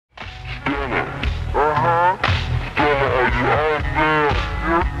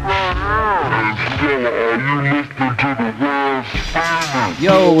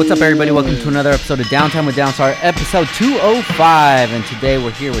What's up, everybody? Welcome to another episode of Downtime with Downstar, episode 205. And today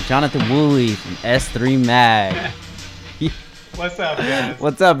we're here with Jonathan Woolley from S3 Mag. What's up, guys?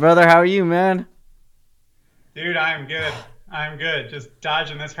 What's up, brother? How are you, man? Dude, I'm good. I'm good. Just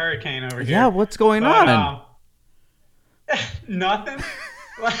dodging this hurricane over here. Yeah, what's going on? Nothing.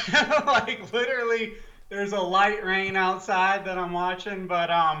 Like literally, there's a light rain outside that I'm watching, but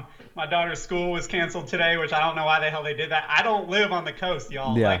my daughter's school was canceled today, which I don't know why the hell they did that. I don't live on the coast,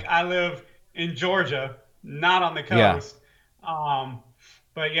 y'all. Yeah. Like I live in Georgia, not on the coast. Yeah.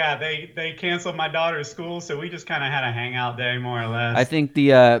 But yeah, they canceled my daughter's school, so we just kind of had a hangout day, more or less. I think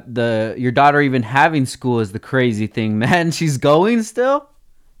the your daughter even having school is the crazy thing, man. She's going still?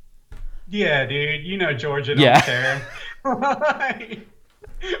 Yeah, dude. You know Georgia don't care.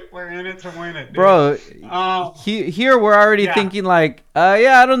 We're in it to win it, dude. Bro. Here we're already thinking like,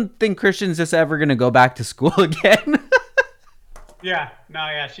 I don't think Christian's just ever gonna go back to school again.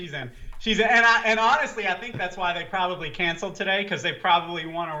 She's in. And honestly, I think that's why they probably canceled today, because they probably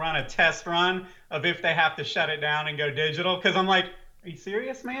want to run a test run of if they have to shut it down and go digital. Because I'm like, are you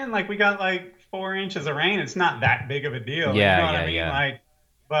serious, man? Like, we got like 4 inches of rain. It's not that big of a deal. Yeah, you know what I mean? yeah. Like,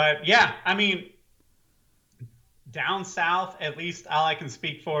 but yeah, I mean, down south, at least all I can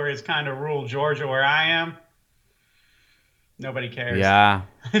speak for is kind of rural Georgia where I am. Nobody cares. Yeah.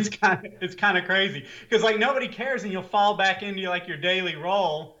 It's kind of crazy because like nobody cares, and you'll fall back into like your daily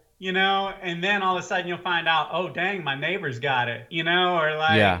role. You know, and then all of a sudden you'll find out, oh, dang, my neighbor's got it, you know, or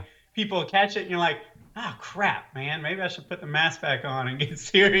like people catch it and you're like, oh, crap, man, maybe I should put the mask back on and get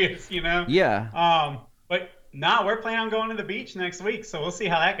serious, you know? Yeah. But we're planning on going to the beach next week, so we'll see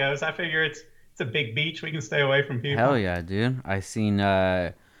how that goes. I figure it's a big beach. We can stay away from people. Hell yeah, dude. I seen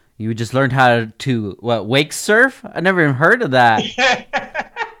you just learned how to wake surf? I never even heard of that.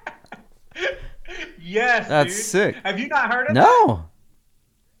 Yes, that's dude. sick. Have you not heard of that? No.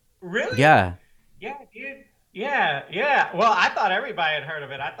 Really? Yeah. Yeah, dude. Yeah. Well, I thought everybody had heard of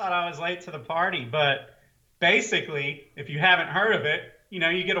it. I thought I was late to the party, but basically, if you haven't heard of it, you know,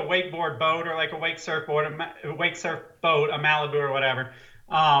 you get a wakeboard boat or like a wake surf boat, a Malibu or whatever.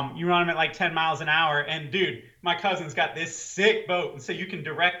 You run them at like 10 miles an hour, and dude, my cousin's got this sick boat, and so you can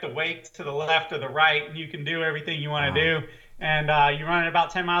direct the wake to the left or the right, and you can do everything you want to do, and you run at about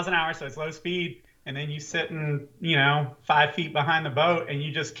 10 miles an hour, so it's low speed. And then you sit in, 5 feet behind the boat and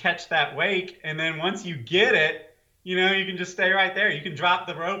you just catch that wake. And then once you get it, you can just stay right there. You can drop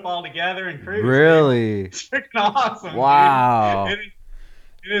the rope altogether and cruise. Really? It's freaking awesome. Wow. Dude.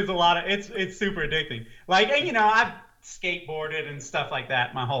 It is a lot of, it's super addicting. Like, and I've skateboarded and stuff like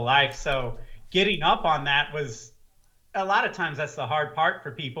that my whole life. So getting up on that was, a lot of times that's the hard part for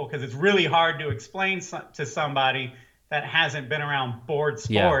people, because it's really hard to explain to somebody that hasn't been around board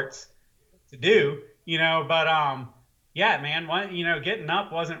sports. To do, but man, getting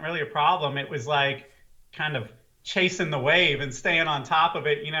up wasn't really a problem. It was like kind of chasing the wave and staying on top of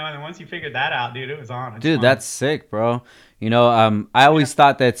it, and then once you figured that out, dude, it was on. It's fun. That's sick, bro. I always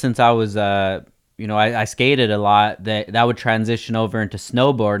thought that since I was I skated a lot, that would transition over into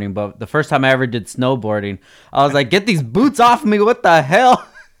snowboarding. But the first time I ever did snowboarding, I was like, get these boots off me, what the hell?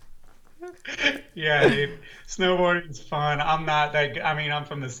 Yeah, dude. Snowboarding's fun. I'm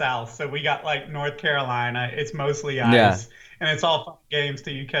from the South, so we got like North Carolina. It's mostly ice, and it's all fun games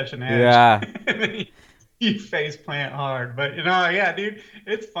till you catch an edge. Yeah. And then you face plant hard. But dude,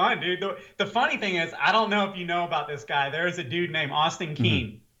 it's fun, dude. The funny thing is, I don't know if you know about this guy. There's a dude named Austin Keene.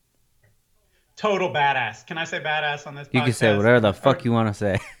 Mm-hmm. Total badass. Can I say badass on this podcast? You can say whatever the fuck you want to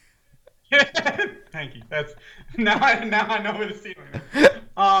say. Thank you. That's now I know where the ceiling is.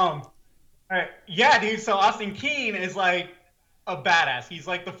 All right. Yeah, dude. So Austin Keene is like a badass. He's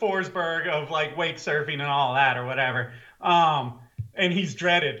like the Forsberg of like wake surfing and all that or whatever. And he's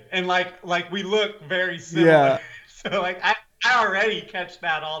dreaded. And like we look very similar. Yeah. So like I already catch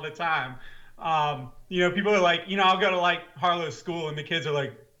that all the time. People are like, I'll go to like Harlow's school and the kids are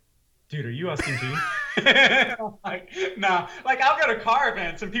like, dude, are you Austin Keene? I'm like, no. Like I'll go to car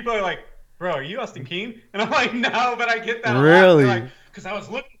events and people are like, bro, are you Austin Keene? And I'm like, no, but I get that a lot. Really? Like, because I was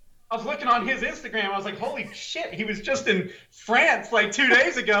looking on his Instagram. I was like, holy shit, he was just in France like 2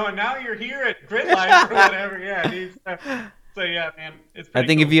 days ago, and now you're here at Grid Life or whatever. Yeah, dude. So yeah, man. It's I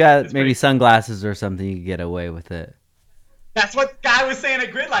think cool. If you had maybe sunglasses or something, you could get away with it. That's what the guy was saying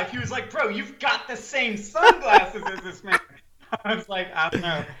at Grid Life. He was like, bro, you've got the same sunglasses as this man. I was like, I don't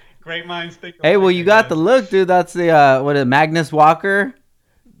know. Great minds think alike. Hey, well, you got the look, dude. That's the, Magnus Walker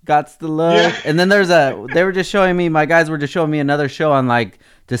got the look. Yeah. And then they were just showing me, my guys were just showing me another show on like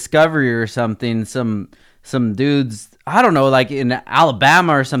Discovery or something. Some dudes, I don't know, like in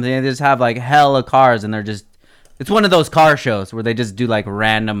Alabama or something. They just have like hella cars and they're just It's one of those car shows where they just do like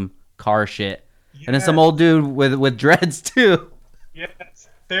random car shit. And then some Yes. old dude with dreads too. Yes.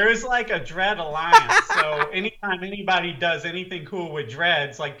 There is like a dread alliance. So anytime anybody does anything cool with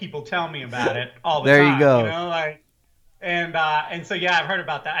dreads, like people tell me about it all the There you time, go. like and so yeah, I've heard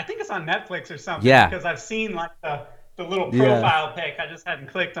about that. I think it's on Netflix or something Yeah. because I've seen like the little Yeah. profile pic. I just hadn't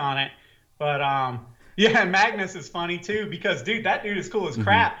clicked on it. But yeah, Magnus is funny too because dude, that dude is cool as Hmm.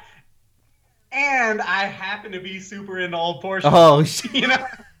 crap. And I happen to be super into old Porsches. Oh, shit. You know,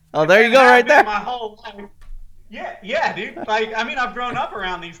 Oh, there you and go, have right been there. my whole life. Yeah, yeah, dude. Like, I mean, I've grown up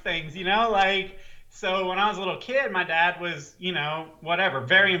around these things, like, so when I was a little kid, my dad was, whatever,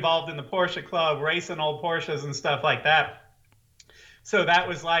 very involved in the Porsche club, racing old Porsches and stuff like that. So that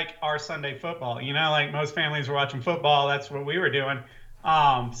was like our Sunday football, like most families were watching football. That's what we were doing.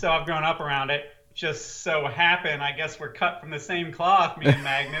 So I've grown up around it. Just so happened, I guess we're cut from the same cloth, me and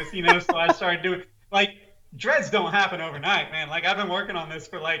Magnus, so I started doing, like, dreads don't happen overnight, man. Like I've been working on this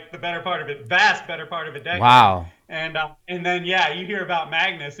for like the better part of it, vast better part of a decade. Wow. And then yeah, you hear about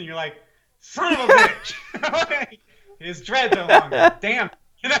Magnus and you're like, son of a bitch. His dreads are longer. Damn.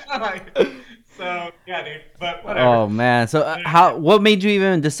 Like, so yeah, dude. But whatever. Oh man. So what made you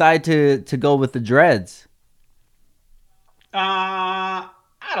even decide to go with the dreads?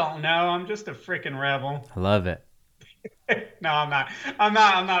 I don't know. I'm just a freaking rebel. I love it. No, I'm not. I'm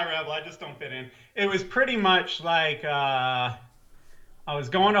not a rebel. I just don't fit in. It was pretty much like I was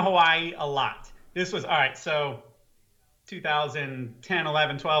going to Hawaii a lot. This was all right. So 2010,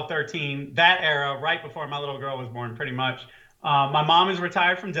 11, 12, 13, that era, right before my little girl was born, pretty much. My mom is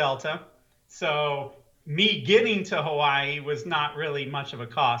retired from Delta. So me getting to Hawaii was not really much of a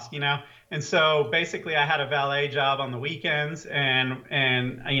cost. And so basically I had a valet job on the weekends and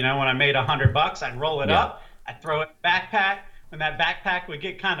when I made $100, I'd roll it Yeah. up, I'd throw it in a backpack. When that backpack would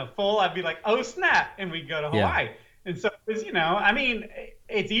get kind of full, I'd be like, oh snap, and we'd go to Yeah. Hawaii. And so it was, I mean,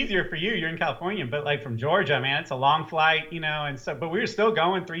 it's easier for you. You're in California, but like from Georgia, man, it's a long flight, and so, but we were still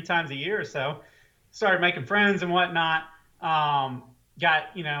going 3 times a year or so. Started making friends and whatnot. Got,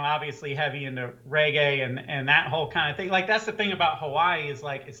 obviously heavy into reggae and that whole kind of thing. Like that's the thing about Hawaii is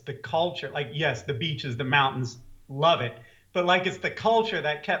like it's the culture. Like yes, the beaches, the mountains, love it, but like it's the culture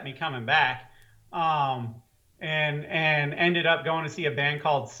that kept me coming back. And ended up going to see a band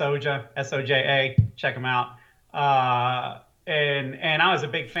called Soja, Soja. Check them out. And I was a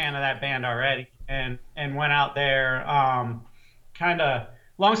big fan of that band already, and went out there. Kind of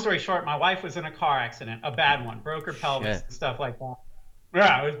long story short, my wife was in a car accident, a bad one, broke her pelvis Shit. and stuff like that.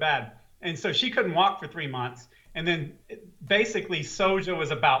 Yeah, it was bad, and so she couldn't walk for 3 months. And then basically Soja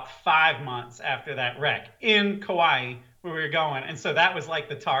was about 5 months after that wreck in Kauai where we were going, and so that was like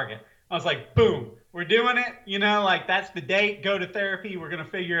the target. I was like, boom, we're doing it. Like that's the date. Go to therapy. We're gonna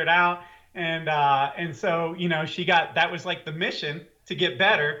figure it out. And so she got that was like the mission to get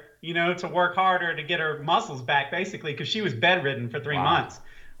better. To work harder to get her muscles back, basically, because she was bedridden for 3 months.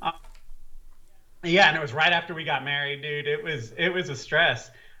 Yeah, and it was right after we got married, dude. It was a stress.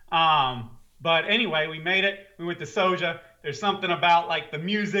 But anyway, we made it. We went to Soja. There's something about like the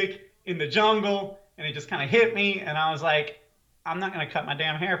music in the jungle, and it just kind of hit me, and I was like, I'm not gonna cut my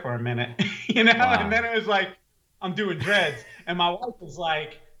damn hair for a minute, Wow. And then it was like, I'm doing dreads, and my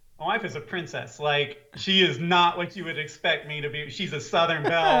wife is a princess. Like she is not what you would expect me to be. She's a Southern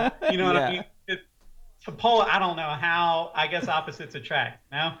belle. You know what I Yeah. mean? To pull, I don't know how. I guess opposites attract.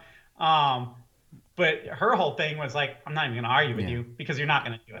 But her whole thing was like, I'm not even gonna argue with Yeah. you because you're not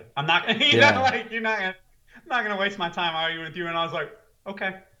gonna do it. I'm not, Yeah. like you're not. I'm not gonna waste my time arguing with you. And I was like,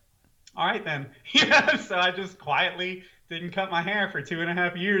 okay, all right then. So I just quietly didn't cut my hair for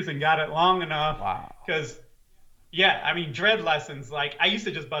 2.5 years and got it long enough Wow. because yeah, I mean, dread lessons, like I used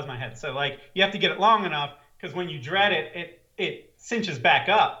to just buzz my head. So like you have to get it long enough because when you dread it, it cinches back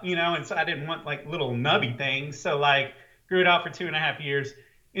up, and so I didn't want like little nubby things. So like grew it out for 2.5 years.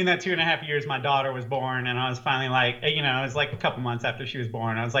 In that 2.5 years, my daughter was born, and I was finally like, it was like a couple months after she was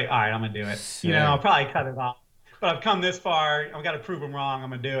born. I was like, all right, I'm gonna do it. Sick. I'll probably cut it off, but I've come this far. I've got to prove them wrong. I'm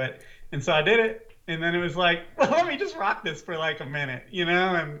gonna do it, and so I did it. And then it was like, well, let me just rock this for like a minute,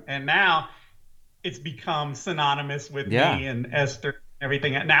 and now it's become synonymous with Yeah. me and Esther and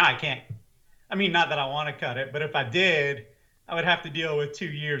everything. Now I can't. I mean, not that I want to cut it, but if I did, I would have to deal with 2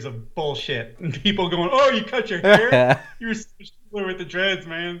 years of bullshit and people going, "Oh, you cut your hair? You were so shitty with the dreads,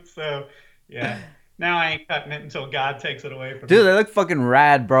 man." So, yeah. Now I ain't cutting it until God takes it away from Dude, me. they look fucking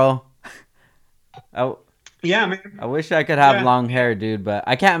rad, bro. I, Yeah, man. I wish I could have Yeah. long hair, dude, but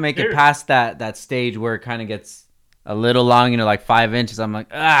I can't make it Dude. past that stage where it kind of gets a little long, like 5 inches. I'm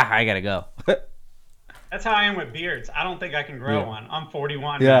like, I gotta go. That's how I am with beards. I don't think I can grow Yeah. one. I'm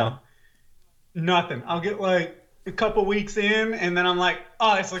 41 Yeah. now. Nothing. I'll get like a couple weeks in, and then I'm like,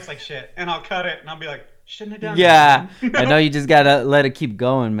 oh, this looks like shit, and I'll cut it, and I'll be like, shouldn't have done that, Yeah, man. You I know know? you just gotta let it keep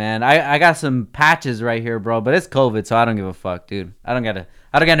going, man. I got some patches right here, bro, but it's COVID, so I don't give a fuck, dude. I don't gotta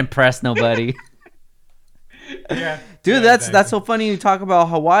impress nobody. Yeah, Dude, yeah, that's exactly. so funny you talk about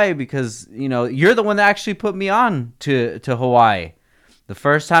Hawaii because you're the one that actually put me on to Hawaii. The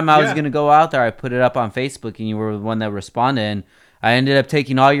first time I was Yeah, gonna go out there, I put it up on Facebook, and you were the one that responded. And I ended up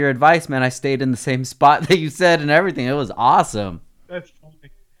taking all your advice, man. I stayed in the same spot that you said and everything. It was awesome. that's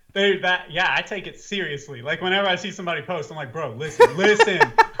funny. Dude, yeah, I take it seriously. Like whenever I see somebody post, I'm like, bro, listen, listen.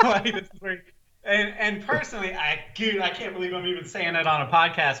 Like this is where, and personally, dude, I can't believe I'm even saying it on a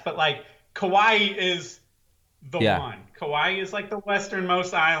podcast, but like Kauai is the Yeah, one. Kauai is like the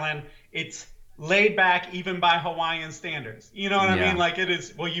westernmost island. It's laid back even by Hawaiian standards. You know what I mean? yeah. Like it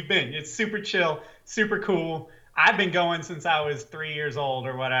is, well, you've been. It's super chill, super cool. I've been going since I was 3 years old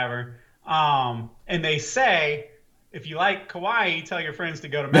or whatever. And they say if you like Kauai, tell your friends to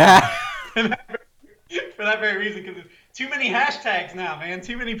go to Maui. For that very reason, because too many hashtags now, man.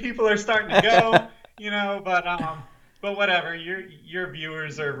 Too many people are starting to go, but whatever. Your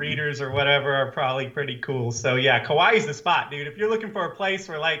viewers or readers or whatever are probably pretty cool. So yeah, Kauai's the spot, dude. If you're looking for a place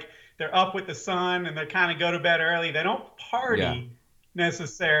where like they're up with the sun and they kind of go to bed early, they don't Yeah, party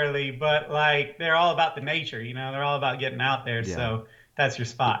necessarily, but like they're all about the nature. They're all about getting out there. yeah, So that's your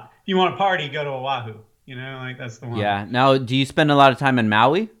spot. If you want to party, go to Oahu. Like that's the one. yeah. Now, do you spend a lot of time in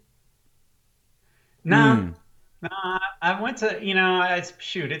Maui? No, Mm. no, I went to,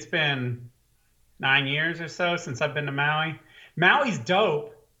 shoot, it's been 9 years or so since I've been to Maui. Maui's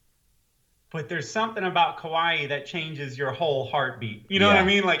dope, but there's something about Kauai that changes your whole heartbeat. You know what I Yeah.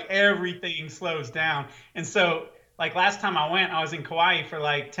 mean? Like everything slows down. And so, like last time I went, I was in Kauai for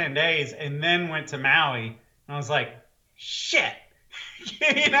like 10 days and then went to Maui. And I was like, shit.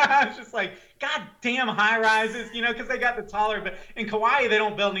 I was just like, God damn high rises, because they got the taller, but in Kauai, they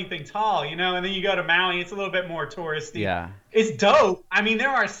don't build anything tall, and then you go to Maui, it's a little bit more touristy. Yeah. It's dope. I mean,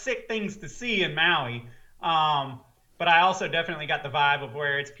 there are sick things to see in Maui. But I also definitely got the vibe of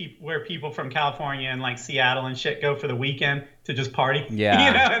where where people from California and like Seattle and shit go for the weekend to just party,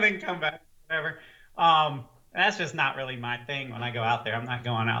 Yeah. and then come back, whatever. That's just not really my thing when I go out there. I'm not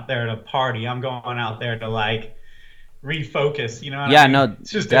going out there to party. I'm going out there to like refocus. You know what I Yeah, mean? no,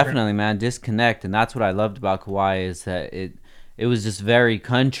 It's just different. definitely, man. Disconnect, and that's what I loved about Kauai is that it was just very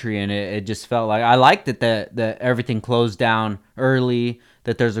country, and it just felt like I liked it that everything closed down early.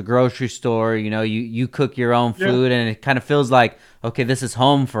 That there's a grocery store, you cook your own Yeah, food, and it kind of feels like okay, this is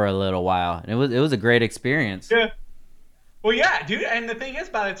home for a little while, and it was a great experience. yeah. Well, yeah, dude. And the thing is,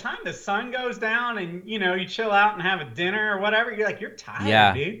 by the time the sun goes down and you chill out and have a dinner or whatever, you're tired,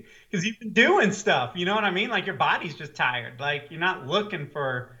 Yeah, dude, because you've been doing stuff. You know what I mean? Like your body's just tired. Like you're not looking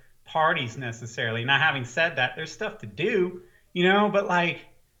for parties necessarily. Now, having said that, there's stuff to do, but like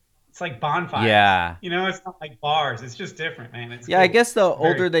it's like bonfires. yeah. It's not like bars. It's just different, man. It's Yeah, I cool. guess the It's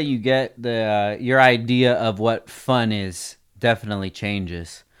very older that you get, the your idea of what fun is definitely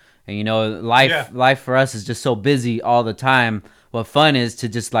changes. And life yeah, life for us is just so busy all the time. What fun is to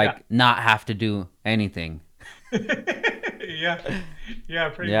just yeah, like not have to do anything. yeah, yeah.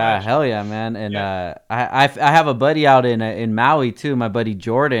 Pretty Yeah, much. hell yeah, man. And Yeah. I have a buddy out in Maui too. My buddy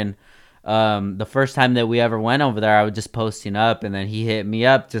Jordan. The first time that we ever went over there, I was just posting up, and then he hit me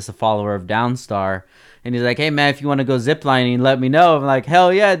up, just a follower of Downstar, and he's like, "Hey man, if you want to go ziplining, let me know." I'm like,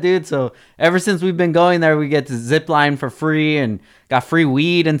 "Hell yeah, dude!" So ever since we've been going there, we get to zip line for free and got free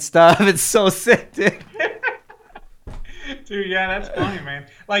weed and stuff. It's so sick, dude. Dude, yeah, that's funny, man.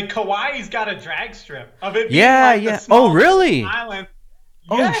 Like Kauai's got a drag strip of it being Yeah, like the yeah. Oh, smallest really? island.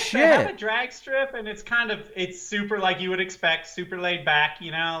 Oh Yes, they have a shit. drag strip, and it's super like you would expect, super laid back.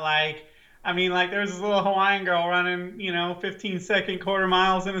 Like I mean, like there's this little Hawaiian girl running, 15-second quarter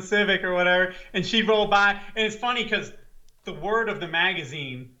miles in a Civic or whatever, and she'd roll by, and it's funny because the word of the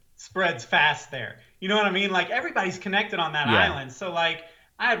magazine spreads fast there. You know what I mean? Like everybody's connected on that Yeah, island. So like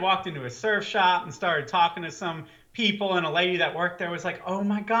I had walked into a surf shop and started talking to some people, and a lady that worked there was like, "Oh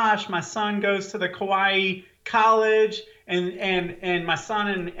my gosh, my son goes to the Kauai college, and my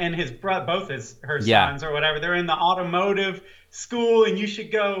son and his brother, both her yeah. sons or whatever, they're in the automotive school, and you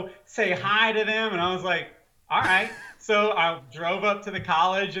should go say hi to them." And I was like, "All right." So I drove up to the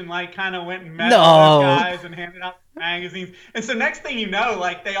college and like kind of went and met all those No. guys and handed out magazines. And so next thing you know,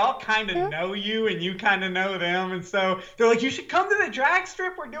 like they all kind of know you and you kind of know them. And so they're like, "You should come to the drag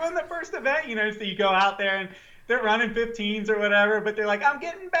strip. We're doing the first event." So you go out there and they're running 15s or whatever, but they're like, "I'm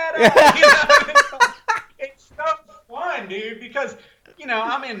getting better." It's so fun, dude, because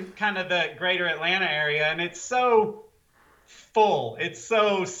I'm in kind of the greater Atlanta area, and it's so full. It's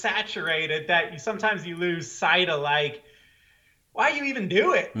so saturated that sometimes you lose sight of like why you even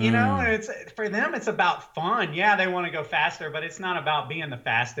do it, you know? And Mm. it's for them, it's about fun. Yeah, they want to go faster, but it's not about being the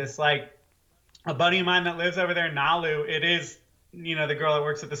fastest. Like a buddy of mine that lives over there in Nalu, it is, the girl that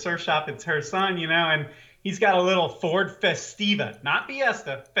works at the surf shop, it's her son, and he's got a little Ford Festiva, not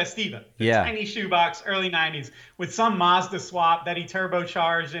Fiesta, Festiva, the Yeah. tiny shoebox, early 90s, with some Mazda swap that he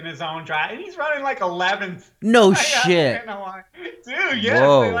turbocharged in his own drive. And he's running like 11th. No I don't shit. know why. Dude, yes, they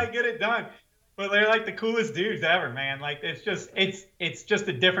Whoa. like get it done. But they're like the coolest dudes ever, man. Like it's just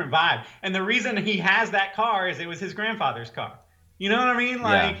a different vibe. And the reason he has that car is it was his grandfather's car. You know what I mean?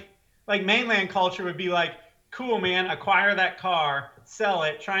 Yeah. Like mainland culture would be like, cool, man, acquire that car, sell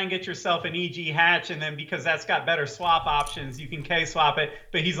it, try and get yourself an EG hatch, and then because that's got better swap options, you can K swap it.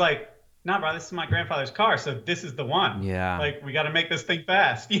 But he's like, nah, bro, this is my grandfather's car, so this is the one. Yeah. Like, we got to make this thing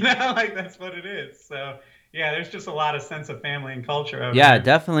fast, like that's what it is. So yeah, there's just a lot of sense of family and culture over Yeah, here.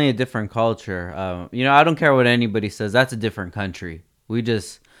 definitely a different culture. I don't care what anybody says. That's a different country. We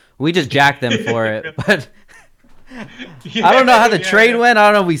just jack them for it. But I don't know how the trade Yeah. went. I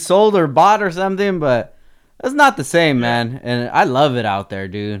don't know if we sold or bought or something, but it's not the same, man. And I love it out there,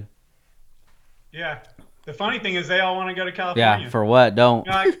 dude. Yeah. The funny thing is they all want to go to Yeah, California. for what? Don't.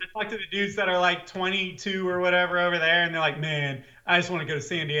 I talk to the dudes that are like 22 or whatever over there, and they're like, man, I just want to go to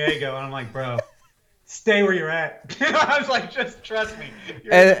San Diego. And I'm like, bro, stay where you're at. I was like, just trust me.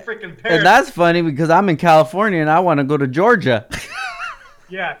 You're in And, freaking and Paris. that's funny because I'm in California and I want to go to Georgia.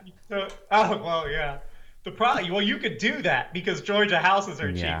 Yeah. So, oh, well, yeah. Well, you could do that because Georgia houses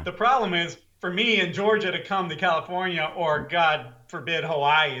are cheap. Yeah. The problem is for me in Georgia to come to California or God forbid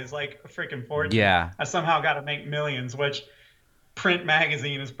Hawaii is like a freaking fortune. Yeah. I somehow got to make millions, which print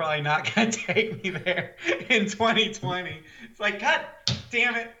magazine is probably not going to take me there in 2020. It's like, God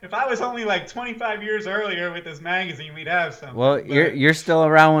damn it. If I was only like 25 years earlier with this magazine, we'd have something. Well, But you're still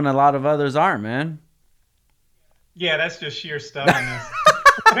around when a lot of others aren't, man. yeah, that's just sheer stubbornness.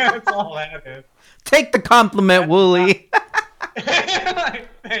 That's all that is. Take the compliment, Wooly.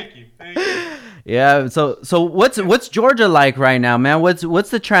 Thank you. Thank you. Yeah. So what's Georgia like right now, man? What's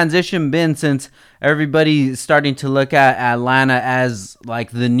the transition been since everybody's starting to look at Atlanta as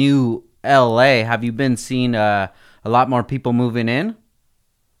like the new LA? Have you been seeing a lot more people moving in?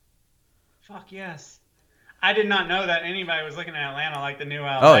 Fuck yes. I did not know that anybody was looking at Atlanta like the new Oh,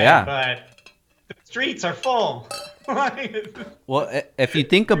 LA, yeah. but the streets are full. Like, Well, if you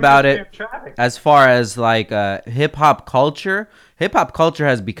think too about much it, damn traffic. as far as like hip hop culture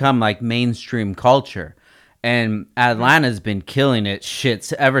has become like mainstream culture, and Atlanta's been killing it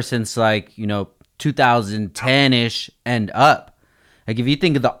shit ever since like 2010 ish and up. Like if you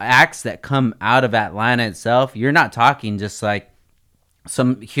think of the acts that come out of Atlanta itself, you're not talking just like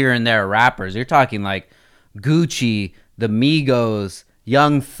some here and there rappers. You're talking like Gucci, the Migos,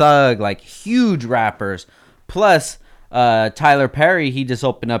 Young Thug, like huge rappers. Plus, Tyler Perry, he just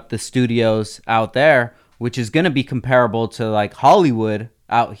opened up the studios out there, which is going to be comparable to like Hollywood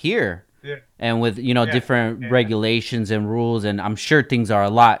out here. Yeah. And with, different Yeah. regulations and rules. And I'm sure things are a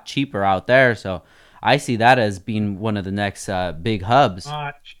lot cheaper out there. So I see that as being one of the next big hubs.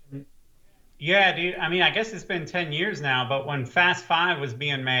 Uh, yeah, dude. I mean, I guess it's been 10 years now, but when Fast Five was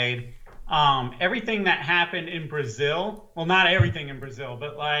being made, everything that happened in Brazil, well, not everything in Brazil,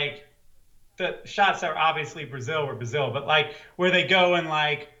 but like the shots that were obviously Brazil were Brazil, but like where they go and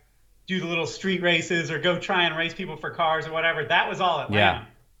like do the little street races or go try and race people for cars or whatever, that was all Atlanta.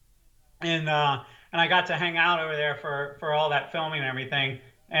 And I got to hang out over there for all that filming and everything.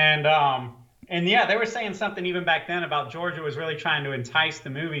 And yeah, they were saying something even back then about Georgia was really trying to entice the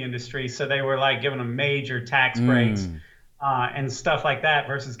movie industry, so they were like giving them major tax breaks and stuff like that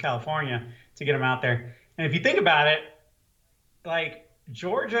versus California to get them out there. And if you think about it, like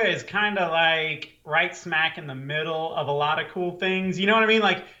Georgia is kind of like right smack in the middle of a lot of cool things. You know what I mean?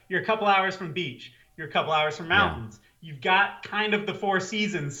 Like you're a couple hours from beach, you're a couple hours from mountains. You've got kind of the four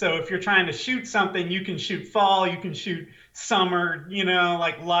seasons. So if you're trying to shoot something, you can shoot fall, you can shoot summer,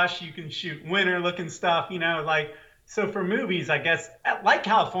 like lush, you can shoot winter looking stuff, like so for movies, I guess like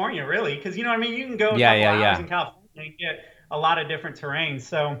California really, because you know what I mean, you can go a couple hours in California and get a lot of different terrains.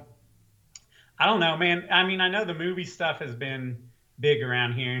 So I don't know, man. I mean, I know the movie stuff has been big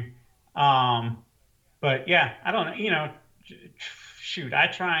around here. But yeah, I don't know, shoot, I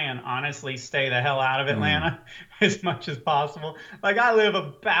try and honestly stay the hell out of Atlanta as much as possible. Like I live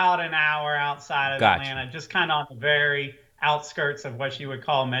about an hour outside of Gotcha. Atlanta, just kind of on the very outskirts of what you would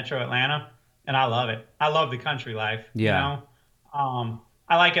call Metro Atlanta, and I love it. I love the country life. Yeah.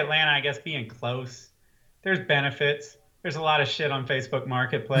 I like Atlanta, I guess, being close. There's benefits. There's a lot of shit on Facebook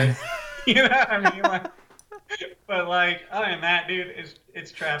Marketplace. You know what I mean? Like, But like other than that, dude, it's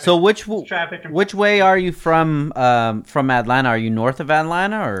So traffic. It's traffic and which way are you from Atlanta? Are you north of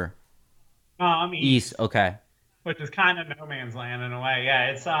Atlanta or I'm east? east, Okay. which is kind of no man's land in a way. Yeah,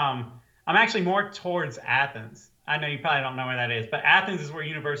 it's I'm actually more towards Athens. I know you probably don't know where that is, but Athens is where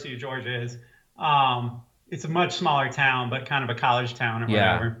University of Georgia is. It's a much smaller town, but kind of a college town or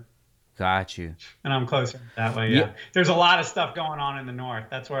Yeah, whatever. got you. And I'm closer that way. Yeah, Yeah, there's a lot of stuff going on in the north.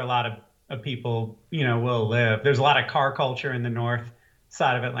 That's where a lot of people, will live. There's a lot of car culture in the north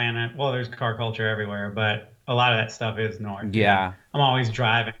side of Atlanta. Well, there's car culture everywhere, but a lot of that stuff is north. Yeah, yeah. I'm always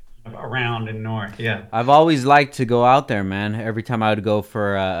driving around in north. Yeah. I've always liked to go out there, man. Every time I would go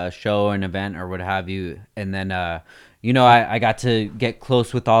for a show, an event, or what have you, and then I got to get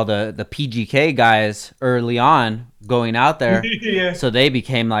close with all the PGK guys early on going out there, Yeah. so they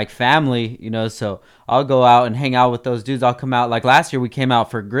became like family, So I'll go out and hang out with those dudes. I'll come out like last year. We came out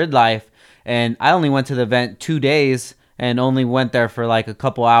for Grid Life, and I only went to the event 2 days. And only went there for like a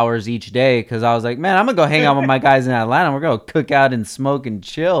couple hours each day because I was like, man, I'm gonna go hang out with my guys in Atlanta. We're gonna cook out and smoke and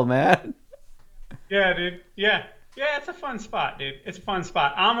chill, man. Yeah, dude. Yeah. Yeah, it's a fun spot, dude. It's a fun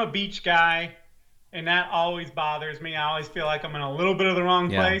spot. I'm a beach guy, and that always bothers me. I always feel like I'm in a little bit of the wrong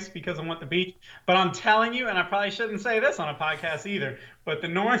Yeah. place because I want the beach. But I'm telling you, and I probably shouldn't say this on a podcast either, but the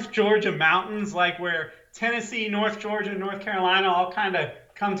North Georgia mountains, like where Tennessee, North Georgia, and North Carolina all kind of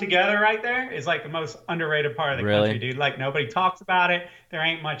come together right there, is like the most underrated part of the country, Really? dude. Like nobody talks about it. There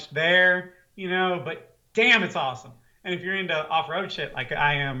ain't much there, but damn, it's awesome. And if you're into off-road shit like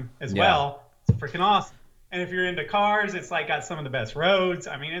I am as Yeah. well, it's freaking awesome. And if you're into cars, it's like got some of the best roads.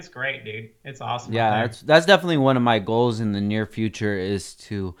 I mean, it's great, dude. It's awesome up Yeah, there. that's definitely one of my goals in the near future is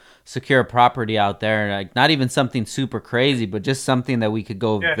to secure a property out there. Like not even something super crazy, but just something that we could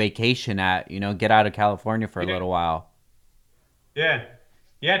go Yeah, vacation at, get out of California for a yeah, little while. yeah,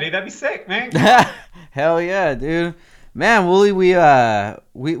 yeah, dude. That'd be sick, man. Come on. Hell yeah, dude. Man, Wooly,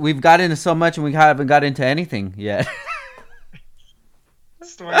 we've got into so much and we haven't got into anything yet.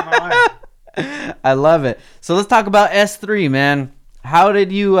 Story of my life. I love it. So let's talk about S3, man. How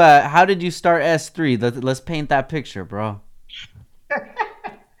did you start S3? Let's paint that picture, bro.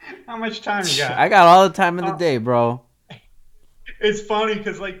 How much time you I got? got all the time in the Oh, day, bro. it's funny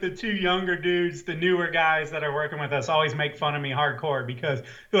because like the two younger dudes, the newer guys that are working with us, always make fun of me hardcore because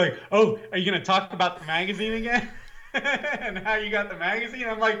they're like, "Oh, are you gonna talk about the magazine again?" And how you got the magazine?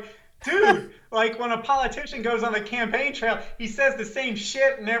 I'm like, dude, like when a politician goes on the campaign trail, he says the same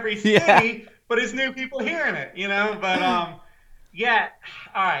shit in every Yeah. city, but it's new people hearing it. But yeah.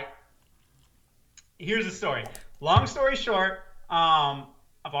 All right. Here's the story. Long story short,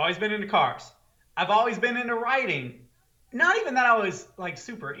 I've always been into cars. I've always been into writing. Not even that I was like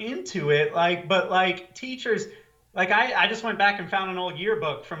super into it, but like teachers, like I just went back and found an old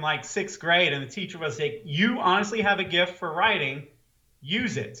yearbook from like sixth grade, and the teacher was like, "You honestly have a gift for writing.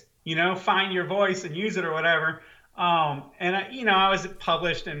 Use it. Find your voice and use it or whatever." And I was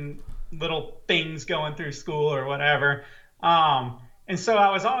published in little things going through school or whatever. And so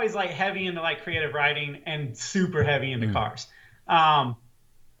I was always like heavy into like creative writing and super heavy into Mm. cars. Um,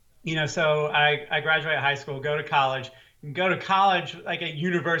 so I graduate high school, go to college like at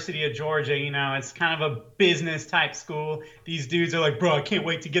University of Georgia. It's kind of a business type school. These dudes are like, bro, I can't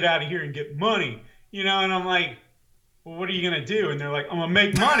wait to get out of here and get money. And I'm like, well, what are you gonna do? And they're like, I'm gonna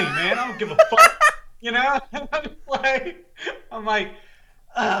make money, man. I don't give a fuck. I'm like,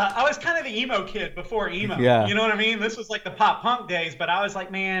 I was kind of the emo kid before emo. Yeah. You know what I mean? This was like the pop punk days, but I was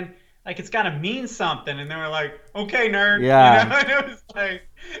like, man, like it's got to mean something. And they were like, okay, nerd. Yeah. And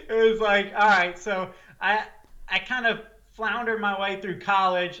it was like, all right. So I kind of floundered my way through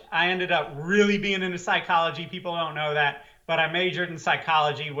college. I ended up really being into psychology. People don't know that, but I majored in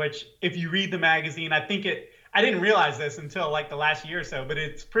psychology, which if you read the magazine, I didn't realize this until like the last year or so, but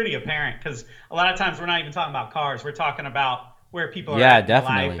it's pretty apparent because a lot of times we're not even talking about cars. We're talking about where people are Yeah, at in their life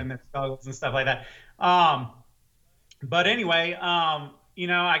definitely. and their struggles and stuff like that. But anyway,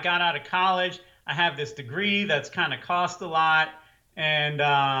 I got out of college. I have this degree that's kind of cost a lot, and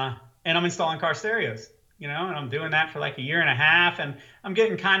I'm installing car stereos. And I'm doing that for like a year and a half, and I'm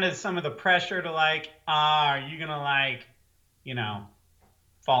getting kind of some of the pressure to like, are you gonna like, you know,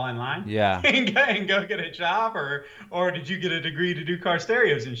 fall in line Yeah. and go get a job, or did you get a degree to do car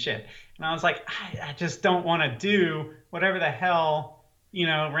stereos and shit? And I was like, I just don't want to do whatever the hell,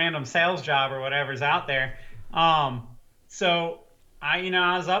 random sales job or whatever's out there. So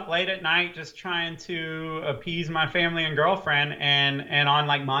I was up late at night just trying to appease my family and girlfriend, and on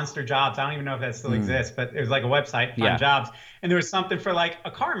like Monster Jobs. I don't even know if that still Mm. exists, but it was like a website, Find Yeah. Jobs, and there was something for like a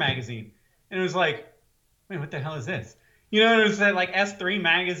car magazine, and it was like, wait, what the hell is this? it was that like S3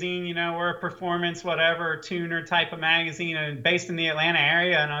 magazine, we're a performance, whatever, tuner type of magazine and based in the Atlanta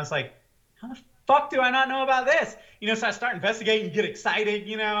area. And I was like, how the fuck do I not know about this? So I start investigating, get excited,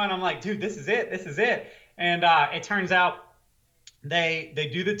 and I'm like, dude, this is it. This is it. And it turns out they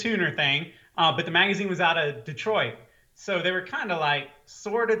do the tuner thing, but the magazine was out of Detroit. So they were kind of like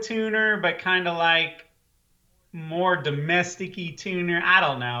sort of tuner, but kind of like more domestic-y tuner. I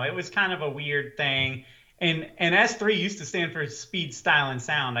don't know. It was kind of a weird thing. And S3 used to stand for speed, style, and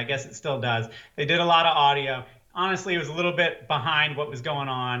sound. I guess it still does. They did a lot of audio. Honestly, it was a little bit behind what was going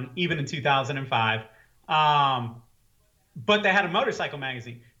on, even in 2005. But they had a motorcycle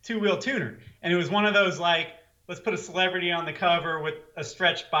magazine, Two Wheel Tuner. And it was one of those like, let's put a celebrity on the cover with a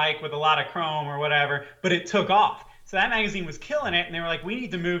stretch bike with a lot of chrome or whatever, but it took off. So that magazine was killing it. And they were like, we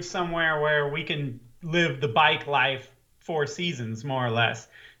need to move somewhere where we can live the bike life 4 seasons, more or less.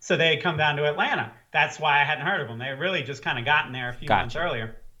 So they had come down to Atlanta. That's why I hadn't heard of them. They had really just kind of gotten there a few months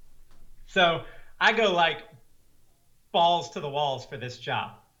earlier. So I go like balls to the walls for this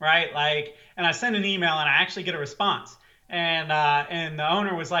job, right? Like, and I send an email and I actually get a response. And the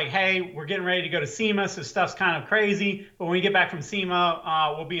owner was like, hey, we're getting ready to go to SEMA, so stuff's kind of crazy. But when we get back from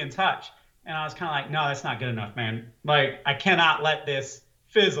SEMA, we'll be in touch. And I was kind of like, no, that's not good enough, man. Like, I cannot let this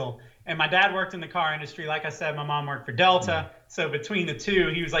fizzle. And my dad worked in the car industry. Like I said, my mom worked for Delta. So between the two,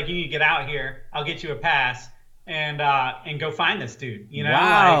 he was like, you need to get out here. I'll get you a pass and go find this dude,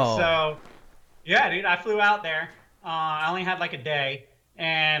 Wow. Like, so yeah, dude, I flew out there. I only had like a day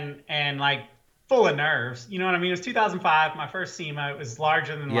and like full of nerves. You know what I mean? It was 2005, my first SEMA. It was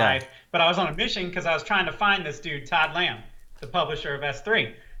larger than life, but I was on a mission because I was trying to find this dude, Todd Lamb, the publisher of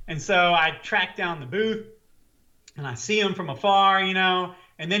S3. And so I tracked down the booth and I see him from afar,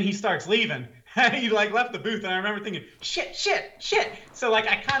 and then he starts leaving. He like left the booth, and I remember thinking, shit. So like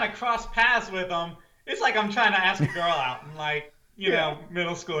I kind of crossed paths with him. It's like I'm trying to ask a girl out in like,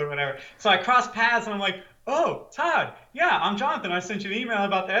 middle school or whatever. So I crossed paths and I'm like, oh, Todd, yeah, I'm Jonathan. I sent you an email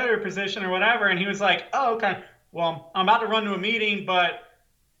about the editor position or whatever. And he was like, oh, okay. Well, I'm about to run to a meeting, but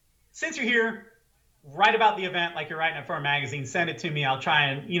since you're here, write about the event like you're writing it for a magazine. Send it to me. I'll try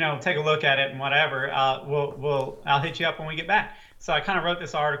and take a look at it and whatever. I'll hit you up when we get back. So I kind of wrote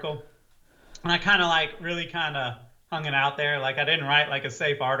this article, and I kind of like really kind of hung it out there. Like I didn't write like a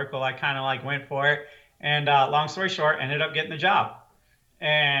safe article. I kind of like went for it. And long story short, ended up getting the job.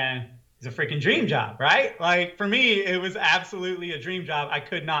 And it's a freaking dream job, right? Like for me, it was absolutely a dream job. I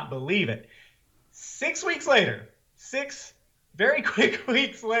could not believe it. 6 weeks later, 6 very quick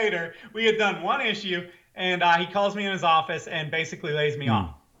weeks later, we had done one issue, and he calls me in his office and basically lays me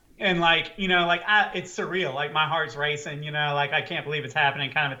off. And like, it's surreal. Like my heart's racing, like I can't believe it's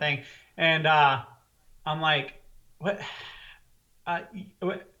happening kind of a thing. And I'm like, what?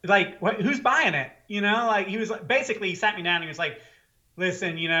 What? Who's buying it? Like he was like, basically he sat me down and he was like,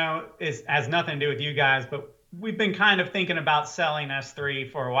 listen, it has nothing to do with you guys, but we've been kind of thinking about selling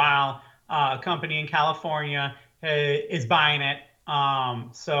S3 for a while. A company in California is buying it.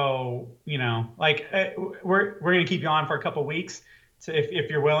 So, we're going to keep you on for a couple weeks if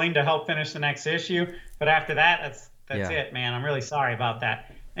you're willing to help finish the next issue. But after that, that's it, man. I'm really sorry about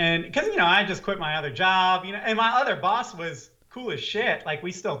that. And because, I just quit my other job, and my other boss was cool as shit. Like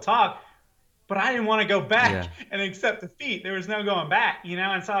we still talk, but I didn't want to go back and accept defeat. There was no going back,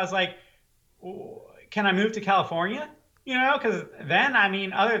 and so I was like, can I move to California? Because then, I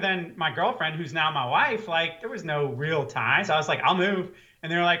mean, other than my girlfriend, who's now my wife, like there was no real ties. I was like, I'll move.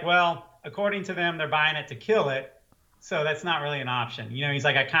 And they're like, well, according to them, they're buying it to kill it. So that's not really an option. He's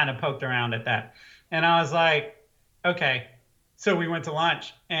like, I kind of poked around at that. And I was like, okay. So we went to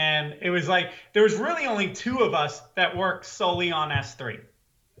lunch, and it was like, there was really only 2 of us that worked solely on S3.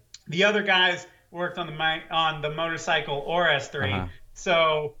 The other guys worked on the motorcycle or S3.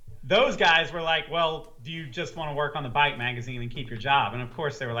 So those guys were like, well, do you just want to work on the bike magazine and keep your job? And of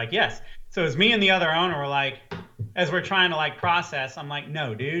course they were like, yes. So it was me and the other owner were like, as we're trying to like process, I'm like,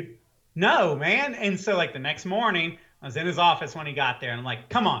 no, dude, no, man. And so like the next morning I was in his office when he got there, and I'm like,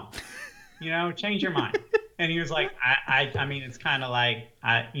 come on, change your mind. And he was like, I mean, it's kind of like,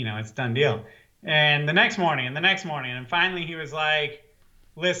 it's done deal. And the next morning, and finally he was like,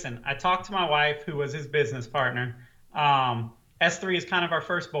 listen, I talked to my wife, who was his business partner. S3 is kind of our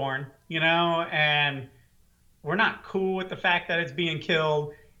firstborn, and we're not cool with the fact that it's being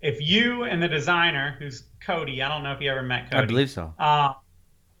killed. If you and the designer, who's Cody, I don't know if you ever met Cody. I believe so.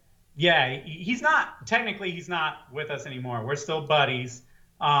 Yeah, he's not with us anymore. We're still buddies.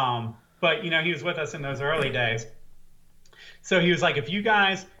 But he was with us in those early days. So he was like, if you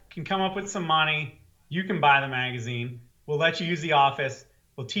guys can come up with some money, you can buy the magazine. We'll let you use the office.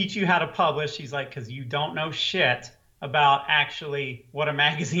 We'll teach you how to publish. He's like, because you don't know shit. about actually what a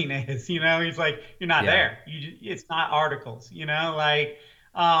magazine is. He's like, you're not Yeah. there. It's not articles. Like,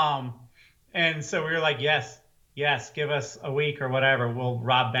 um, and so we were like, yes, yes, give us a week or whatever. We'll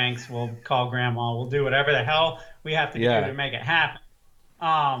rob banks. We'll call grandma. We'll do whatever the hell we have to do Yeah. to make it happen.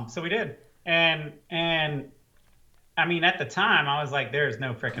 So we did, and I mean, at the time, I was like, there's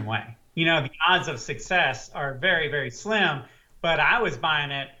no freaking way. The odds of success are very, very slim, but I was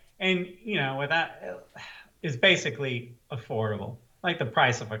buying it, and with that is basically affordable, like the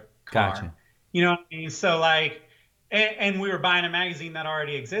price of a car. Gotcha. You know what I mean? So like, and we were buying a magazine that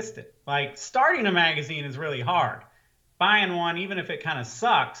already existed. Like starting a magazine is really hard. Buying one, even if it kind of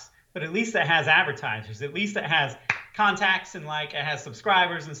sucks, but at least it has advertisers. At least it has contacts and like it has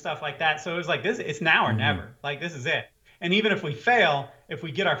subscribers and stuff like that. So it was like this, it's now or Hmm. never. Like this is it. And even if we fail, if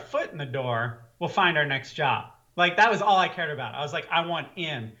we get our foot in the door, we'll find our next job. Like that was all I cared about. I was like, I want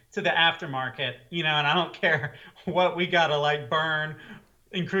in to the aftermarket, and I don't care what we gotta like burn,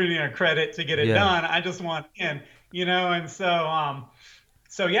 including our credit to get it Yeah. done. I just want in, and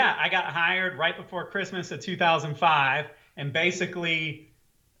so yeah, I got hired right before Christmas of 2005, and basically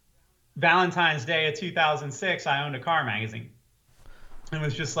Valentine's Day of 2006, I owned a car magazine. It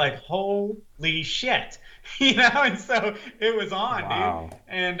was just like, holy shit, And so it was on, dude.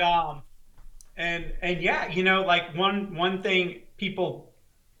 Wow. And yeah, like one thing people,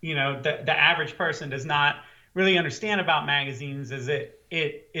 the average person does not really understand about magazines is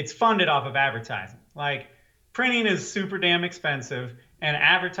it's funded off of advertising. Like printing is super damn expensive, and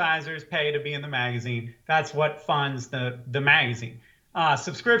advertisers pay to be in the magazine. That's what funds the magazine.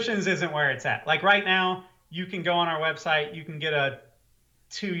 Subscriptions isn't where it's at. Like right now, you can go on our website, you can get a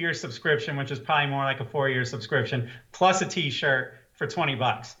 2-year subscription, which is probably more like a 4-year subscription, plus a T-shirt for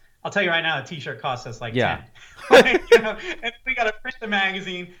 $20. I'll tell you right now, a T-shirt costs us like Yeah. 10. And we got to print the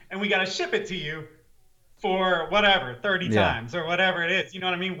magazine and we got to ship it to you for whatever, 30 Yeah. times or whatever it is. You know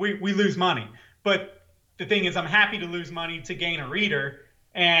what I mean? We lose money. But the thing is, I'm happy to lose money to gain a reader.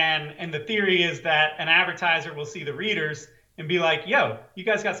 And the theory is that an advertiser will see the readers and be like, yo, you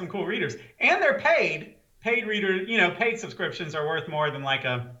guys got some cool readers. And they're paid. Paid reader, paid subscriptions are worth more than like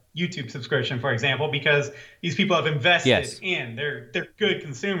a YouTube subscription, for example, because these people have invested Yes. in. They're good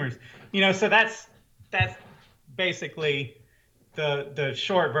consumers. So that's basically the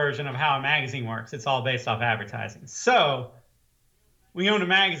short version of how a magazine works. It's all based off advertising. So we owned a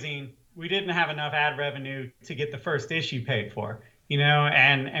magazine. We didn't have enough ad revenue to get the first issue paid for,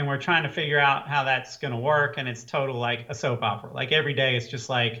 and we're trying to figure out how that's going to work. And it's total like a soap opera. Like every day, it's just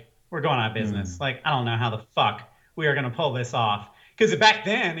like we're going out of business. Mm. Like I don't know how the fuck we are going to pull this off. Because back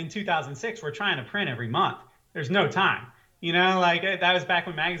then in 2006, we're trying to print every month. There's no time, like that was back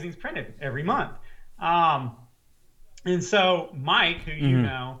when magazines printed every month. Um, and so Mike, who Hmm.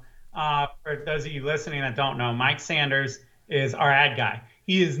 for those of you listening that don't know, Mike Sanders is our ad guy.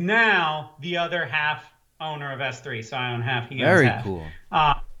 He is now the other half owner of S3, so I own half, he owns Very half. cool.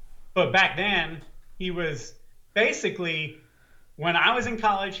 Uh, but back then, he was basically when I was in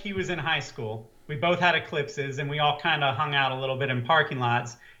college, he was in high school. We both had eclipses, and we all kind of hung out a little bit in parking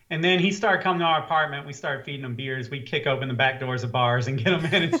lots. And then he started coming to our apartment. We started feeding him beers. We'd kick open the back doors of bars and get him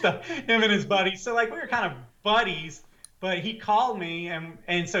in and stuff. Him and his buddies. So like we were kind of buddies. But he called me,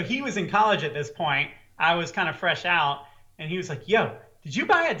 and so he was in college at this point. I was kind of fresh out, and he was like, "Yo, did you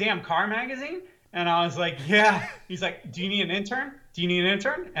buy a damn car magazine?" And I was like, "Yeah." He's like, "Do you need an intern? Do you need an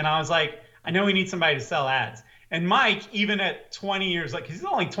intern?" And I was like, "I know we need somebody to sell ads." And Mike, even at 20 years, like, 'cause he's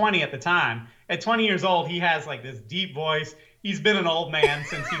only 20 at the time, at 20 years old, he has like this deep voice. He's been an old man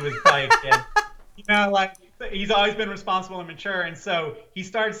since he was probably a kid. Like he's always been responsible and mature. And so he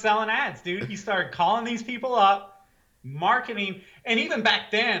started selling ads, dude. He started calling these people up, marketing. And even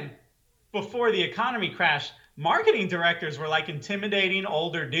back then, before the economy crashed, marketing directors were like intimidating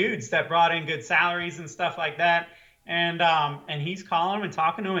older dudes that brought in good salaries and stuff like that. And he's calling them and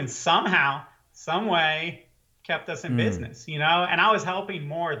talking to them, and somehow, some way, kept us in Mm. business, And I was helping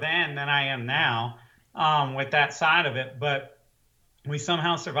more then than I am now, with that side of it, but we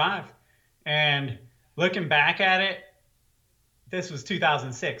somehow survived. And looking back at it, this was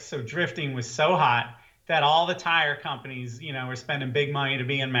 2006, so drifting was so hot that all the tire companies, were spending big money to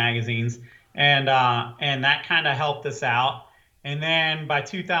be in magazines, and that kind of helped us out. And then by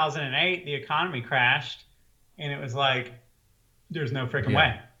 2008, the economy crashed, and it was like, there's no freaking Yeah.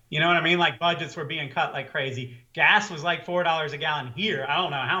 way. You know what I mean? Like budgets were being cut like crazy. Gas was like $4 a gallon here. I don't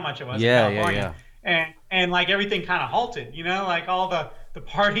know how much it was in Yeah. Yeah. California. Yeah. And like everything kind of halted. Like all the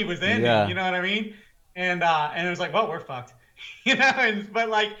party was ending. Yeah. You know what I mean? And it was like, well, we're fucked. But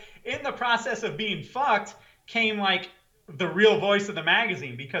like in the process of being fucked came like the real voice of the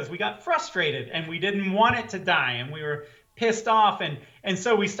magazine because we got frustrated and we didn't want it to die and we were pissed off and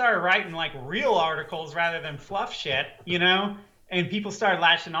so we started writing like real articles rather than fluff shit, and people started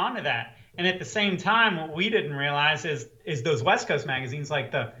latching on to that. And at the same time, what we didn't realize is those West Coast magazines,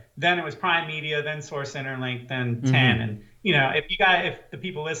 like then it was Prime Media, then Source Interlink, then 10. Mm-hmm. And if the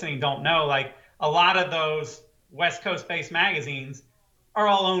people listening don't know, like a lot of those West Coast based magazines are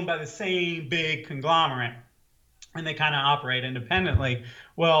all owned by the same big conglomerate and they kind of operate independently.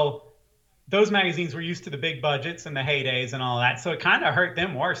 Well, those magazines were used to the big budgets and the heydays and all that. So it kind of hurt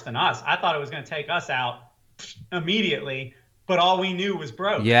them worse than us. I thought it was going to take us out immediately, but all we knew was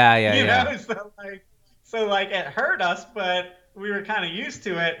broke. Yeah, yeah, yeah. So like it hurt us, but we were kind of used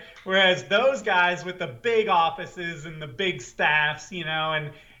to it. Whereas those guys with the big offices and the big staffs,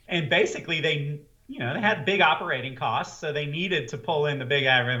 and basically they had big operating costs, so they needed to pull in the big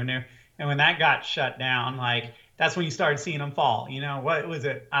ad revenue. And when that got shut down, like that's when you started seeing them fall. What was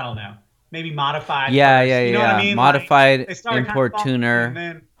it? I don't know. Maybe Modified Yeah, first. yeah, You know what I yeah. mean? Like Modified, they started kind of Import falling, and Tuner,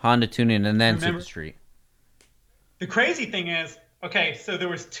 then Honda Tuning, and then Super remember Street. the crazy thing is, okay, so there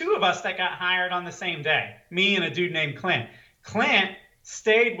was two of us that got hired on the same day, me and a dude named Clint. Clint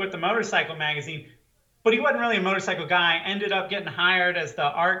stayed with the motorcycle magazine, but he wasn't really a motorcycle guy. Ended up getting hired as the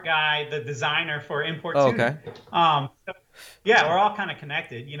art guy, the designer for Import Oh, Tuner. okay. So, yeah, we're all kind of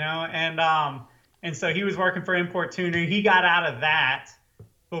connected, and so he was working for Import Tuner. He got out of that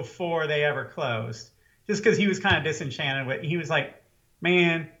before they ever closed, just because he was kind of disenchanted with. He was like,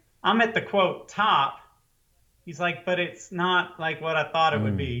 "Man, I'm at the quote top." He's like, "But it's not like what I thought it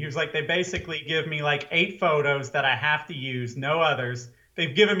would be." He was like, "They basically give me like 8 photos that I have to use, no others.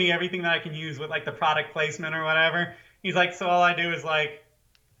 They've given me everything that I can use with like the product placement or whatever." He's like, "So all I do is like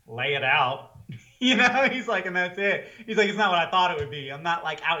lay it out." He's like, and that's it. He's like, "It's not what I thought it would be. I'm not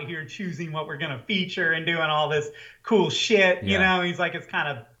like out here choosing what we're going to feature and doing all this cool shit." Yeah. He's like, "It's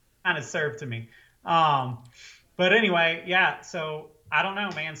kind of served to me." But anyway, yeah, so I don't know,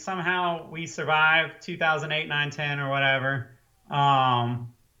 man. Somehow we survived 2008, 9, 10 or whatever.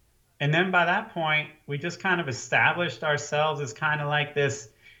 And then by that point, we just kind of established ourselves as kind of like this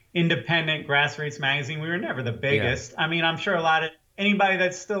independent grassroots magazine. We were never the Yeah. biggest. I mean, I'm sure anybody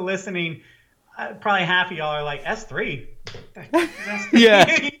that's still listening, probably half of y'all are like, S3. Yeah.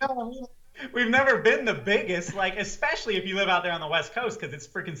 We've never been the biggest, like, especially if you live out there on the West Coast, because it's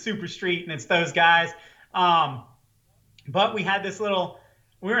freaking Super Street and it's those guys. But we had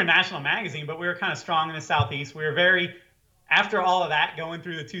we were a national magazine, but we were kind of strong in the Southeast. We were after all of that, going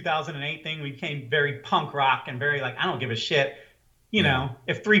through the 2008 thing, we became very punk rock and very like, I don't give a shit.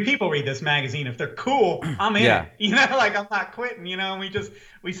 If 3 people read this magazine, if they're cool, I'm in Yeah. it. Like I'm not quitting, and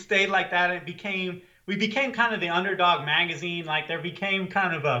we stayed like that. And we became kind of the underdog magazine. Like there became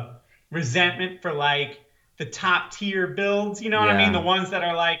kind of a resentment for like the top tier builds, you know what I mean? Yeah. The ones that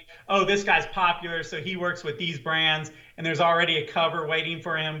are like, oh, this guy's popular, so he works with these brands, and there's already a cover waiting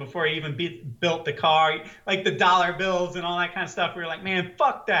for him before he even built the car, like the dollar bills and all that kind of stuff. We were like, man,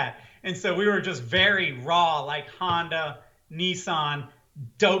 fuck that. And so we were just very raw, like Honda, Nissan,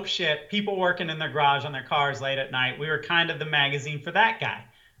 dope shit, people working in their garage on their cars late at night. We were kind of the magazine for that guy.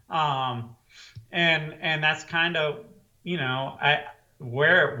 And that's kind of,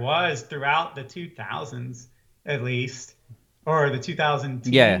 where it was throughout the 2000s, at least, or the 2000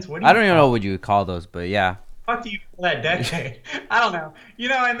 Yeah. teens. What do I you don't even call know it? what you would call those, but yeah. Fuck do you call that decade? I don't know.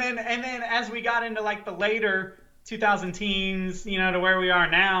 And then as we got into like the later 2000 teens, to where we are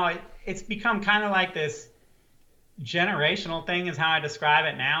now, it's become kind of like this generational thing is how I describe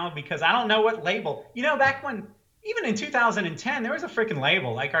it now, because I don't know what label. Back when, even in 2010, there was a freaking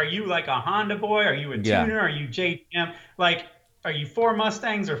label. Like, are you like a Honda boy? Are you a Yeah. tuner? Are you JDM? Like, are you for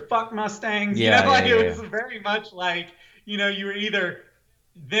Mustangs or fuck Mustangs? Yeah, Like yeah, it yeah. was very much like, you were either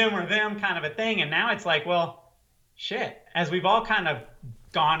them or them kind of a thing. And now it's like, well, shit, as we've all kind of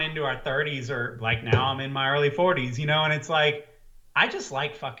gone into our 30s, or like now I'm in my early 40s, and it's like, I just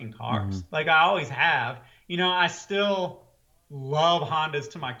like fucking cars. Like I always have. I still love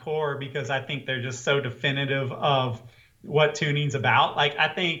Hondas to my core because I think they're just so definitive of what tuning's about. Like I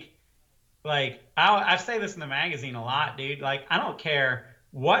think, like I say this in the magazine a lot, dude. Like I don't care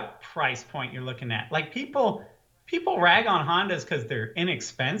what price point you're looking at. Like people rag on Hondas because they're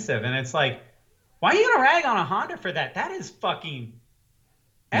inexpensive, and it's like, why are you gonna rag on a Honda for that? That is fucking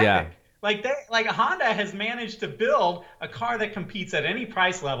epic. Yeah. Like Honda has managed to build a car that competes at any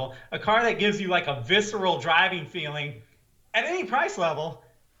price level, a car that gives you like a visceral driving feeling at any price level,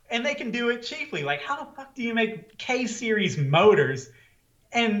 and they can do it cheaply. Like how the fuck do you make K series motors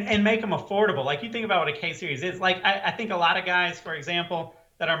and make them affordable? Like you think about what a K series is. Like I think a lot of guys, for example,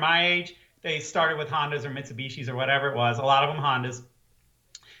 that are my age, they started with Hondas or Mitsubishis or whatever it was, a lot of them Hondas.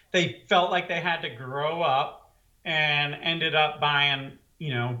 They felt like they had to grow up and ended up buying,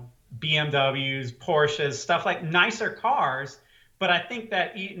 BMWs, Porsches, stuff like nicer cars. But I think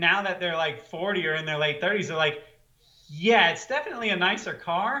that now that they're like 40 or in their late 30s, they're like, yeah, it's definitely a nicer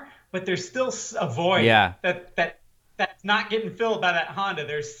car, but there's still a void Yeah. that's not getting filled by that Honda.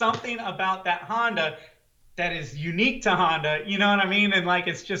 There's something about that Honda that is unique to Honda. You know what I mean? And like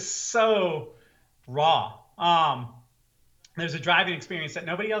it's just so raw. There's a driving experience that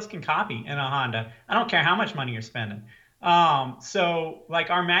nobody else can copy in a Honda. I don't care how much money you're spending. So like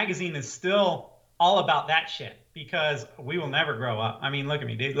our magazine is still all about that shit because we will never grow up. I mean, look at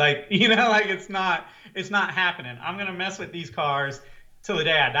me, dude. Like, like it's not happening. I'm going to mess with these cars till the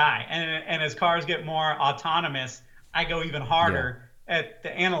day I die. And as cars get more autonomous, I go even harder at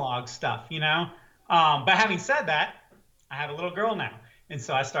the analog stuff, But having said that, I have a little girl now. And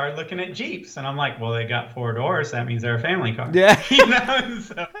so I started looking at Jeeps, and I'm like, well, they got 4 doors. That means they're a family car. Yeah. And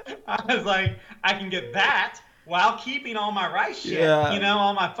so I was like, I can get that while keeping all my rice shit,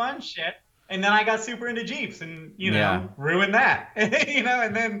 all my fun shit. And then I got super into Jeeps and, ruined that, and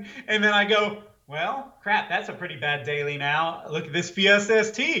then I go, well, crap, that's a pretty bad daily now. Look at this Fiesta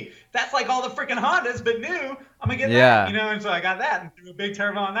ST. That's like all the freaking Hondas, but new. I'm going to get that, and so I got that and threw a big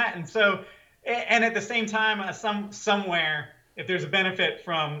turbo on that. And so, and at the same time, somewhere, if there's a benefit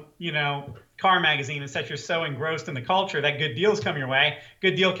from, car magazine, it's that you're so engrossed in the culture that good deals come your way.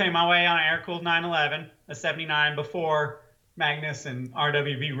 Good deal came my way on an air-cooled 911, a 79 before Magnus and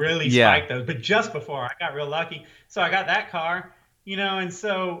RWV really spiked those, but just before. I got real lucky. So I got that car, and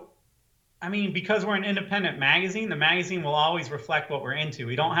so, I mean, because we're an independent magazine, the magazine will always reflect what we're into.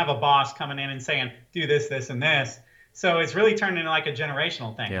 We don't have a boss coming in and saying, do this, this, and this. So it's really turned into like a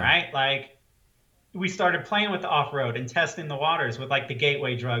generational thing, right? Like, we started playing with the off-road and testing the waters with like the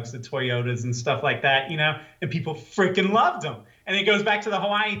gateway drugs, the Toyotas and stuff like that, and people freaking loved them. And it goes back to the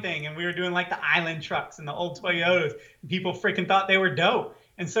Hawaii thing. And we were doing like the island trucks and the old Toyotas. And people freaking thought they were dope.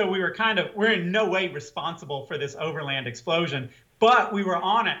 And so we're in no way responsible for this overland explosion, but we were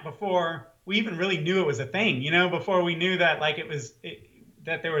on it before we even really knew it was a thing, before we knew that like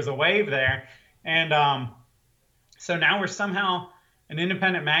that there was a wave there. And so now we're somehow an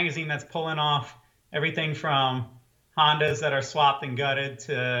independent magazine that's pulling off everything from Hondas that are swapped and gutted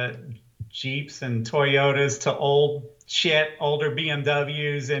to Jeeps and Toyotas to older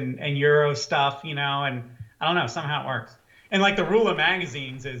BMWs and Euro stuff, and I don't know, somehow it works. And like the rule of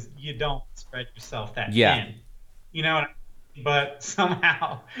magazines is you don't spread yourself that thin, but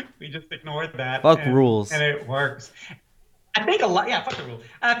somehow we just ignored that. Fuck rules. And it works. I think fuck the rules.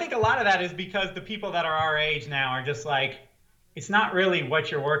 And I think a lot of that is because the people that are our age now are just like, it's not really what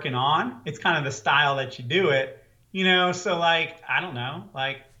you're working on. It's kind of the style that you do it, So like, I don't know,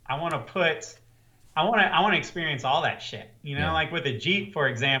 like I want to experience all that shit, Like with a Jeep, for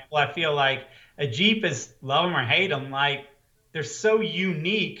example, I feel like a Jeep is love them or hate them. Like they're so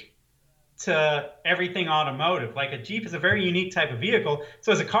unique to everything automotive. Like a Jeep is a very unique type of vehicle.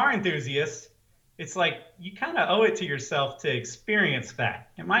 So as a car enthusiast, it's like you kind of owe it to yourself to experience that.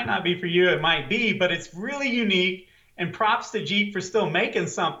 It might not be for you, it might be, but it's really unique. And props to Jeep for still making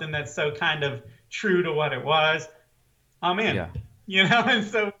something that's so kind of true to what it was. I'm in, and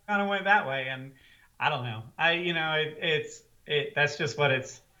so we kind of went that way. And I don't know. That's just what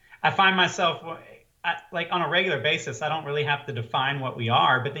it's. I find myself like on a regular basis. I don't really have to define what we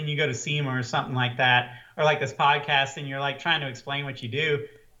are. But then you go to SEMA or something like that, or like this podcast, and you're like trying to explain what you do,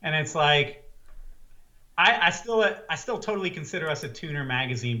 and it's like. I still totally consider us a tuner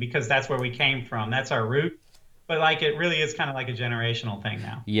magazine because that's where we came from. That's our root. But like it really is kind of like a generational thing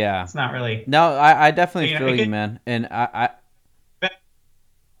now. Yeah, it's not really. No, I definitely feel you, man. And I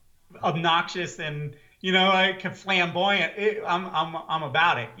obnoxious and like flamboyant. I'm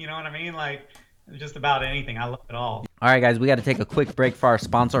about it. You know what I mean? Like just about anything. I love it all. All right, guys, we got to take a quick break for our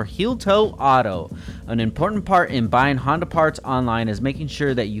sponsor, Heel Toe Auto. An important part in buying Honda parts online is making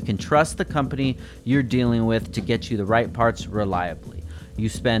sure that you can trust the company you're dealing with to get you the right parts reliably. You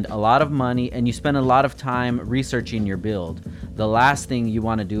spend a lot of money and you spend a lot of time researching your build. The last thing you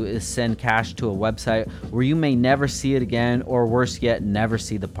want to do is send cash to a website where you may never see it again, or worse yet, never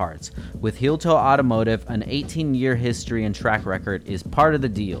see the parts. With Heel Toe Automotive, an 18-year history and track record is part of the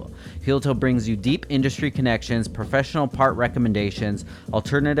deal. Heel Toe brings you deep industry connections, professional part recommendations,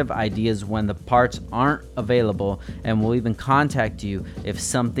 alternative ideas when the parts aren't available, and will even contact you if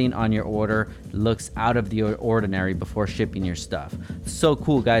something on your order looks out of the ordinary before shipping your stuff. so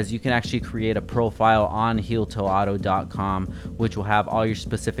cool, guys. You can actually create a profile on heeltoeauto.com, which will have all your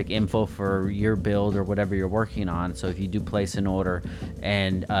specific info for your build or whatever you're working on. So if you do place an order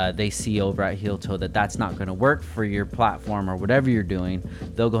and they see over at Heel Toe that that's not going to work for your platform or whatever you're doing,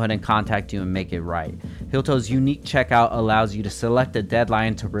 they'll go ahead and contact you and make it right. Heel Toe's unique checkout allows you to select a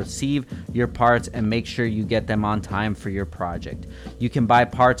deadline to receive your parts and make sure you get them on time for your project. You can buy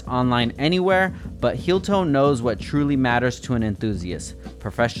parts online anywhere, but Heel Toe knows what truly matters to an enthusiast: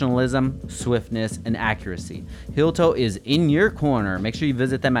 professionalism, swiftness, and accuracy. Heel Toe is in your corner. Make sure you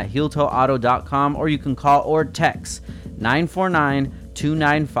visit them at heeltoeauto.com, or you can call or text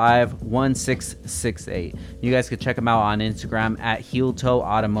 949-295-1668. You guys can check them out on Instagram at Heel Toe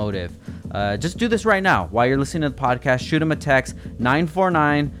Automotive. Just do this right now. While you're listening to the podcast, shoot them a text,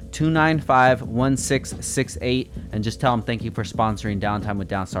 949-295-1668, and just tell them thank you for sponsoring Downtime with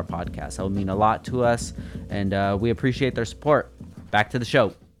Downstar podcast. That would mean a lot to us, and we appreciate their support. Back to the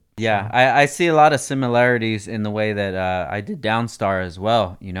show. Yeah, I see a lot of similarities in the way that I did Downstar as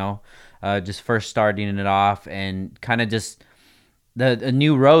well, you know, just first starting it off and kind of just a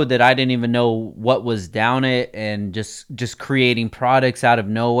new road that I didn't even know what was down it, and just creating products out of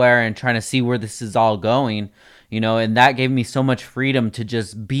nowhere and trying to see where this is all going, you know, and that gave me so much freedom to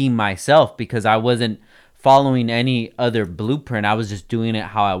just be myself because I wasn't following any other blueprint. I was just doing it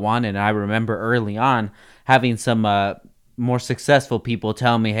how I wanted. And I remember early on having some more successful people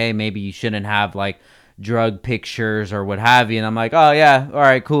tell me, hey, maybe you shouldn't have like drug pictures or what have you. And I'm like, oh yeah, all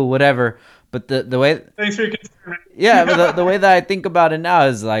right, cool, whatever. But the way, thanks for your concern. Yeah, but the way that I think about it now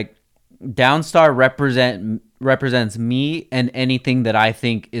is like Downstar represents me and anything that I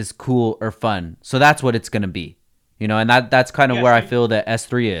think is cool or fun. So that's what it's gonna be, you know, and that's kind of where I feel that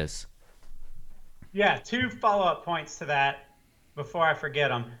S3 is. Yeah, 2 follow-up points to that before I forget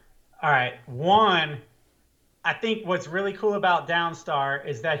them. All right, one, I think what's really cool about Downstar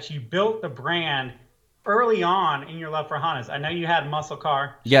is that you built the brand early on in your love for Hondas. I know you had muscle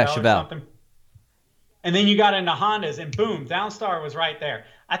car, Chevelle. And then you got into Hondas, and boom, Downstar was right there.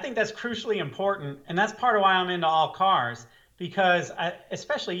 I think that's crucially important, and that's part of why I'm into all cars, because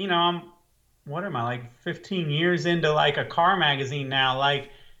especially, you know, like 15 years into like a car magazine now, like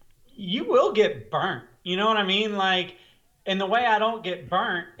you will get burnt. You know what I mean? Like, and the way I don't get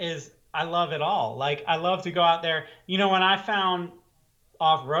burnt is I love it all. Like, I love to go out there. You know, when I found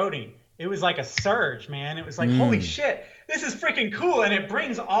off-roading, it was like a surge, man. It was like, holy shit, this is freaking cool. And it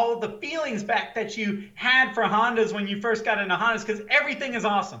brings all of the feelings back that you had for Hondas when you first got into Hondas, because everything is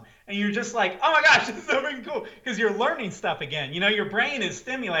awesome. And you're just like, oh my gosh, this is so freaking cool, because you're learning stuff again. You know, your brain is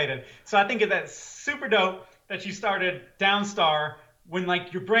stimulated. So I think that's super dope that you started Downstar when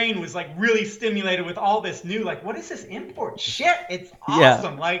like your brain was like really stimulated with all this new, like, what is this import shit? It's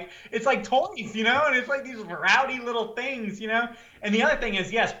awesome. Yeah. Like, it's like toys, you know, and it's like these rowdy little things, you know. And the other thing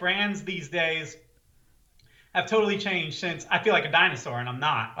is, yes, brands these days have totally changed since I feel like a dinosaur, and I'm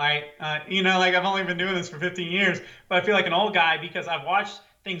not, right? You know, like I've only been doing this for 15 years, but I feel like an old guy because I've watched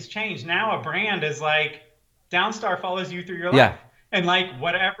things change. Now a brand is like, Downstar follows you through your life. And like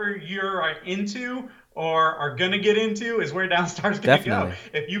whatever you're into or are going to get into is where Downstar's going to go.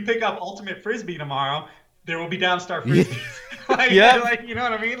 If you pick up Ultimate Frisbee tomorrow, there will be Downstar Frisbee. Like, you know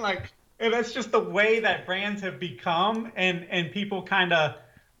what I mean? Like, and that's just the way that brands have become, and people kind of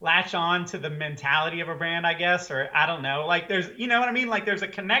latch on to the mentality of a brand, I guess, or I don't know. Like there's, you know what I mean? Like there's a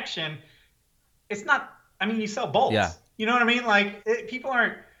connection. It's not, I mean, you sell bolts. Yeah. You know what I mean? Like people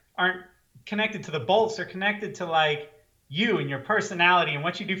aren't connected to the bolts. They're connected to like you and your personality and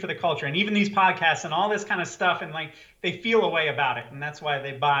what you do for the culture, and even these podcasts and all this kind of stuff, and like they feel a way about it, and that's why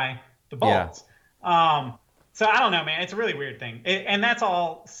they buy the bolts. So I don't know, man. It's a really weird thing, and that's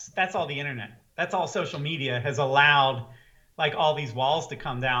all the internet. That's all social media has allowed, like all these walls to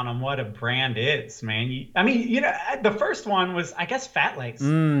come down on what a brand is, man. I mean, you know, the first one was, I guess, Fat Lace.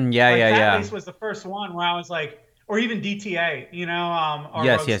 Fat Lace was the first one where I was like, or even DTA, you know, or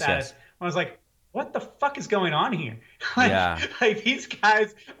Road Status. I was like, what the fuck is going on here? Like these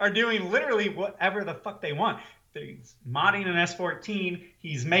guys are doing literally whatever the fuck they want. He's modding an S14.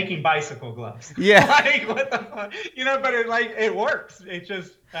 He's making bicycle gloves. Yeah. Like, what the fuck? You know, but it works. It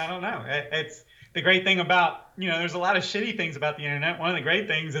just, I don't know. It's the great thing about, you know, there's a lot of shitty things about the internet. One of the great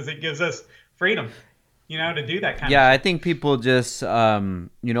things is it gives us freedom, you know, to do that kind of stuff. I think people just, you know,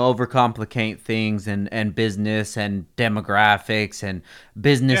 overcomplicate things and business and demographics and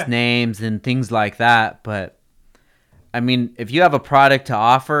business names and things like that. But I mean, if you have a product to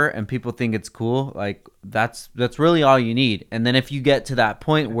offer and people think it's cool, like that's really all you need. And then if you get to that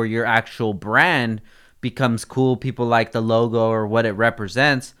point where your actual brand becomes cool, people like the logo or what it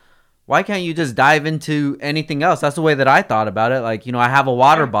represents, why can't you just dive into anything else? That's the way that I thought about it. Like, I have a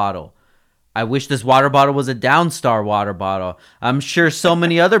water bottle. I wish this water bottle was a Downstar water bottle. I'm sure so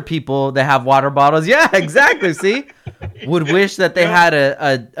many other people that have water bottles, yeah, exactly, see, would wish that they had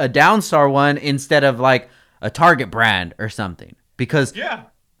a Downstar one instead of like a Target brand or something. Because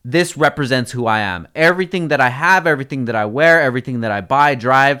this represents who I am. Everything that I have, everything that I wear, everything that I buy,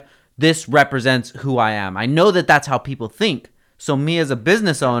 drive, this represents who I am. I know that that's how people think. So me as a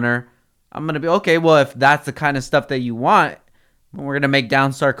business owner, I'm going to be, okay, well, if that's the kind of stuff that you want, we're going to make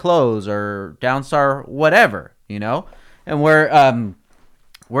Downstar clothes or Downstar whatever, And we're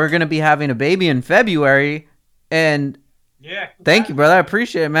going to be having a baby in February. And thank you, brother. I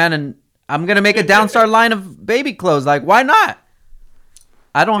appreciate it, man. And I'm going to make a Downstar line of baby clothes. Like, why not?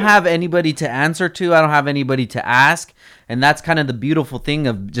 I don't have anybody to answer to. I don't have anybody to ask. And that's kind of the beautiful thing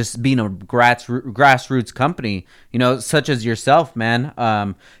of just being a grassroots company, such as yourself, man.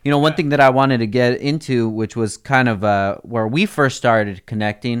 One thing that I wanted to get into, which was kind of where we first started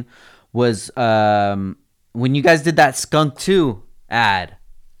connecting, was when you guys did that Skunk 2 ad.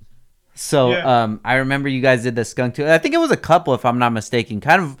 So I remember you guys did the Skunk 2. I think it was a couple, if I'm not mistaken,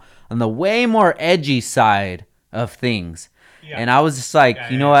 kind of on the way more edgy side of things. Yeah. And I was just like,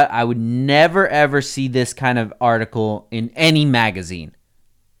 you know what? I would never, ever see this kind of article in any magazine.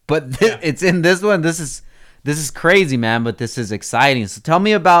 But it's in this one. This is crazy, man, but this is exciting. So tell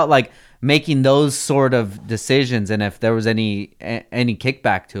me about like making those sort of decisions and if there was any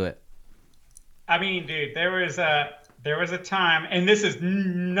kickback to it. I mean, dude, there was a time, and this is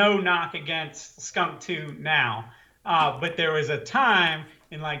no knock against Skunk 2 now, but there was a time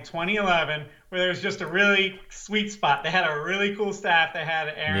in like 2011 where there was just a really sweet spot. They had a really cool staff. They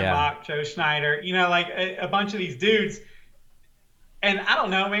had Aaron Bach, Joe Schneider, like a bunch of these dudes. And I don't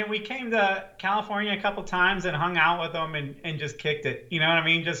know, man, we came to California a couple times and hung out with them and just kicked it. You know what I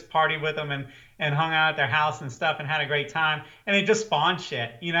mean? Just partied with them and hung out at their house and stuff and had a great time. And it just spawned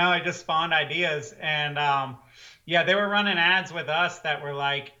shit, it just spawned ideas. And they were running ads with us that were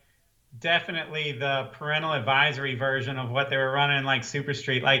like definitely the parental advisory version of what they were running like Super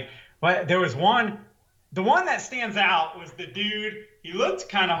Street. Like, there was one, the one that stands out was the dude. He looked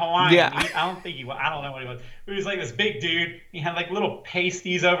kind of Hawaiian. Yeah. I don't know what he was. He was like this big dude. He had like little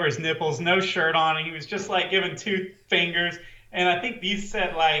pasties over his nipples, no shirt on, and he was just like giving two fingers. And I think these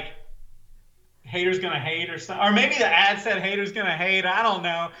said like, haters gonna hate or something. Or maybe the ad said haters gonna hate. I don't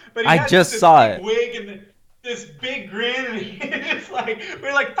know. But he I had just this saw big it. wig and this big grin, and he just like,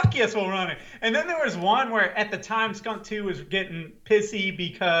 we're like, fuck yes, we'll run it. And then there was one where at the time Skunk 2 was getting pissy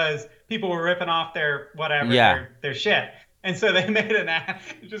because people were ripping off their whatever, their shit. And so they made an ad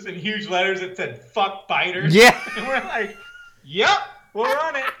just in huge letters that said fuck biters. Yeah. And we're like, yep, we'll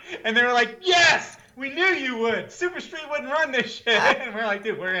run it. And they were like, yes, we knew you would. Super Street wouldn't run this shit. And we're like,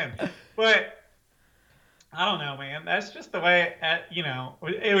 dude, we're in. But I don't know, man. That's just the way,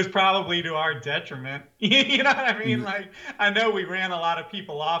 it was probably to our detriment. You know what I mean? Like, I know we ran a lot of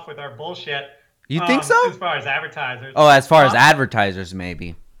people off with our bullshit. You think so? As far as advertisers. Oh, as far as advertisers,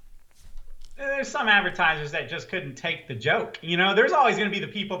 maybe. There's some advertisers that just couldn't take the joke. There's always going to be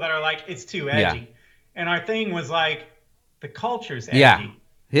the people that are like, it's too edgy. Yeah. And our thing was like, the culture's edgy.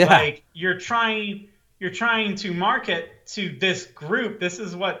 Yeah. Like, you're trying to market to this group. This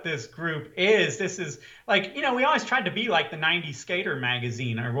is what this group is. This is like, we always tried to be like the 90s skater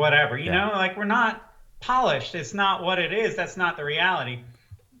magazine or whatever, like we're not polished. It's not what it is. That's not the reality.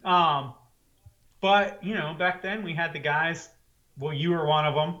 But, back then we had the guys, well, you were one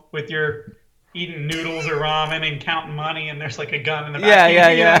of them with your eating noodles or ramen and counting money and there's like a gun in the back.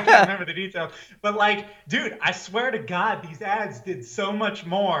 Yeah. I can't remember the details. But like, dude, I swear to God, these ads did so much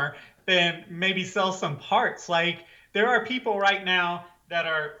more than maybe sell some parts. Like, there are people right now that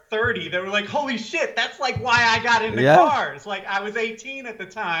are 30 that were like, holy shit, that's like why I got into cars. Like, I was 18 at the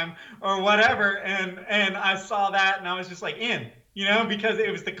time or whatever, and I saw that and I was just like because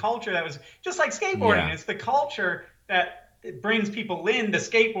it was the culture that was just like skateboarding. Yeah. It's the culture that it brings people in. The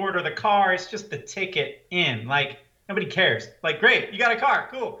skateboard or the car, it's just the ticket in. Like, nobody cares. Like, great, you got a car,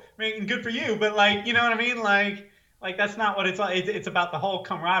 cool. I mean, good for you, but like, you know what I mean? Like that's not what it's like. It's about the whole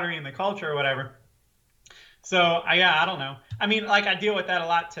camaraderie and the culture or whatever. So, I don't know. I mean, like, I deal with that a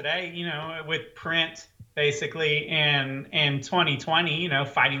lot today, with print, basically, in 2020,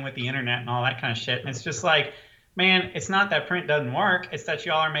 fighting with the internet and all that kind of shit. And it's just like, man, it's not that print doesn't work. It's that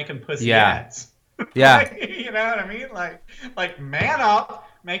y'all are making pussy ads. Yeah. Like, you know what I mean? Like, man up,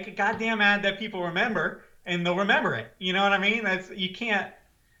 make a goddamn ad that people remember, and they'll remember it. You know what I mean? You can't,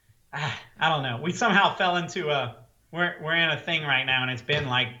 I don't know. We somehow fell into we're in a thing right now, and it's been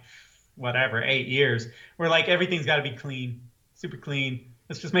like, whatever, 8 years, where like everything's got to be clean, super clean.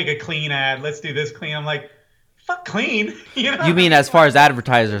 let's just make a clean ad. Let's do this clean. I'm like, fuck clean. You know You what I mean mean? as far as Like,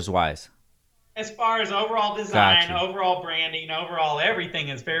 advertisers wise? as far as overall Got design, you. overall branding, overall everything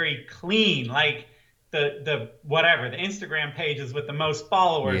is very clean. Like the whatever, the Instagram pages with the most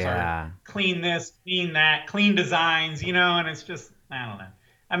followers are Yeah. clean this, clean that, clean designs, and it's just I don't know.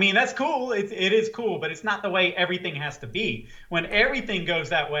 I mean, that's cool. It is cool, but it's not the way everything has to be. When everything goes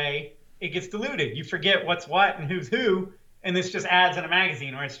that way, it gets diluted. You forget what's what and who's who, and this just ads in a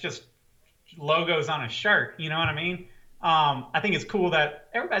magazine or it's just logos on a shirt. You know what I mean? I think it's cool that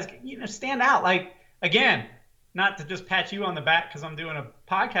everybody's stand out. Like again, not to just pat you on the back because I'm doing a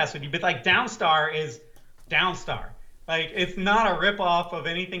podcast with you, but like Downstar is Downstar. Like it's not a ripoff of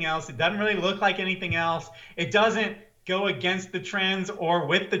anything else. It doesn't really look like anything else. It doesn't go against the trends or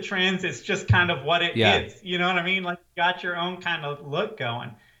with the trends. It's just kind of what it Yeah. is. You know what I mean? Like you got your own kind of look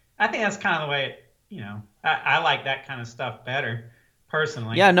going. I think that's kind of the way it. I like that kind of stuff better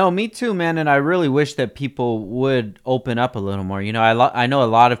personally. Yeah, no, me too, man. And I really wish that people would open up a little more. I know a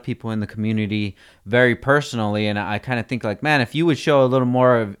lot of people in the community very personally, and I kind of think like, man, if you would show a little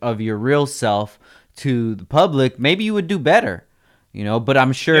more of your real self to the public, maybe you would do better. But I'm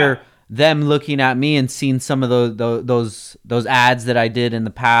Yeah. sure them looking at me and seeing some of those ads that I did in the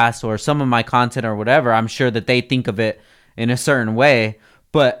past or some of my content or whatever, I'm sure that they think of it in a certain way.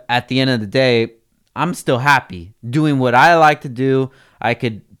 But at the end of the day, I'm still happy doing what I like to do. I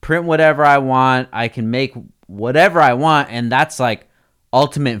could print whatever I want. I can make whatever I want. And that's like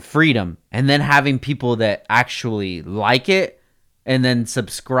ultimate freedom. And then having people that actually like it and then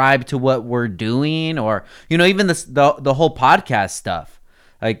subscribe to what we're doing or, even the whole podcast stuff.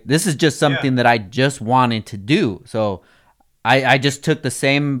 Like this is just Yeah. something that I just wanted to do. So I just took the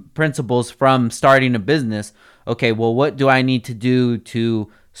same principles from starting a business. Okay, well, what do I need to do to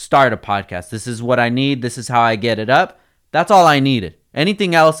start a podcast? This is what I need. This is how I get it up. That's all I needed.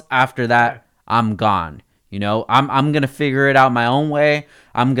 Anything else after Yeah. that, I'm gone. I'm gonna figure it out my own way.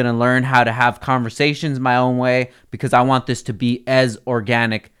 I'm gonna learn how to have conversations my own way because I want this to be as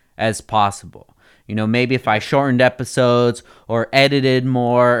organic as possible. Maybe if I shortened episodes or edited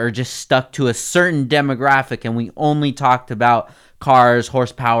more or just stuck to a certain demographic and we only talked about cars,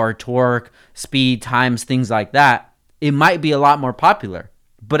 horsepower, torque, speed, times, things like that, it might be a lot more popular.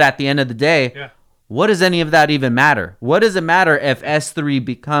 But at the end of the day, Yeah. what does any of that even matter? What does it matter if S3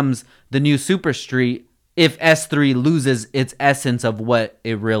 becomes the new Super Street if S3 loses its essence of what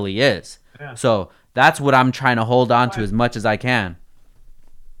it really is? Yeah. So that's what I'm trying to hold on to as much as I can.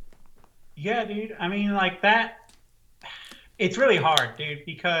 Yeah, dude. I mean, like that. It's really hard, dude,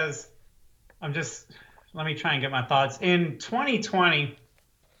 because I'm just. Let me try and get my thoughts. In 2020,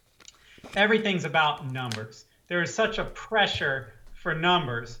 everything's about numbers. There is such a pressure for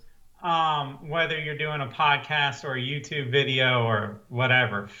numbers, whether you're doing a podcast or a YouTube video or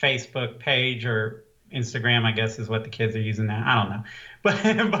whatever, Facebook page or Instagram, I guess is what the kids are using now. I don't know, but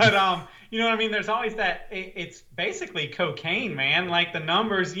you know what I mean. There's always that. It's basically cocaine, man. Like the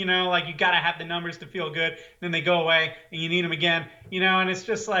numbers, like you got to have the numbers to feel good. Then they go away, and you need them again, and it's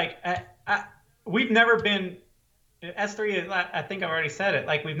just like we've never been S3 is, I think I've already said it.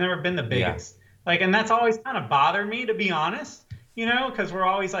 Like we've never been the Yeah. biggest. Like, and that's always kind of bothered me, to be honest. Because we're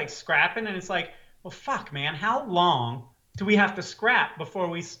always like scrapping, and it's like, well, fuck, man, how long do we have to scrap before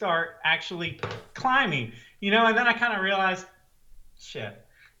we start actually climbing? And then I kind of realized, shit,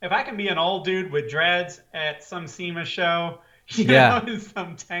 if I can be an old dude with dreads at some SEMA show, Yeah. in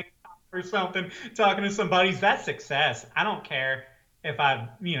some tank top or something, talking to some buddies, that's success. I don't care if I've,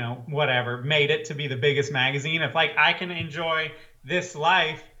 whatever, made it to be the biggest magazine. If like I can enjoy this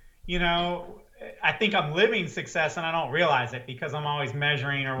life, I think I'm living success and I don't realize it because I'm always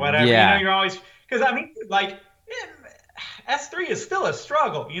measuring or whatever. Yeah. You're always, because I mean, like, S3 is still a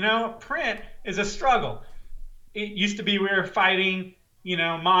struggle. Print is a struggle. It used to be we were fighting,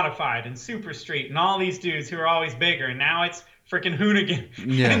 Modified and Super Street and all these dudes who are always bigger. And now it's freaking Hoonigan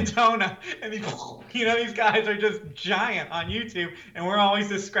Yeah. and Tona. And these guys are just giant on YouTube. And we're always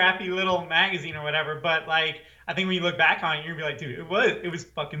this scrappy little magazine or whatever. But like, I think when you look back on it, you're gonna be like, dude, it was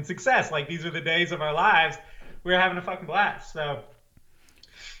fucking success. Like these are the days of our lives. We were having a fucking blast. So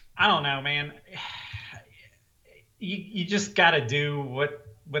I don't know, man. You just gotta do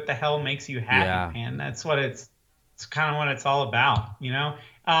what the hell makes you happy, Yeah. man. That's what it's kind of what it's all about,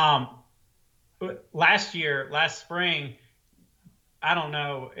 last spring, I don't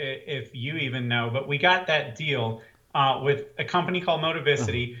know if you even know, but we got that deal with a company called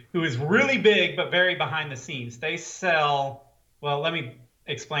Motivicity, who is really big but very behind the scenes. They sell, well, let me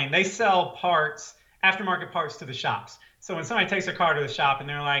explain. They sell parts, aftermarket parts to the shops. So when somebody takes their car to the shop and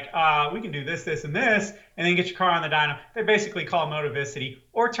they're like, we can do this, this, and this, and then get your car on the dyno, they basically call Motivicity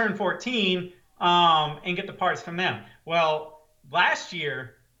or Turn 14 and get the parts from them. Well, last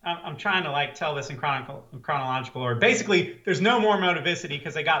year, I'm trying to like tell this in chronological order. Basically, there's no more Motivicity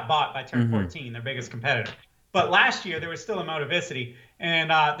because they got bought by Turn Mm-hmm. 14, their biggest competitor. But last year there was still a Motivicity,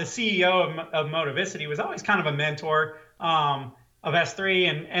 and the CEO of Motivicity was always kind of a mentor of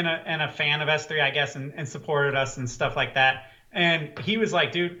S3 and a fan of S3, I guess, and supported us and stuff like that. And he was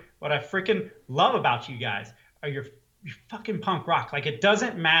like, dude, what I freaking love about you guys are your fucking punk rock. Like it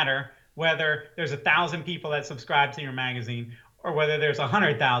doesn't matter whether there's 1,000 people that subscribe to your magazine or whether there's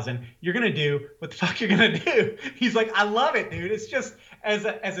 100,000, you're gonna do what the fuck you're gonna do. He's like, I love it, dude. It's just as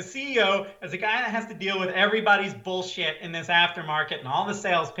a CEO, as a guy that has to deal with everybody's bullshit in this aftermarket and all the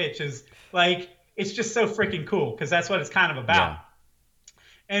sales pitches, like it's just so freaking cool because that's what it's kind of about. Yeah.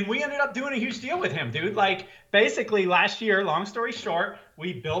 And we ended up doing a huge deal with him, dude. Like basically last year, long story short,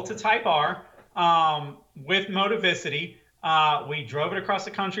 we built a Type R with Motivicity. We drove it across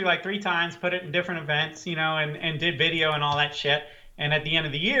the country like 3 times, put it in different events, and did video and all that shit. And at the end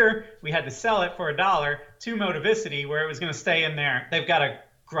of the year, we had to sell it for $1 to Motivicity, where it was going to stay in there. They've got a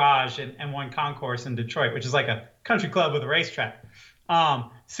garage and one concourse in Detroit, which is like a country club with a racetrack.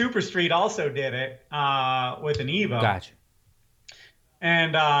 Super Street also did it with an Evo. Gotcha.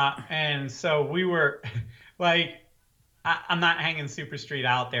 And so we were like, I'm not hanging Super Street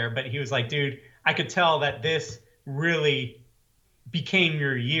out there, but he was like, dude, I could tell that this really became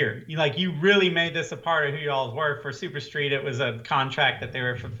your year. You really made this a part of who y'all were. For Super Street, it was a contract that they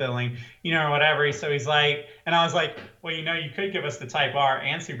were fulfilling, or whatever. So he's like, and I was like, well, you could give us the Type R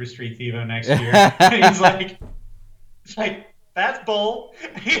and Super Street's Evo next year. And he's like, that's bold.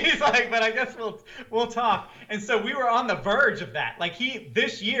 He's like, but I guess we'll talk. And so we were on the verge of that. Like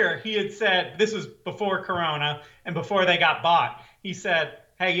this year he had said, this was before Corona and before they got bought. He said,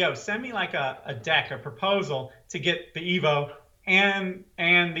 hey, yo, send me like a deck, a proposal to get the Evo and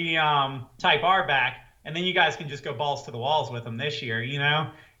the Type R back, and then you guys can just go balls to the walls with them this year,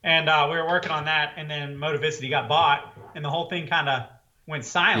 And we were working on that, and then Motivicity got bought, and the whole thing kind of went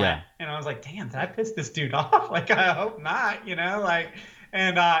silent. Yeah. And I was like, damn, did I piss this dude off? Like, I hope not,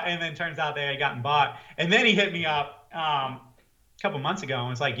 and then turns out they had gotten bought. And then he hit me up a couple months ago and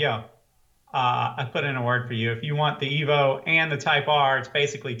was like, yo, I put in a word for you. If you want the Evo and the Type R, it's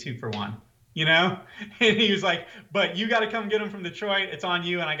basically 2 for 1, And he was like, but you got to come get them from Detroit. It's on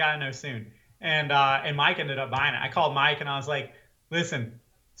you, and I got to know soon. And Mike ended up buying it. I called Mike, and I was like, listen,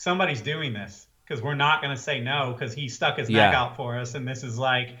 somebody's doing this because we're not going to say no because he stuck his neck out for us. And this is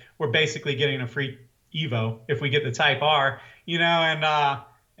like, we're basically getting a free Evo if we get the Type R, and I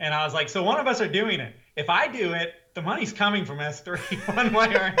was like, so one of us are doing it. If I do it, the money's coming from S3 one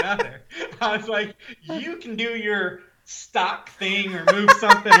way or another. I was like, you can do your stock thing or move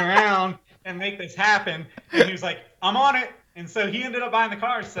something around and make this happen. And he was like, I'm on it. And so he ended up buying the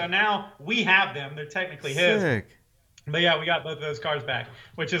cars. So now we have them. They're technically his. Sick. But yeah, we got both of those cars back,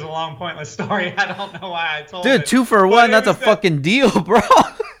 which is a long, pointless story. I don't know why I told Dude, it. 2 for 1, that's a fucking deal, bro.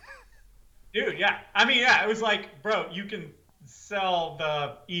 Dude, yeah. I mean, yeah, it was like, bro, you can sell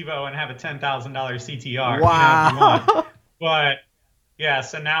the Evo and have a $10,000 CTR. Wow. If you want. But yeah,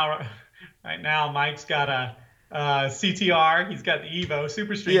 so right now, Mike's got a CTR. He's got the Evo,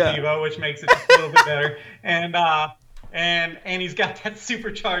 Super Street Evo, which makes it just a little bit better. And he's got that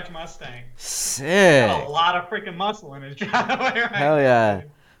supercharged Mustang. Sick. Got a lot of freaking muscle in his driveway. Right? Hell yeah.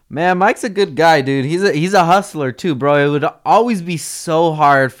 Man, Mike's a good guy, dude. He's a hustler too, bro. It would always be so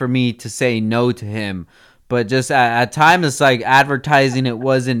hard for me to say no to him. But just at times, it's like advertising. It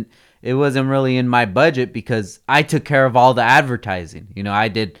wasn't really in my budget because I took care of all the advertising. I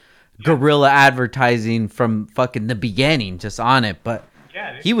did guerrilla advertising from fucking the beginning, just on it. But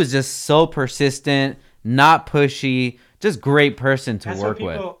he was just so persistent, not pushy, just great person to work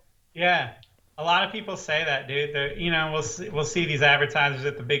with. Yeah. A lot of people say that, dude. We'll see these advertisers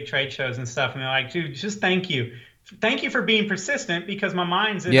at the big trade shows and stuff, and they're like, dude, just thank you. Thank you for being persistent because my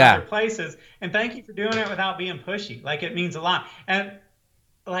mind's in other places. And thank you for doing it without being pushy. Like, it means a lot. And,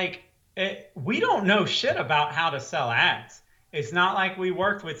 we don't know shit about how to sell ads. It's not like we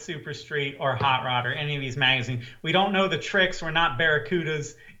worked with Super Street or Hot Rod or any of these magazines. We don't know the tricks. We're not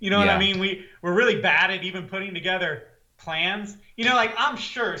Barracudas. You know what I mean? We're really bad at even putting together plans. I'm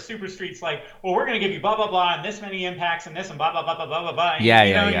sure Super Street's like, well, we're going to give you blah, blah, blah, and this many impacts and this and blah, blah, blah, blah, blah, blah, blah.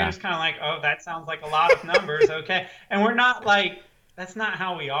 You're just kind of like, oh, that sounds like a lot of numbers. Okay. And we're not like, that's not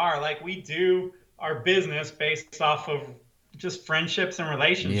how we are. Like, we do our business based off of just friendships and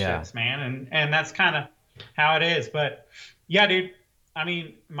relationships, man. And that's kind of how it is. But yeah, dude, I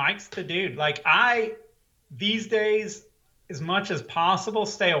mean, Mike's the dude. Like, these days, as much as possible,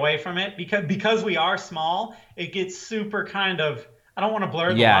 stay away from it because we are small. It gets super kind of. I don't want to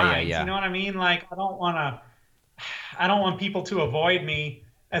blur the Yeah, yeah, lines. You yeah. know what I mean? Like I don't want people to avoid me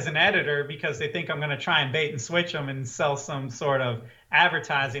as an editor because they think I'm going to try and bait and switch them and sell some sort of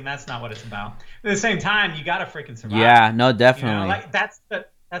advertising. That's not what it's about. At the same time, you got to freaking survive. Yeah, no, You know, definitely. like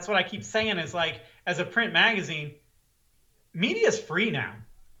that's what I keep saying is like as a print magazine, media is free now.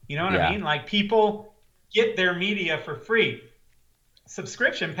 You know what I Yeah. mean? Like people get their media for free.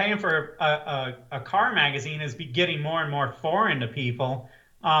 Subscription, paying for a car magazine is getting more and more foreign to people,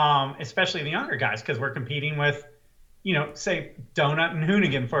 especially the younger guys, because we're competing with, say Donut and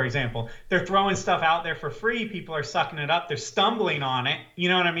Hoonigan, for example. They're throwing stuff out there for free. People are sucking it up. They're stumbling on it. You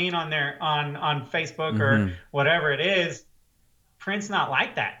know what I mean? On Facebook or Hmm. whatever it is. Print's not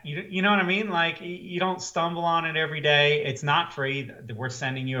like that. You know what I mean? Like you don't stumble on it every day. It's not free. We're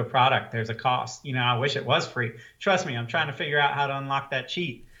sending you a product. There's a cost. I wish it was free. Trust me, I'm trying to figure out how to unlock that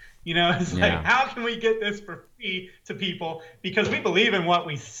cheat. It's like, Yeah. how can we get this for free to people? Because we believe in what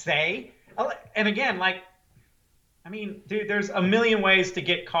we say. And again, like, I mean, dude, there's a million ways to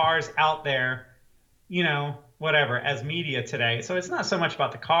get cars out there, whatever, as media today. So it's not so much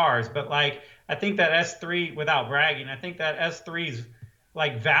about the cars, but like I think that S3, without bragging, I think that S3's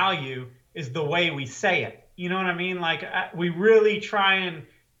like value is the way we say it. You know what I mean? Like we really try and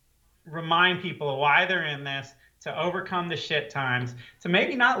remind people of why they're in this, to overcome the shit times, to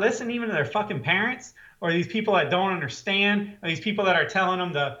maybe not listen even to their fucking parents or these people that don't understand, or these people that are telling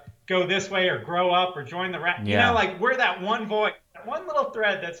them to go this way or grow up or join the rap. Yeah. Like we're that one voice, that one little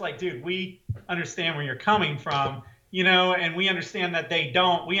thread that's like, dude, we understand where you're coming from, and we understand that they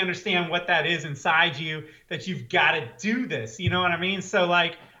don't. We understand what that is inside you, that you've got to do this. You know what I mean? So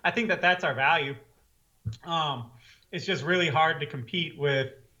like, I think that that's our value. It's just really hard to compete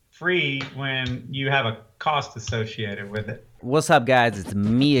with free when you have a cost associated with it. What's up, guys? It's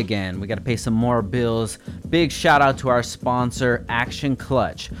me again. We got to pay some more bills. Big shout out to our sponsor, Action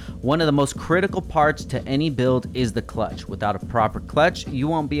Clutch. One of the most critical parts to any build is the clutch. Without a proper clutch, you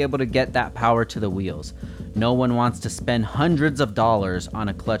won't be able to get that power to the wheels. No one wants to spend hundreds of dollars on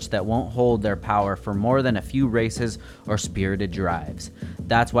a clutch that won't hold their power for more than a few races or spirited drives.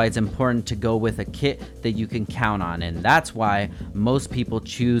 That's why it's important to go with a kit that you can count on, and that's why most people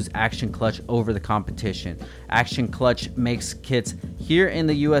choose Action Clutch over the competition. Action Clutch makes kits here in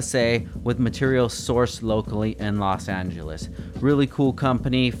the USA with materials sourced locally in Los Angeles. Really cool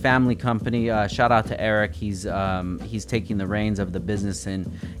company, family company. Shout out to Eric. He's taking the reins of the business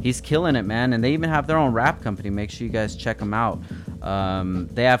and he's killing it, man. And they even have their own wrap company. Make sure you guys check them out.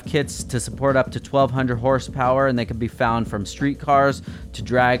 They have kits to support up to 1,200 horsepower, and they can be found from street cars to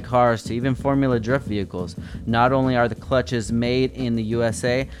drag cars to even Formula Drift vehicles. Not only are the clutches made in the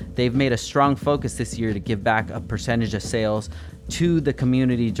USA, they've made a strong focus this year to give back a percentage of sales to the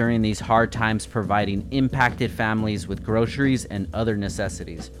community during these hard times, providing impacted families with groceries and other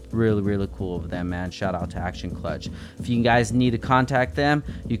necessities. Really, really cool of them, man. Shout out to Action Clutch. If you guys need to contact them,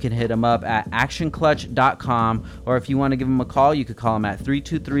 you can hit them up at actionclutch.com, or if you want to give them a call, you could call them at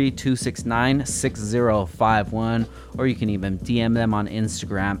 323-269-6051, or you can even DM them on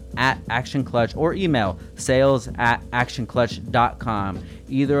Instagram at Action Clutch, or email sales@actionclutch.com.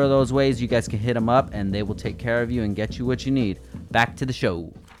 Either of those ways, you guys can hit them up and they will take care of you and get you what you need. Back to the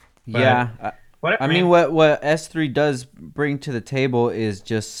show. But Yeah, whatever, I mean, man. what S3 does bring to the table is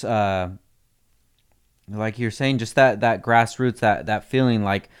just like you're saying, just that grassroots, that feeling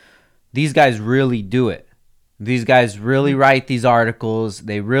like these guys really do it. These guys really write these articles.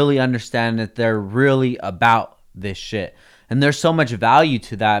 They really understand that they're really about this shit. And there's so much value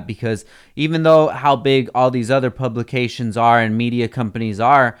to that, because even though how big all these other publications are and media companies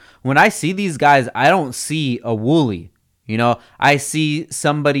are, when I see these guys, I don't see a Wooly. I see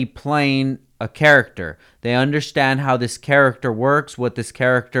somebody playing a character. They understand how this character works, what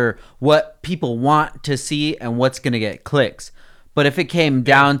people want to see, and what's going to get clicks. But if it came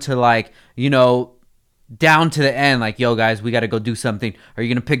down to down to the end, like, yo, guys, we got to go do something. Are you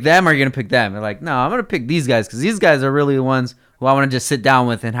going to pick them or are you going to pick them? They're like, no, I'm going to pick these guys because these guys are really the ones who I want to just sit down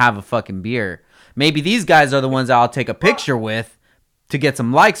with and have a fucking beer. Maybe these guys are the ones I'll take a picture with to get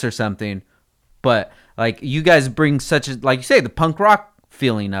some likes or something. But like, you guys bring such a, like you say, the punk rock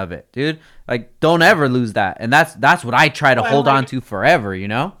feeling of it, dude. Like, don't ever lose that. And that's what I try to hold on to forever,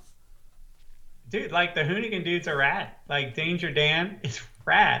 Dude, like the Hoonigan dudes are rad. Like Danger Dan is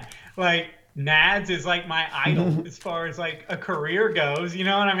rad. Like Nads is like my idol as far as like a career goes. You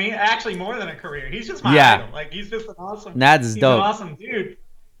know what I mean? Actually, more than a career. He's just my idol. Like he's just an awesome. Nads is dope. An awesome dude.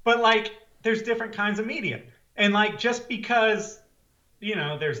 But like, there's different kinds of media, and like just because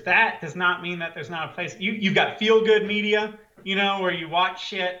there's that does not mean that there's not a place. You've got feel good media. where you watch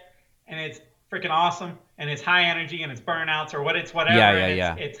shit and it's freaking awesome and it's high energy and it's burnouts or Yeah, whatever yeah, and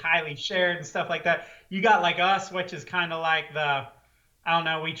yeah. it's highly shared and stuff like that. You got like us, which is kind of like I don't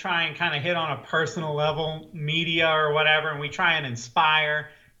know, we try and kind of hit on a personal level media or whatever, and we try and inspire.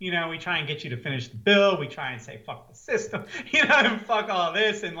 We try and get you to finish the bill. We try and say fuck the system, and fuck all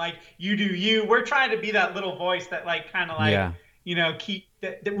this, and like you do you. We're trying to be that little voice that like kind of like Yeah. keep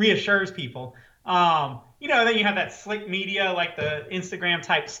that reassures people. Then you have that slick media, like the Instagram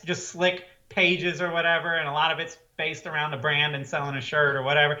type, just slick pages or whatever, and a lot of it's based around the brand and selling a shirt or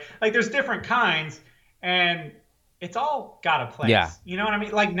whatever. Like there's different kinds, and it's all got a Yeah. place. You know what I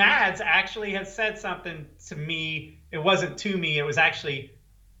mean? Like Nads actually had said something to me. It wasn't to me. It was actually,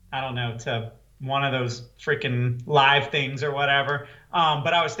 I don't know, to one of those freaking live things or whatever.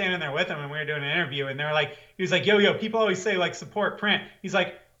 But I was standing there with him and we were doing an interview and they're like, he was like, yo, people always say like support print. He's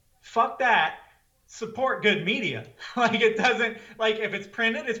like, fuck that. Support good media. Like it doesn't, like if it's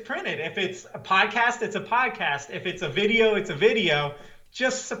printed, it's printed. If it's a podcast, it's a podcast. If it's a video, it's a video.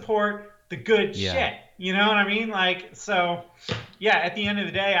 Just support the good Yeah. shit. You know what I mean? Like, so yeah, at the end of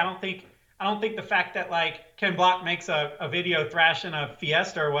the day, I don't think the fact that like Ken Block makes a video thrashing a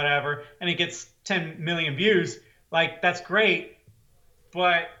Fiesta or whatever and it gets 10 million views, like that's great,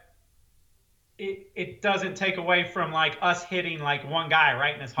 but it doesn't take away from like us hitting like one guy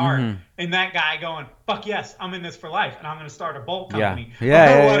right in his heart Hmm. and that guy going, fuck yes, I'm in this for life and I'm going to start a bolt Yeah. company Yeah.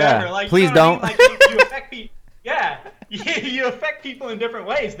 or Yeah. whatever. Yeah. Like, you Please know what I mean? don't. Like you affect people. Yeah. You affect people in different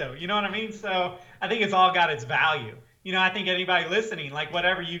ways though. You know what I mean? So I think it's all got its value. I think anybody listening, like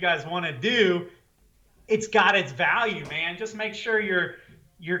whatever you guys want to do, it's got its value, man. Just make sure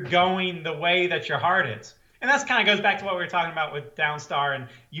you're going the way that your heart is. And that's kind of goes back to what we were talking about with Downstar and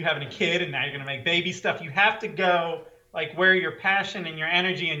you having a kid and now you're going to make baby stuff. You have to go like where your passion and your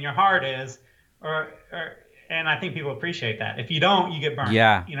energy and your heart is or and I think people appreciate that. If you don't, you get burned.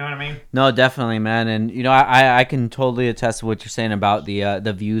 Yeah. You know what I mean? No, definitely, man. And I can totally attest to what you're saying about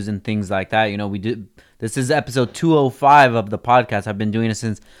the views and things like that. We did. This is episode 205 of the podcast. I've been doing it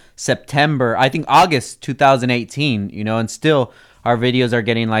since September, I think August 2018. And still our videos are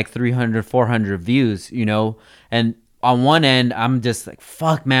getting like 300, 400 views. And on one end, I'm just like,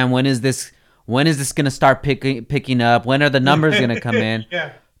 fuck, man. When is this gonna start picking up? When are the numbers gonna come in?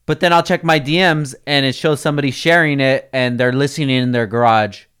 Yeah. But then I'll check my DMs and it shows somebody sharing it and they're listening in their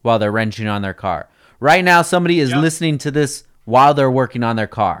garage while they're wrenching on their car. Right now, somebody is listening to this while they're working on their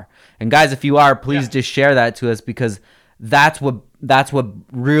car. And guys, if you are, please just share that to us because that's what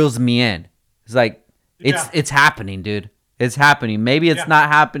reels me in. It's like it's happening, dude. It's happening. Maybe it's not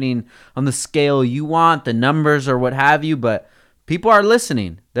happening on the scale you want, the numbers or what have you, but people are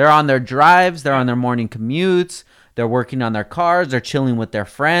listening. They're on their drives, they're on their morning commutes. They're working on their cars. They're chilling with their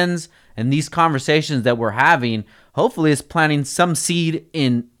friends. And these conversations that we're having, hopefully, is planting some seed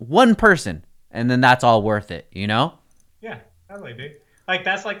in one person. And then that's all worth it, Yeah, totally, dude. Like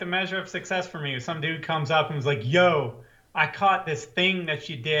that's like the measure of success for me. If some dude comes up and was like, "Yo, I caught this thing that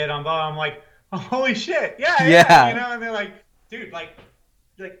you did on blah," I'm like, oh, "Holy shit, yeah, Yeah. And they're like, "Dude, like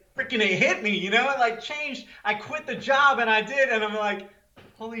freaking it hit me, it like changed. I quit the job and I did," and I'm like,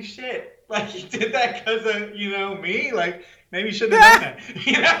 "Holy shit, like you did that because of me, like." Maybe you shouldn't have done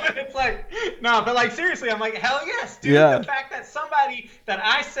that. It's like, no, but like seriously, I'm like, hell yes, dude. Yeah. The fact that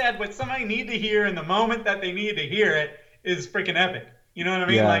I said what somebody needed to hear in the moment that they needed to hear it is freaking epic. You know what I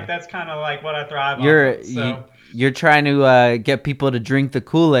mean? Yeah. Like that's kind of like what I thrive You're on. So you're trying to get people to drink the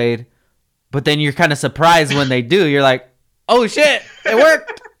Kool-Aid, but then you're kind of surprised when they do. You're like, oh shit, it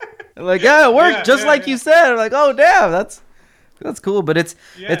worked. Like, yeah, it worked just like you said. I'm like, oh damn, that's cool, but it's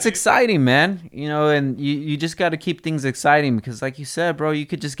exciting, man. And you just got to keep things exciting because, like you said, bro, you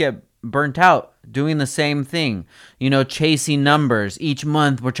could just get burnt out doing the same thing. Chasing numbers each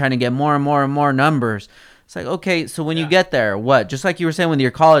month. We're trying to get more and more and more numbers. It's like, okay, so when you get there, what? Just like you were saying with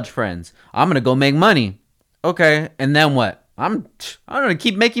your college friends, I'm gonna go make money. Okay, and then what? I'm gonna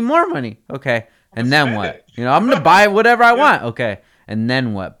keep making more money. Okay, and then what? I'm gonna buy whatever I want. Okay, and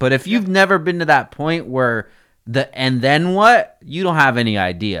then what? But if you've never been to that point where and then what? You don't have any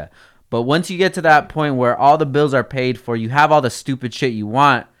idea. But once you get to that point where all the bills are paid for, you have all the stupid shit you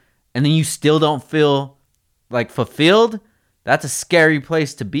want, and then you still don't feel like fulfilled, that's a scary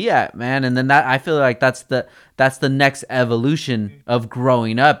place to be at, man. And then I feel like that's the next evolution of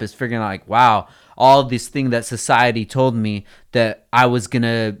growing up is figuring out like, wow, all this thing that society told me that I was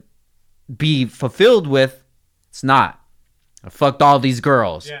gonna be fulfilled with, it's not. I fucked all these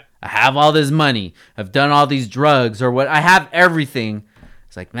girls. Yeah. I have all this money. I've done all these drugs or what. I have everything.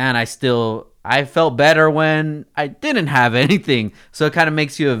 It's like, man, I felt better when I didn't have anything. So it kind of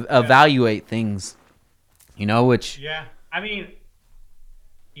makes you evaluate things, which I mean,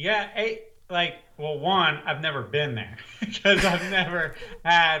 yeah, like, well, one, I've never been there because I've never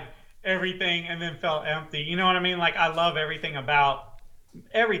had everything and then felt empty. You know what I mean? Like, I love everything about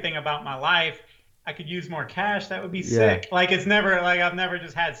my life. I could use more cash. That would be Yeah. sick. Like, it's never like I've never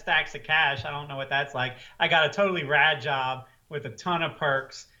just had stacks of cash. I don't know what that's like. I got a totally rad job with a ton of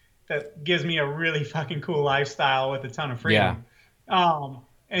perks that gives me a really fucking cool lifestyle with a ton of Yeah. freedom.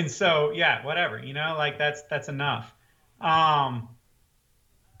 And so yeah, whatever, like that's enough. Um,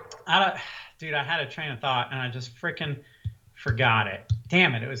 I don't, dude, I had a train of thought and I just freaking forgot it.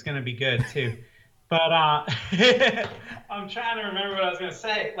 Damn it, it was gonna be good too. But I'm trying to remember what I was gonna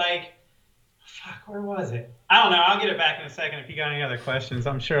say. Like, fuck, where was it? I don't know. I'll get it back in a second. If you got any other questions,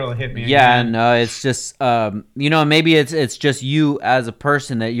 I'm sure it'll hit me Yeah, again. no, it's just maybe it's just you as a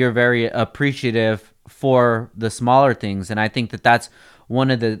person that you're very appreciative for the smaller things, and I think that that's one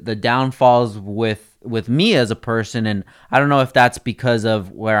of the downfalls with me as a person. And I don't know if that's because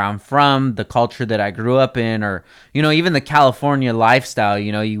of where I'm from, the culture that I grew up in, or even the California lifestyle.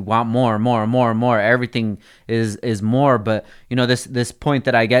 You want more, more, more, more. Everything is more. But this point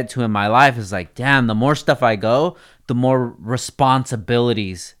that I get to in my life is like, damn, the more stuff I go, the more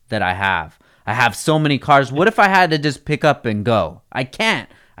responsibilities that I have. I have so many cars. What if I had to just pick up and go? I can't.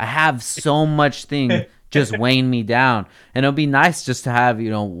 I have so much thing just weighing me down. And it'll be nice just to have,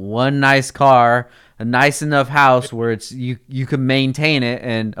 one nice car, a nice enough house where you can maintain it,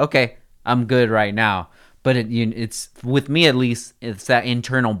 and okay, I'm good right now. But it's with me, at least, it's that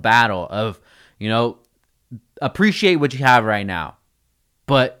internal battle of, you know, appreciate what you have right now.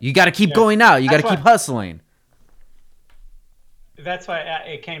 But you got to keep Yeah, going out. You got to that's keep why. hustling. That's why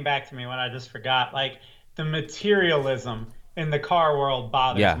it came back to me when I just forgot. Like, the materialism in the car world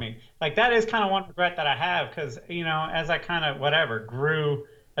bothers Yeah. me. Like, that is kind of one regret that I have because, as I kind of whatever grew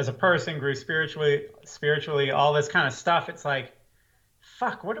as a person, grew spiritually, all this kind of stuff. It's like,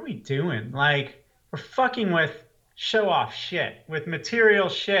 fuck, what are we doing? Like, we're fucking with show off shit, with material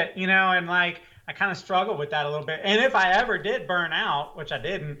shit, and like, I kind of struggle with that a little bit. And if I ever did burn out, which I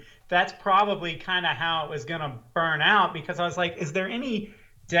didn't, that's probably kind of how it was going to burn out because I was like, is there any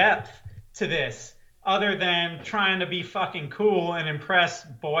depth to this other than trying to be fucking cool and impress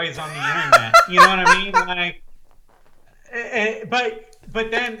boys on the internet? You know what I mean? Like,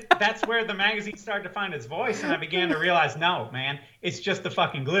 but then that's where the magazine started to find its voice, and I began to realize, no, man, it's just the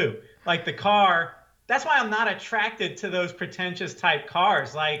fucking glue. Like the car. That's why I'm not attracted to those pretentious type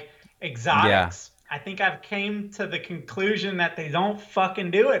cars, like Yeah. exotics. I think I've came to the conclusion that they don't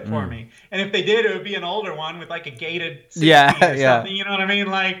fucking do it for Mm. me. And if they did, it would be an older one with like a gated six Yeah. speed or Yeah. something. You know what I mean?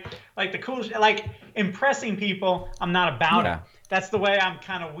 Like the cool, like impressing people. I'm not about it. Yeah. That's the way I'm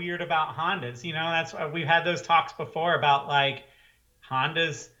kind of weird about Hondas. That's why we've had those talks before about like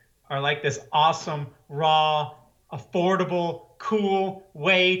Hondas are like this awesome, raw, affordable, cool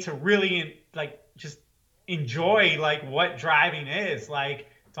way to really like just enjoy like what driving is. Like,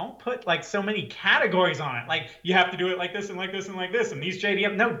 don't put like so many categories on it. Like, you have to do it like this and like this and like this. And these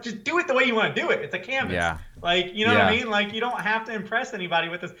JDM, no, just do it the way you want to do it. It's a canvas. Yeah. Like, you know what I Yeah. mean? Like, you don't have to impress anybody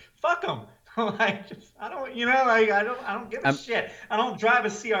with this. Fuck them. Like, I don't, like, I don't give a Um, shit. I don't drive a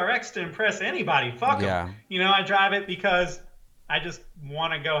CRX to impress anybody. Fuck them. yeah. I drive it because I just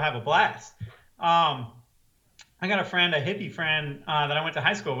want to go have a blast. Um, I got a friend, a hippie friend that I went to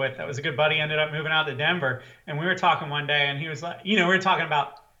high school with. That was a good buddy. Ended up moving out to Denver, and we were talking one day, and he was like, we were talking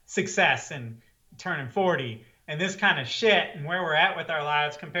about success and turning 40 and this kind of shit, and where we're at with our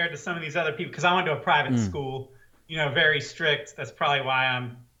lives compared to some of these other people. Because I went to a private Mm. school, very strict. That's probably why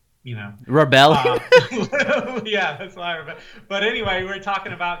I'm, you know, Rebellion. uh, yeah, that's why. But anyway, we were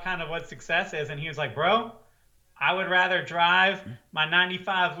talking about kind of what success is, and he was like, "Bro, I would rather drive my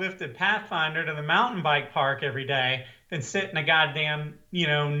 95 lifted Pathfinder to the mountain bike park every day than sit in a goddamn,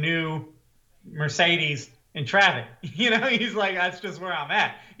 new Mercedes in traffic." He's like, that's just where I'm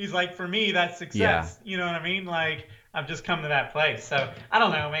at. He's like, for me, that's Yeah. success. You know what I mean? Like, I've just come to that place. So I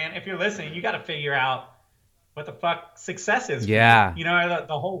don't know, man. If you're listening, you got to figure out what the fuck success is for you. Yeah.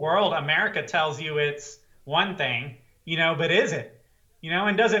 The whole world, America tells you it's one thing, but is it?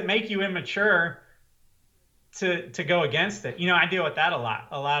 And does it make you immature to go against it? I deal with that a lot.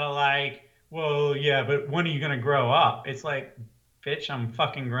 A lot of like, well, yeah, but when are you gonna grow up? It's like, bitch, I'm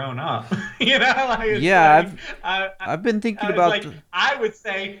fucking grown up. Like it's Yeah. like I've I, I've been thinking it's about like I would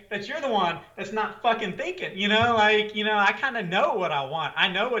say that you're the one that's not fucking thinking. Like I kind of know what I want. I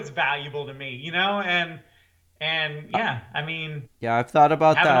know what's valuable to me. And yeah, I mean, yeah, I've thought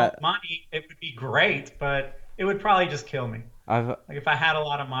about having all that. the money, it would be great, but it would probably just kill me. I've Like if I had a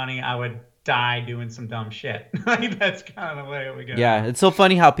lot of money, I would die doing some dumb shit. Like that's kind of the way it would go Yeah, down. it's so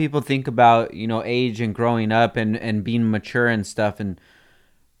funny how people think about, age and growing up and being mature and stuff. And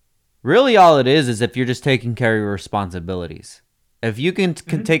really all it is if you're just taking care of your responsibilities. If you can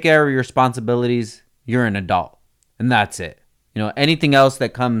Hmm. take care of your responsibilities, you're an adult. And that's it. Anything else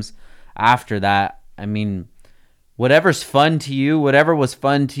that comes after that, I mean, whatever's fun to you, whatever was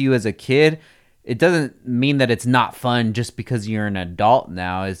fun to you as a kid, it doesn't mean that it's not fun just because you're an adult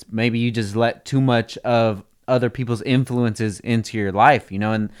now. Is maybe you just let too much of other people's influences into your life,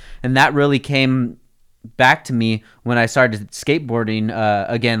 and that really came back to me when I started skateboarding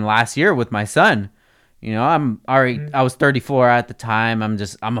again last year with my son. I Hmm. was 34 at the time.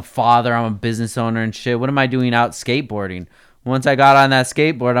 I'm a father, I'm a business owner and shit. What am I doing out skateboarding? Once I got on that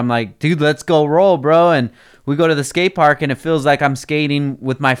skateboard, I'm like, dude, let's go roll, bro. And we go to the skate park and it feels like I'm skating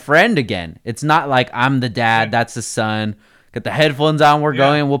with my friend again. It's not like I'm the dad, Yeah. that's the son. Get the headphones on, we're Yeah.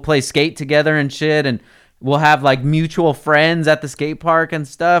 going, we'll play skate together and shit. And we'll have like mutual friends at the skate park and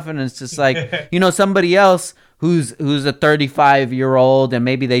stuff. And it's just like, somebody else who's a 35-year-old and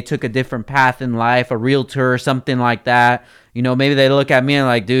maybe they took a different path in life, a realtor or something like that. Maybe they look at me and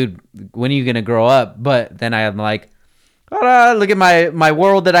like, dude, when are you gonna grow up? But then I'm like, look at my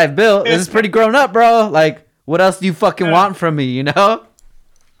world that I've built. This is pretty grown up, bro. Like, what else do you fucking Yeah. want from me? You know?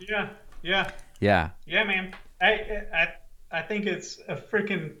 Yeah. Yeah. Yeah. Yeah, man. I think it's a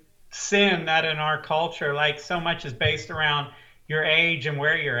freaking sin that in our culture, like so much is based around your age and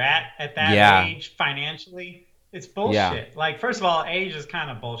where you're at that Yeah. age financially. It's Yeah. bullshit. Like, first of all, age is kind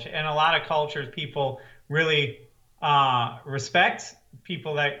of bullshit. In a lot of cultures, people really respect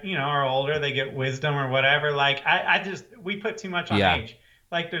people that are older. They get wisdom or whatever. Like, I just we put too much on Yeah. age.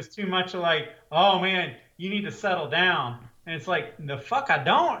 Like, there's too much of like, oh man, you need to settle down. And it's like, the fuck I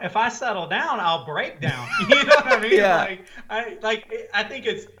don't. If I settle down, I'll break down. You know what I mean? Yeah. I think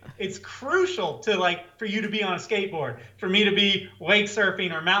it's crucial to like for you to be on a skateboard, for me to be wake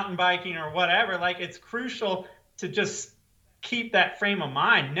surfing or mountain biking or whatever. Like it's crucial to just keep that frame of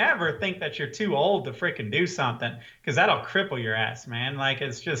mind. Never think that you're too old to freaking do something because that'll cripple your ass, man. Like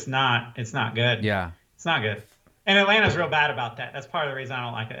it's not good. Yeah. It's not good. And Atlanta's real bad about that. That's part of the reason I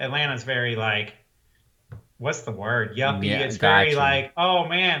don't like it. Atlanta's very like what's the word? Yuppie. Yeah. It's very Got you. like, oh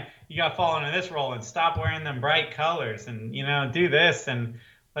man, you got to fall into this role and stop wearing them bright colors and do this and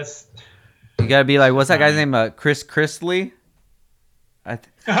let's. You gotta be It's like, just what's that not guy's me. name? Chris Chrisley. I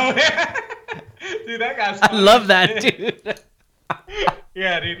Oh yeah, dude, that guy's I funny love as that shit. dude.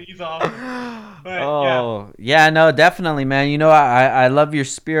 Yeah, dude, he's awesome. But yeah, Oh yeah, no, definitely, man. I love your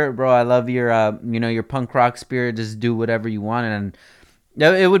spirit, bro. I love your your punk rock spirit. Just do whatever you want, and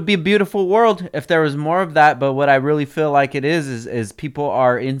it would be a beautiful world if there was more of that. But what I really feel like it is people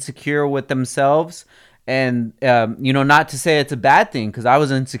are insecure with themselves, and not to say it's a bad thing because I was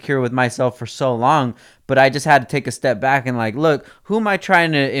insecure with myself for so long, but I just had to take a step back and like, look, who am I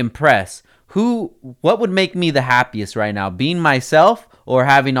trying to impress? What would make me the happiest right now? Being myself or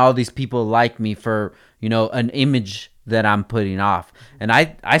having all these people like me for, an image that I'm putting off. And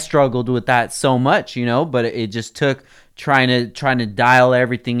I struggled with that so much, but it just took trying to dial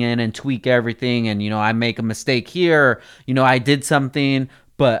everything in and tweak everything. And, I make a mistake here, I did something,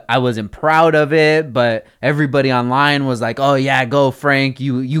 but I wasn't proud of it. But everybody online was like, "Oh yeah, go Frank,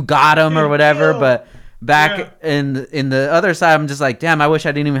 you got him," or whatever. Yo, But back yeah, in the other side, I'm just like, damn, I wish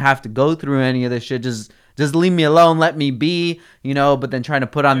I didn't even have to go through any of this shit. Just leave me alone, let me be, But then trying to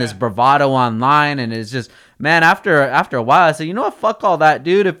put on this yeah, bravado online, and it's just, man. After a while, I said, you know what, fuck all that,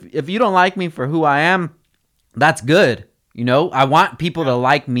 dude. If you don't like me for who I am, that's good. I want people to yeah,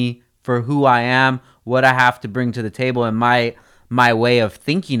 like me for who I am, what I have to bring to the table, and my way of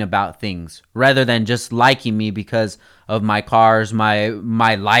thinking about things, rather than just liking me because of my cars, my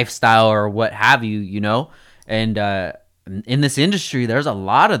lifestyle, or what have you. And in this industry, there's a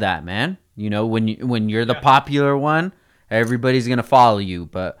lot of that, man. When you're the yeah, popular one, everybody's gonna follow you,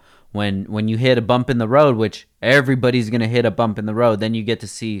 but when you hit a bump in the road, which everybody's gonna hit a bump in the road, then you get to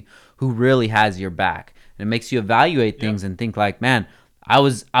see who really has your back. And it makes you evaluate yeah, things and think like, man, I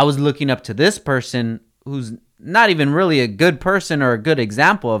was looking up to this person who's not even really a good person or a good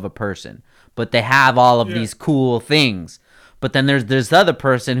example of a person, but they have all of yeah, these cool things. But then there's this other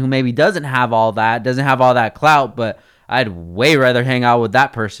person who maybe doesn't have all that, doesn't have all that clout, but I'd way rather hang out with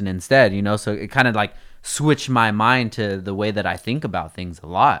that person instead, So it kind of like switched my mind to the way that I think about things a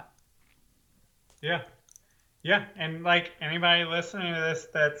lot. yeah, yeah. And like anybody listening to this,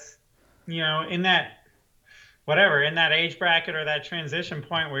 that's in that whatever in that age bracket or that transition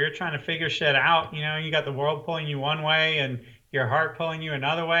point where you're trying to figure shit out, you got the world pulling you one way and your heart pulling you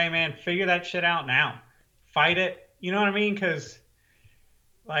another way, man. Figure that shit out now. Fight it. You know what I mean? Because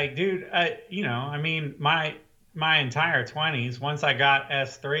Like, dude, I mean, my entire 20s, once I got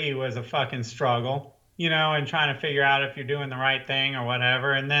S3, was a fucking struggle, and trying to figure out if you're doing the right thing or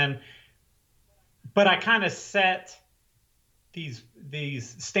whatever. And then, but I kind of set these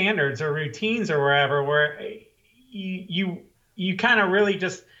standards or routines or wherever where you kind of really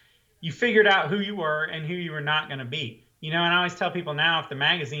just you figured out who you were and who you were not going to be. And I always tell people now, if the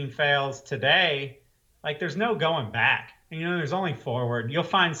magazine fails today, like there's no going back. There's only forward. You'll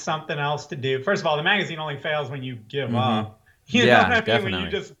find something else to do. First of all, the magazine only fails when you give Mm-hmm. up. You know Yeah, what I mean? When you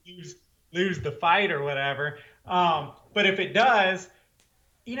definitely. just lose the fight or whatever. But if it does,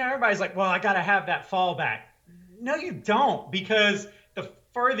 everybody's like, well, I got to have that fallback. No, you don't, because the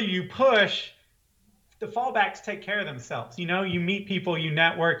further you push, the fallbacks take care of themselves. You meet people, you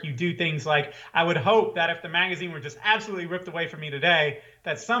network, you do things. Like, I would hope that if the magazine were just absolutely ripped away from me today,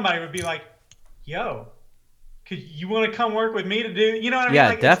 that somebody would be like, yo, could you want to come work with me to do, you know what I mean? Yeah,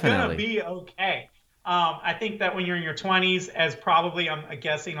 Like, it's going to definitely. be okay. I think that when you're in your 20s, as probably I'm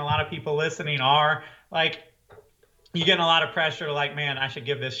guessing a lot of people listening are, like, you getting a lot of pressure to, like, man, I should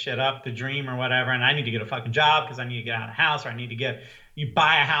give this shit up, the dream or whatever, and I need to get a fucking job because I need to get out of the house, or I need to you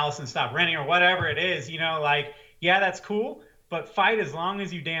buy a house and stop renting or whatever it is, like, yeah, that's cool, but fight as long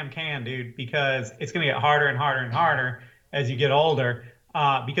as you damn can, dude, because it's gonna get harder and harder and harder as you get older.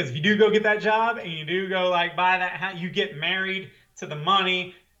 Because if you do go get that job and you do go like buy that house, you get married to the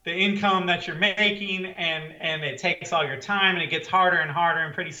money, the income that you're making, and it takes all your time and it gets harder and harder,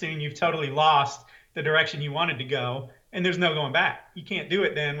 and pretty soon you've totally lost the direction you wanted to go, and there's no going back. You can't do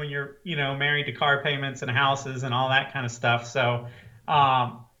it then when you're married to car payments and houses and all that kind of stuff. So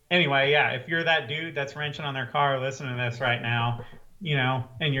anyway, yeah, if you're that dude that's wrenching on their car listening to this right now,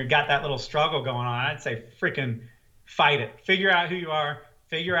 and you've got that little struggle going on, I'd say freaking fight it. Figure out who you are.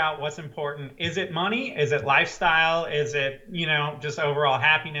 Figure out what's important. Is it money? Is it lifestyle? Is it just overall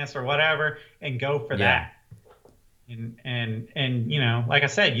happiness or whatever? And go for Yeah. that. And like I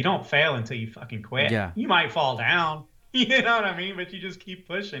said, you don't fail until you fucking quit. Yeah. You might fall down, you know what I mean, but you just keep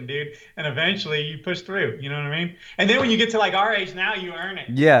pushing, dude, and eventually you push through, you know what I mean. And then when you get to like our age now, you earn it.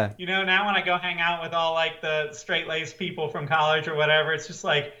 Yeah. Now when I go hang out with all like the straight laced people from college or whatever, it's just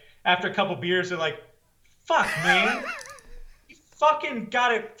like after a couple beers, they're like, fuck, man, you fucking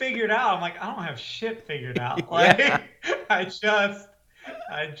got it figured out. I'm like, I don't have shit figured out. Yeah. Like, I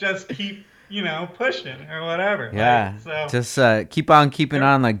just keep, pushing or whatever. Like, Yeah. so, Just keep on keeping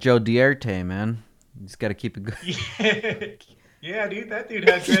on like Joe Dierte, man. You just gotta keep it going. yeah, yeah, dude, that dude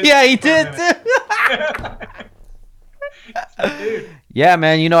had dreads Yeah, he for a did minute. too. Dude, Yeah,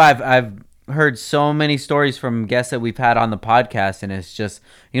 man. I've heard so many stories from guests that we've had on the podcast, and it's just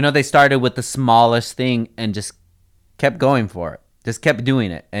they started with the smallest thing and just kept going for it, just kept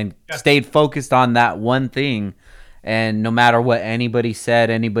doing it, and yeah, stayed focused on that one thing. And no matter what anybody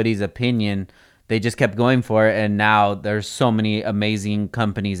said, anybody's opinion, they just kept going for it. And now there's so many amazing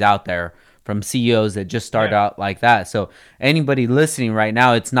companies out there from CEOs that just start yeah, out like that. So anybody listening right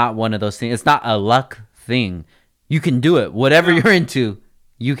now, it's not one of those things. It's not a luck thing. You can do it. Whatever no, you're into,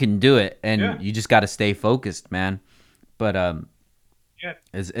 you can do it, yeah, and you just got to stay focused, man. But yeah,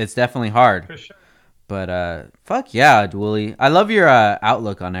 it's definitely hard. for sure. But fuck yeah, Wooly. I love your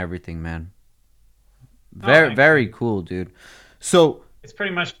outlook on everything, man. Oh, Very thanks, very dude. cool, dude. So It's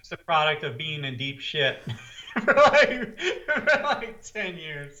pretty much just a product of being in deep shit for like 10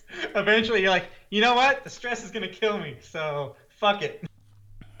 years. Eventually, you're like, you know what? The stress is gonna kill me, so fuck it.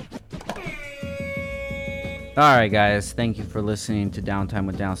 all right, guys. Thank you for listening to Downtime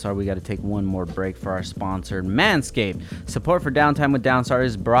with Downstar. We got to take one more break for our sponsor, Manscaped. Support for Downtime with Downstar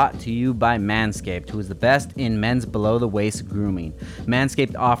is brought to you by Manscaped, who is the best in men's below-the-waist grooming.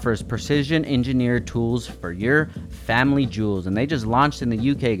 Manscaped offers precision-engineered tools for your family jewels, and they just launched in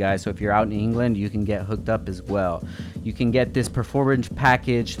the UK, guys. So if you're out in England, you can get hooked up as well. You can get this Performance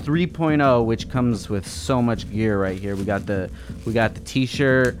Package 3.0, which comes with so much gear right here. We got the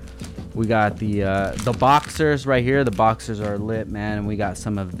T-shirt. We got the boxers right here. The boxers are lit, man, and we got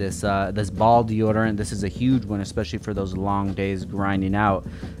some of this ball deodorant. This is a huge one, especially for those long days grinding out.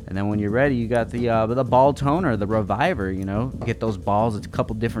 And then when you're ready, you got the ball toner, the Reviver. Get those balls. It's a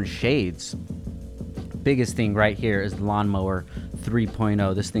couple different shades. Biggest thing right here is the Lawnmower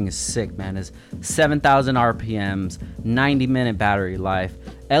 3.0. This thing is sick, man. It's 7,000 RPMs, 90-minute battery life,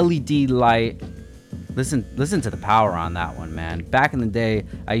 LED light. Listen to the power on that one, man. Back in the day,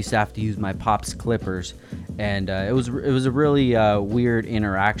 I used to have to use my Pop's clippers, and it was a really weird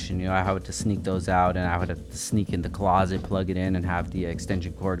interaction. You know, I had to sneak those out, and I would have to sneak in the closet, plug it in, and have the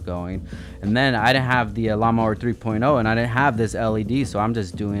extension cord going. And then I didn't have the Lawnmower 3.0, and I didn't have this LED, so I'm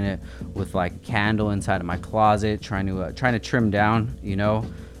just doing it with like a candle inside of my closet, trying to trim down. You know,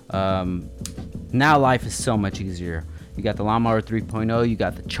 now life is so much easier. You got the Lawnmower 3.0. You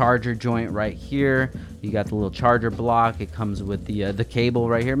got the charger joint right here. You got the little charger block. It comes with the cable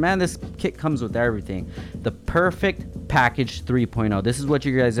right here. Man, this kit comes with everything. The perfect package 3.0. This is what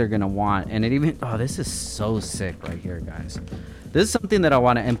you guys are gonna want. And it even this is so sick right here, guys. This is something that I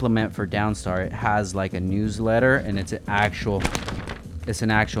want to implement for Downstar. It has like a newsletter, and it's an actual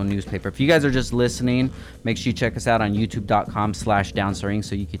newspaper. If you guys are just listening, make sure you check us out on youtube.com/DownStarInc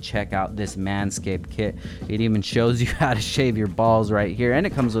so you can check out this Manscaped kit. It even shows you how to shave your balls right here, and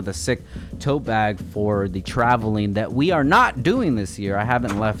it comes with a sick tote bag for the traveling that we are not doing this year. I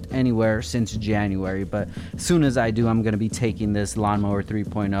haven't left anywhere since January, but as soon as I do, I'm going to be taking this Lawnmower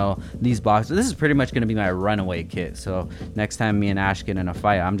 3.0, these boxes. This is pretty much going to be my runaway kit, so next time me and Ash get in a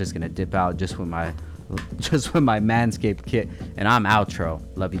fight, I'm just going to dip out just with my Manscaped kit, and I'm outro.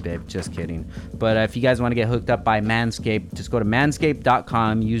 Love you, babe. Just kidding. But if you guys want to get hooked up by Manscaped, just go to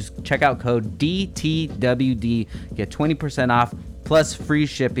manscaped.com. Use checkout code DTWD. Get 20% off plus free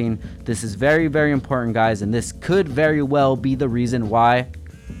shipping. This is very, very important, guys, and this could very well be the reason why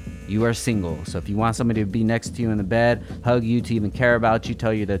you are single. So if you want somebody to be next to you in the bed, hug you, to even care about you,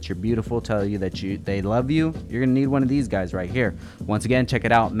 tell you that you're beautiful, tell you that they love you, you're gonna need one of these guys right here. Once again, check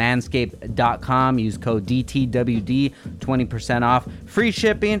it out, manscaped.com. Use code DTWD, 20% off, free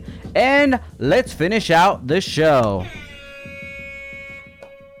shipping, and let's finish out the show.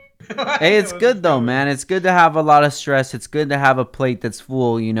 Hey, it's good though, man. It's good to have a lot of stress. It's good to have a plate that's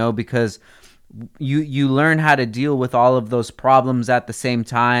full, you know, because you learn how to deal with all of those problems at the same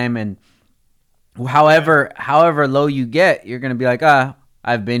time, and however low you get, you're gonna be like,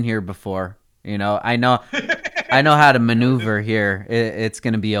 I've been here before, you know. I know how to maneuver here. It's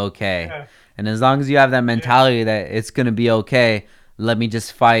gonna be okay. Yeah. And as long as you have that mentality that it's gonna be okay, let me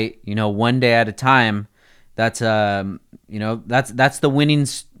just fight, you know, one day at a time. That's you know, that's the winning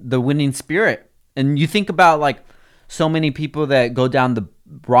spirit. And you think about like so many people that go down the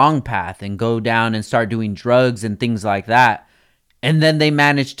wrong path and go down and start doing drugs and things like that, and then they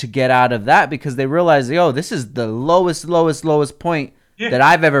manage to get out of that because they realize, this is the lowest point that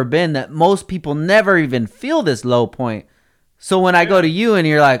I've ever been, that most people never even feel this low point. So when I go to you and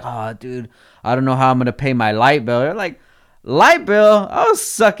you're like, oh dude, I don't know how I'm gonna pay my light bill, you're like, light bill? I was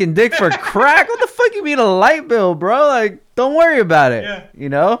sucking dick for crack. What the fuck you mean a light bill, bro? Like, don't worry about it. You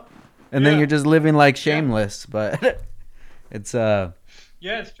know? And then you're just living like shameless. But it's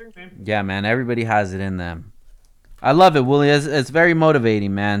yeah, it's true, man. Yeah, man. Everybody has it in them. I love it, Willie. It's very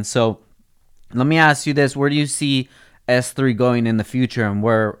motivating, man. So let me ask you this. Where do you see S3 going in the future? And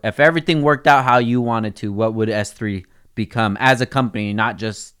where, if everything worked out how you wanted to, what would S3 become as a company, not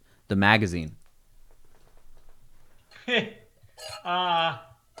just the magazine?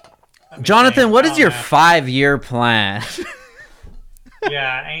 Jonathan, what is your 5-year plan?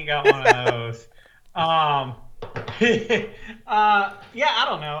 Yeah, I ain't got one of those. Yeah, I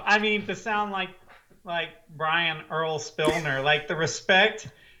don't know. I mean, to sound like Brian Earl Spillner, like the respect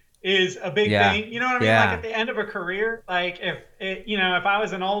is a big thing. You know what I mean? Like at the end of a career, like if I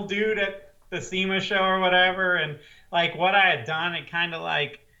was an old dude at the SEMA show or whatever, and like what I had done, it kind of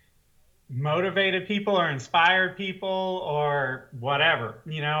like motivated people or inspired people or whatever,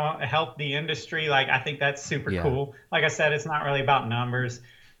 helped the industry. Like, I think that's super cool. Like I said, it's not really about numbers.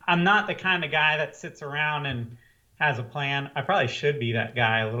 I'm not the kind of guy that sits around and has a plan. I probably should be that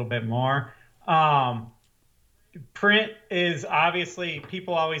guy a little bit more. Print is obviously,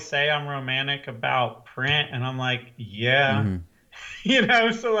 people always say I'm romantic about print, and I'm like, yeah. Mm-hmm.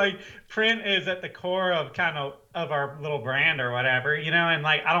 So like print is at the core of kind of our little brand or whatever, and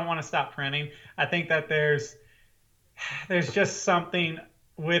like I don't want to stop printing. I think that there's just something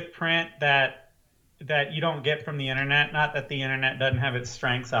with print that you don't get from the internet. Not that the internet doesn't have its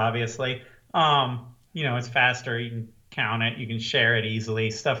strengths, obviously. It's faster, you can count it, you can share it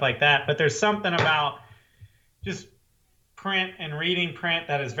easily, stuff like that. But there's something about just print and reading print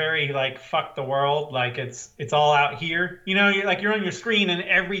that is very like fuck the world, like it's all out here, you're on your screen and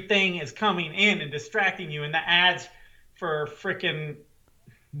everything is coming in and distracting you, and the ads for freaking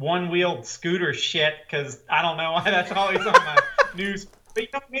one-wheeled scooter shit, because I don't know why that's always on the news, but you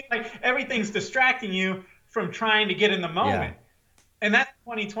know what I mean, like everything's distracting you from trying to get in the moment. And that's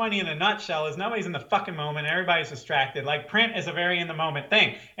 2020 in a nutshell, is nobody's in the fucking moment, everybody's distracted. Like print is a very in the moment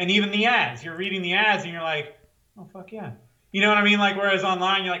thing. And even the ads, you're reading the ads and you're like, oh fuck yeah. You know what I mean? Like, whereas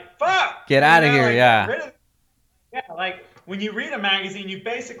online, you're like, fuck! Get out of here, like, yeah. Get rid of Yeah, like when you read a magazine, you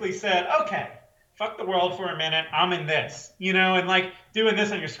basically said, okay, fuck the world for a minute. I'm in this, and like doing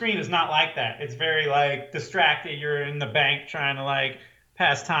this on your screen is not like that. It's very like distracted. You're in the bank trying to like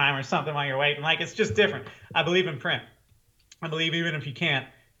pass time or something while you're waiting. Like it's just different. I believe in print. I believe even if you can't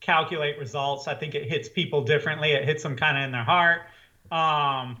calculate results, I think it hits people differently. It hits them kind of in their heart.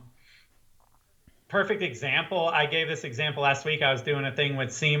 Um, Perfect example. I gave this example last week. I was doing a thing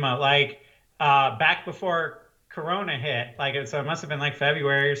with SEMA, like back before Corona hit, so it must have been like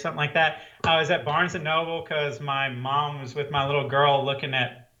February or something like that. I was at Barnes and Noble because my mom was with my little girl looking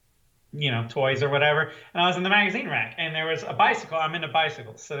at toys or whatever, and I was in the magazine rack, and there was a bicycle. I'm into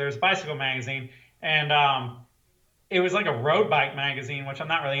bicycles, so there was a bicycle magazine, and it was like a road bike magazine, which I'm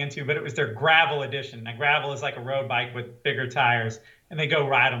not really into, but it was their gravel edition. Now, gravel is like a road bike with bigger tires, and they go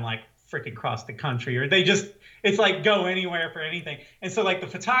ride them like freaking across the country, or it's like go anywhere for anything. And so, like, the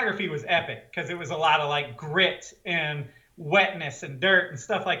photography was epic because it was a lot of like grit and wetness and dirt and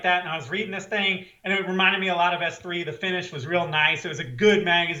stuff like that. And I was reading this thing, and it reminded me a lot of S3. The finish was real nice. It was a good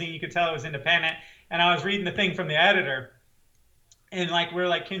magazine. You could tell it was independent. And I was reading the thing from the editor, and like we're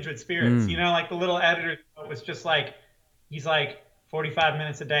like kindred spirits, Mm. like the little editor was just like, he's like 45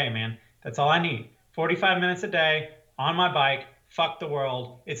 minutes a day, man. That's all I need. 45 minutes a day on my bike. Fuck the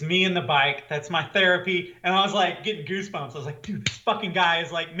world. It's me and the bike. That's my therapy. And I was like getting goosebumps. I was like, dude, this fucking guy is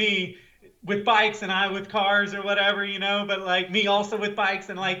like me with bikes and I with cars or whatever, but like me also with bikes,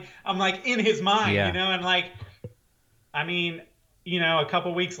 and like I'm like in his mind, Yeah. and like I mean, a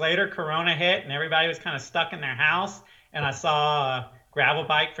couple weeks later, Corona hit, and everybody was kind of stuck in their house. And I saw a gravel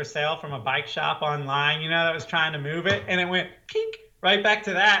bike for sale from a bike shop online, that was trying to move it, and it went kink right back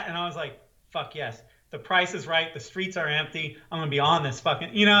to that. And I was like, "Fuck yes, the price is right. The streets are empty. I'm gonna be on this fucking,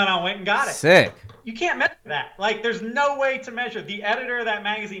 And I went and got it. Sick. You can't measure that. Like, there's no way to measure. The editor of that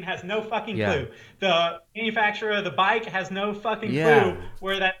magazine has no fucking Yeah. clue. The manufacturer of the bike has no fucking Yeah. clue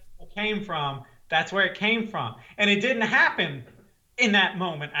where that came from. That's where it came from. And it didn't happen in that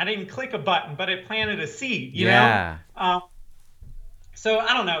moment. I didn't click a button, but it planted a seed, Yeah. So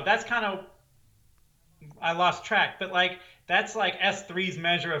I don't know. That's kind of, I lost track, but like, that's like S3's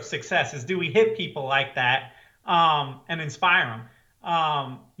measure of success is, do we hit people like that, and inspire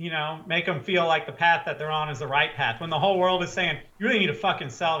them? Make them feel like the path that they're on is the right path. When the whole world is saying, you really need to fucking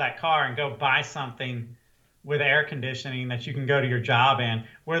sell that car and go buy something with air conditioning that you can go to your job in.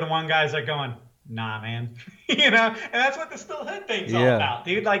 We're the one guys that are going, nah, man. And that's what the Still Hood thing's all Yeah. about,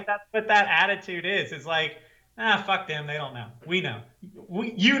 dude. Like, that's what that attitude is. It's like, fuck them. They don't know. We know.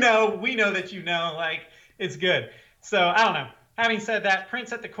 We know that like, it's good. So I don't know. Having said that,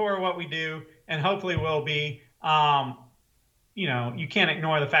 print's at the core of what we do, and hopefully will be. You can't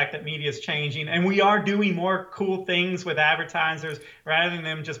ignore the fact that media is changing, and we are doing more cool things with advertisers rather than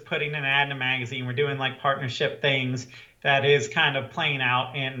them just putting an ad in a magazine. We're doing like partnership things that is kind of playing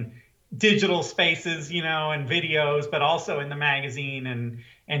out in digital spaces, and videos, but also in the magazine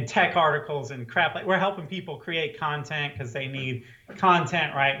and tech articles and crap. Like, we're helping people create content because they need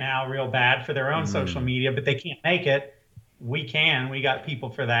content right now real bad for their own social Mm. media, but they can't make it. We can. We got people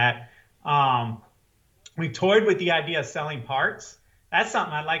for that. We toyed with the idea of selling parts. That's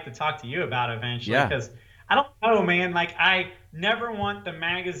something I'd like to talk to you about eventually, Yeah. because I don't know, man. Like, I never want the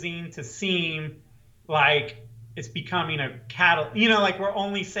magazine to seem like it's becoming a cattle. Like we're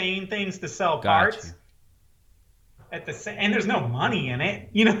only saying things to sell Got parts you. at the same, and there's no money in it.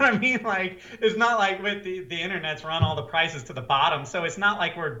 You know what I mean? Like, it's not like with the internet's run all the prices to the bottom, so it's not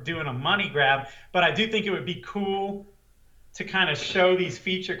like we're doing a money grab. But I do think it would be cool to kind of show these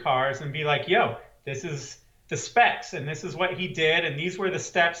feature cars and be like, yo, this is the specs and this is what he did and these were the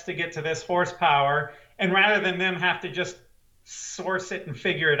steps to get to this horsepower. And rather than them have to just source it and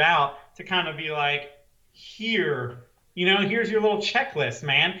figure it out, to kind of be like, here's your little checklist,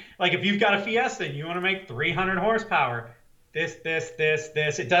 man. Like, if you've got a Fiesta and you want to make 300 horsepower, this,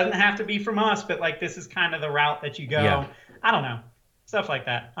 it doesn't have to be from us, but like, this is kind of the route that you go. Yeah. I don't know, stuff like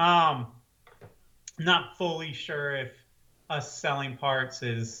that. Not fully sure if us selling parts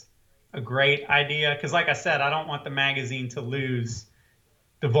is a great idea, because like I said, I don't want the magazine to lose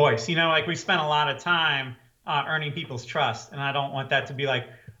the voice. Like, we spent a lot of time earning people's trust, and I don't want that to be like,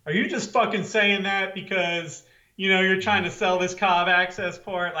 are you just fucking saying that because you're trying to sell this Cobb access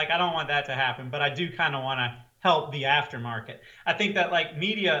port? Like, I don't want that to happen, but I do kind of want to help the aftermarket. I think that like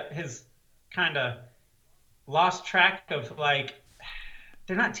media has kind of lost track of, like,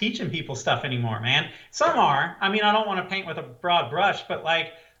 they're not teaching people stuff anymore, man. Some are. I mean, I don't want to paint with a broad brush, but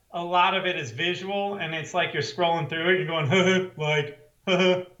like, a lot of it is visual, and it's like you're scrolling through it, you're going, like,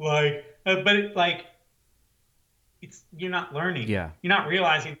 but it, like, you're not learning. Yeah. You're not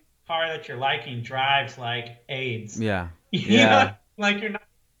realizing car that you're liking drives like AIDS. Yeah. You know, Yeah. like you're not,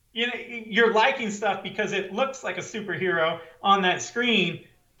 you're liking stuff because it looks like a superhero on that screen,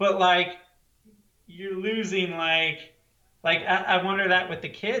 but like you're losing like I wonder that with the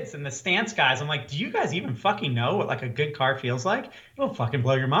kids and the stance guys. I'm like, do you guys even fucking know what like a good car feels like? It'll fucking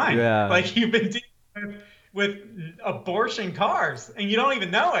blow your mind. Yeah. Like you've been dealing with abortion cars and you don't even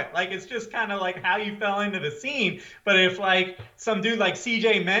know it. Like it's just kind of like how you fell into the scene. But if like some dude like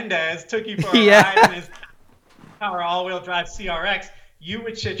CJ Mendez took you for a Yeah. ride in his power all-wheel drive CRX, you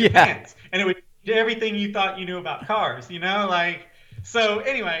would shit your Yeah. pants, and it would do everything you thought you knew about cars. You know, like so.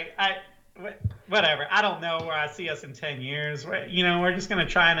 Anyway, whatever. I don't know where I see us in 10 years. You know, we're just gonna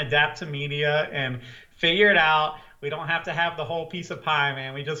try and adapt to media and figure it out. We don't have to have the whole piece of pie,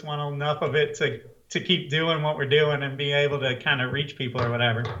 man. We just want enough of it to keep doing what we're doing and be able to kind of reach people or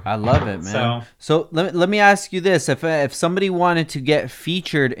whatever. I love it, man. So let me ask you this: if somebody wanted to get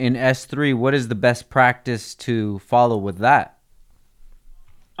featured in S3, what is the best practice to follow with that?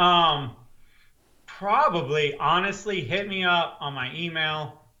 Probably honestly hit me up on my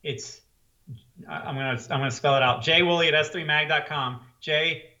email. I'm gonna spell it out. jwooley at s3mag.com.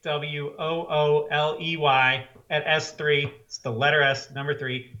 JWOOLEY at S3. It's the letter S, number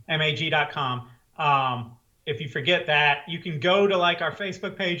 3, mag.com. If you forget that, you can go to like our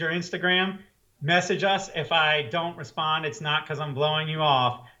Facebook page or Instagram, message us. If I don't respond, it's not because I'm blowing you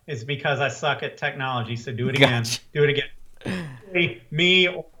off. It's because I suck at technology. So do it again. Gotcha. Do it again. Me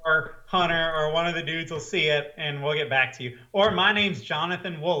or Hunter or one of the dudes will see it and we'll get back to you. Or my name's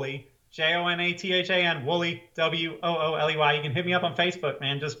Jonathan Wooley, Jonathan Wooley, Wooley. You can hit me up on Facebook,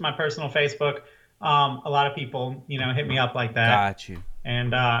 man. Just my personal Facebook. A lot of people, hit me up like that. Got you.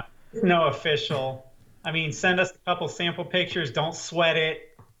 And no official. I mean, send us a couple sample pictures. Don't sweat it.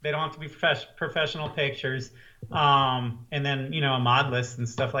 They don't have to be professional pictures. And then, a mod list and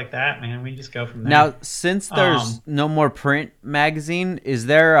stuff like that, man. We just go from there. Now, since there's no more print magazine, is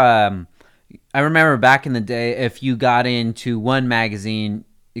there, I remember back in the day, if you got into one magazine,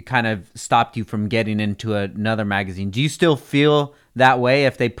 it kind of stopped you from getting into another magazine. Do you still feel that way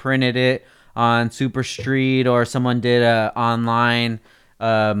if they printed it on Super Street or someone did a online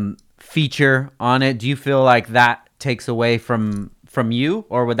feature on it? Do you feel like that takes away from you,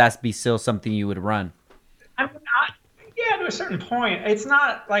 or would that be still something you would run? I mean, yeah, to a certain point. It's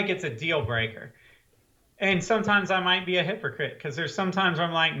not like it's a deal breaker. And sometimes I might be a hypocrite because there's sometimes where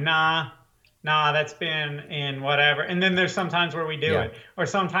I'm like, nah, that's been in whatever. And then there's sometimes where we do it. Or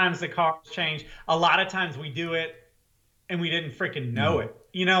sometimes the cars change. A lot of times we do it and we didn't freaking know it.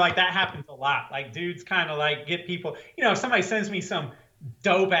 Like that happens a lot. Like dudes kind of like get people, if somebody sends me some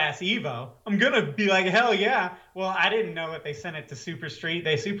dope ass Evo, I'm gonna be like, hell yeah. Well, I didn't know that they sent it to Super Street.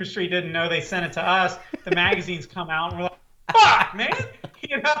 Super Street didn't know they sent it to us. The magazines come out and we're like, fuck, man.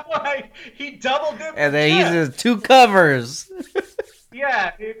 Like he double dipped. And then he uses 2 covers.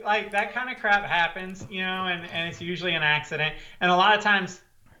 Yeah, like that kind of crap happens, and it's usually an accident. And a lot of times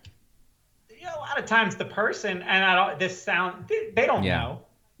the person, and they don't know,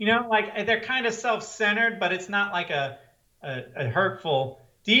 like they're kind of self-centered, but it's not like a hurtful,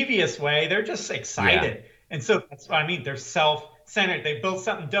 devious way. They're just excited. Yeah. And so that's what I mean. They're self-centered. They built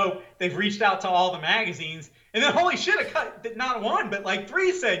something dope. They've reached out to all the magazines. And then, holy shit, not one, but like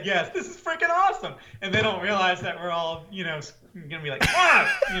 3 said yes. This is freaking awesome. And they don't realize that we're all, going to be like, fuck,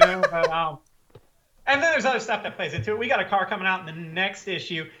 But, and then there's other stuff that plays into it. We got a car coming out in the next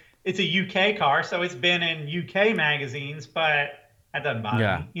issue. It's a UK car, so it's been in UK magazines, but that doesn't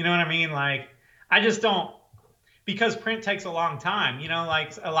bother me. You know what I mean? Like, I just don't. Because print takes a long time,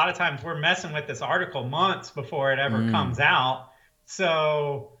 like a lot of times we're messing with this article months before it ever comes out.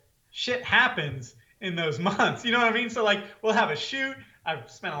 So shit happens in those months. You know what I mean? So like we'll have a shoot. I've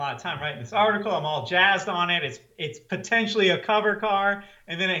spent a lot of time writing this article. I'm all jazzed on it. It's potentially a cover car.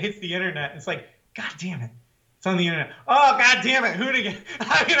 And then it hits the internet. It's like, God damn it. It's on the internet. Oh, God damn it. Hoonigan.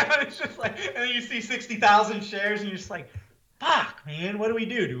 It's just like, and then you see 60,000 shares and you're just like, fuck, man, what do we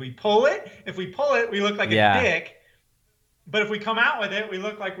do? Do we pull it? If we pull it, we look like a dick. But if we come out with it, we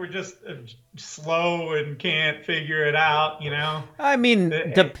look like we're just slow and can't figure it out, I mean,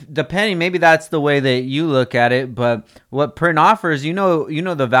 depending, maybe that's the way that you look at it. But what print offers,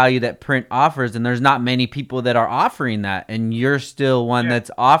 the value that print offers, and there's not many people that are offering that, and you're still one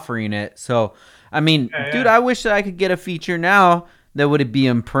that's offering it. So, I mean, dude, I wish that I could get a feature now that would be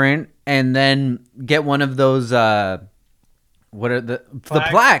in print, and then get one of those. What are the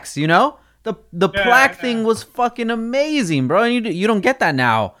plaques? The plaque thing was fucking amazing, bro. And you don't get that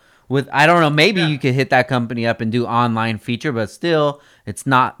now. With I don't know, maybe you could hit that company up and do online feature, but still, it's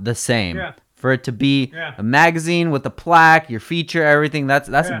not the same For it to be Yeah. a magazine with a plaque, your feature, everything, that's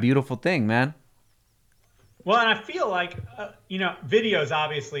a Yeah. beautiful thing, man. Well, and I feel like, video is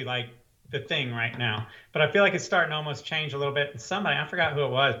obviously like the thing right now, but I feel like it's starting to almost change a little bit. And somebody, I forgot who it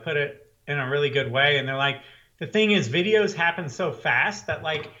was, put it in a really good way. And they're like, the thing is, videos happen so fast that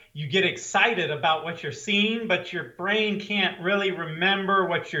like you get excited about what you're seeing, but your brain can't really remember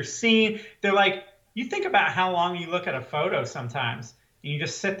what you're seeing. They're like, you think about how long you look at a photo sometimes. And you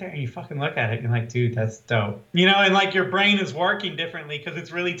just sit there and you fucking look at it and you're like, dude, that's dope. And like your brain is working differently because it's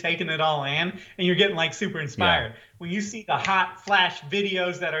really taking it all in and you're getting like super Yeah. inspired. When you see the hot flash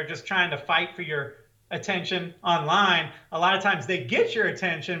videos that are just trying to fight for your attention online, a lot of times they get your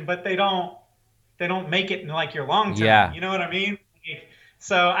attention, but they don't make it in like your long term. Yeah. You know what I mean?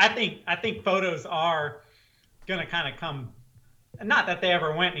 So I think photos are gonna kind of come, not that they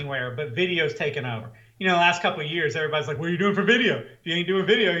ever went anywhere, but video's taken over. The last couple of years, everybody's like, "What are you doing for video? If you ain't doing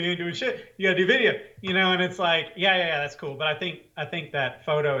video, you ain't doing shit. You gotta do video." And it's like, yeah, yeah, yeah, that's cool. But I think that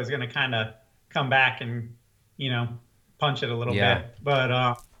photo is gonna kind of come back and punch it a little Yeah. bit.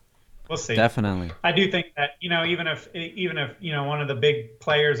 But we'll see. Definitely. I do think that even if one of the big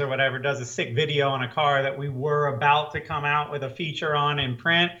players or whatever does a sick video on a car that we were about to come out with a feature on in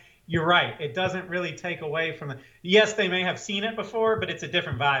print, you're right. It doesn't really take away from the. Yes, they may have seen it before, but it's a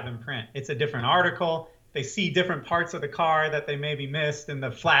different vibe in print. It's a different article. They see different parts of the car that they maybe missed in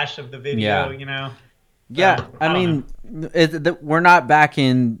the flash of the video. Yeah. So Yeah, I I don't know. mean, we're not back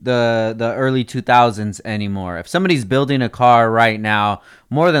in the early 2000s anymore. If somebody's building a car right now,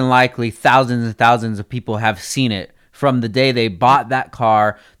 more than likely thousands and thousands of people have seen it from the day they bought that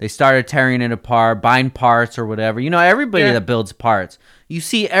car. They started tearing it apart, buying parts or whatever. Everybody Yeah. that builds parts, you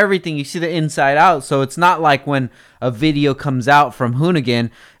see everything. You see the inside out. So it's not like when a video comes out from Hoonigan,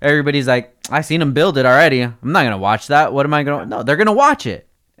 everybody's like, I seen him build it already. I'm not going to watch that. What am I going to? No, they're going to watch it.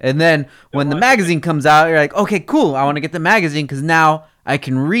 And then when the Watch it. magazine comes out, you're like, okay, cool. I want to get the magazine because now I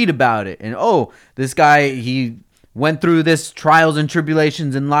can read about it. And oh, this guy, he went through this trials and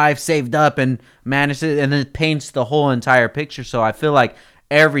tribulations in life, saved up and managed it, and then it paints the whole entire picture. So I feel like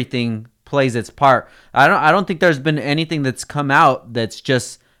everything plays its part. I don't think there's been anything that's come out that's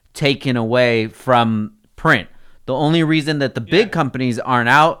just taken away from print. The only reason that the Yeah. big companies aren't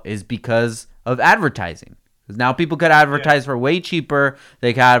out is because of advertising. Because now people could Yeah. advertise for way cheaper.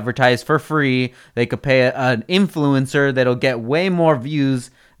 They could advertise for free. They could pay an influencer that'll get way more views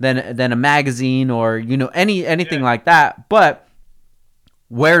than a magazine or anything Yeah. like that. But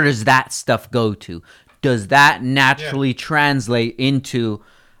where does that stuff go to? Does that Yeah. naturally translate into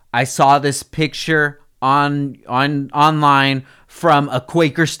I saw this picture on online from a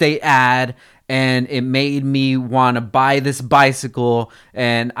Quaker State ad and it made me want to buy this bicycle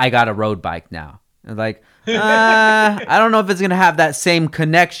and I got a road bike now. Like, I don't know if it's going to have that same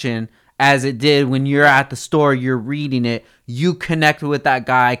connection as it did when you're at the store, you're reading it, you connect with that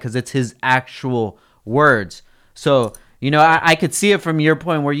guy because it's his actual words. So, I could see it from your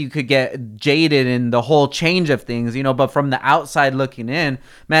point where you could get jaded in the whole change of things, but from the outside looking in,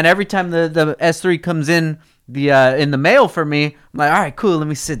 man, every time the S3 comes in the mail for me, I'm like, all right, cool, let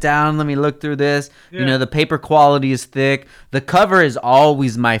me sit down, let me look through this. Yeah. The paper quality is thick. The cover is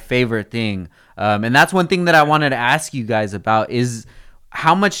always my favorite thing. And that's one thing that I wanted to ask you guys about is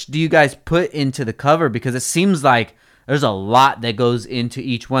how much do you guys put into the cover? Because it seems like there's a lot that goes into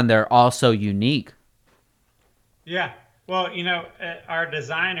each one. They're all so unique. Yeah. Well, our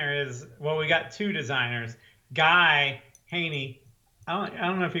designer we got two designers. Guy Haney. I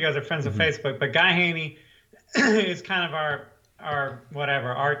don't know if you guys are friends on Facebook, but Guy Haney is kind of our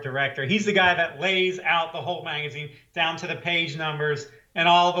whatever art director. He's the guy that lays out the whole magazine down to the page numbers and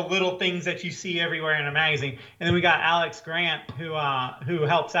all the little things that you see everywhere in a magazine. And then we got Alex Grant who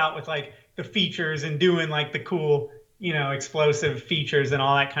helps out with like the features and doing like the cool, explosive features and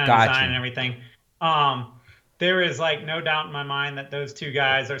all that kind of Gotcha. design and everything. There is like no doubt in my mind that those two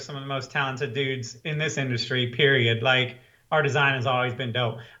guys are some of the most talented dudes in this industry, period. Like our design has always been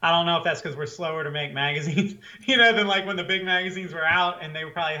dope. I don't know if that's because we're slower to make magazines, than like when the big magazines were out and they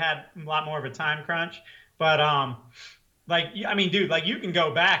probably had a lot more of a time crunch. But dude, like you can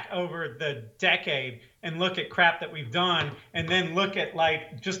go back over the decade and look at crap that we've done and then look at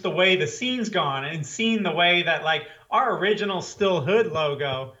like just the way the scene's gone and seen the way that like our original Still Hood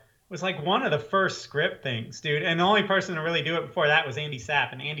logo was like one of the first script things, dude. And the only person to really do it before that was Andy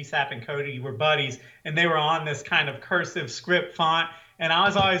Sapp. And Andy Sapp and Cody were buddies, and they were on this kind of cursive script font. And I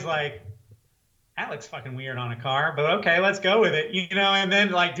was always like, that looks fucking weird on a car, but okay, let's go with it, And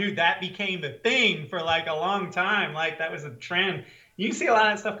then like, dude, that became the thing for like a long time. Like that was a trend. You can see a lot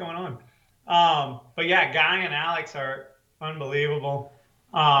of that stuff going on. But yeah, Guy and Alex are unbelievable.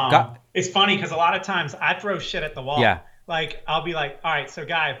 Got It's funny because a lot of times I throw shit at the yeah. wall. Like I'll be like, all right, so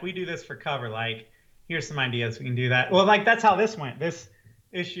guy, if we do this for cover, like here's some ideas we can do that. Well, like that's how this went. This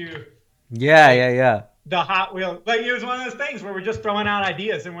issue, Yeah, yeah, like yeah. the Hot Wheel, like it was one of those things where we're just throwing out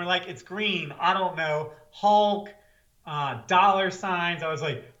ideas and we're like, it's green. I don't know, Hulk, dollar signs. I was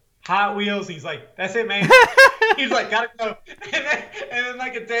like, Hot Wheels. He's like, that's it, man. He's like, gotta go. And then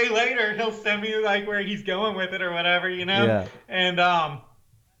like a day later, he'll send me like where he's going with it or whatever, you know. Yeah. And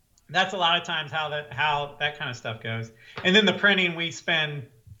that's a lot of times how that kind of stuff goes. And then the printing we spend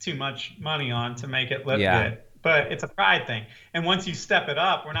too much money on to make it look Yeah. good. But it's a pride thing. And once you step it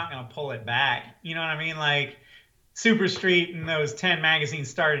up, we're not going to pull it back. You know what I mean? Like Super Street and those 10 magazines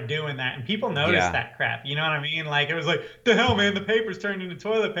started doing that, and people noticed Yeah. that crap. You know what I mean? Like it was like, the hell, man, the paper's turned into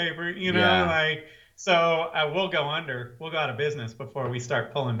toilet paper. You know, Yeah. like so we'll go under, we'll go out of business before we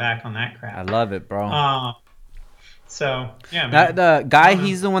start pulling back on that I crap. love it, bro. Um, so yeah, That man. the I guy, don't know.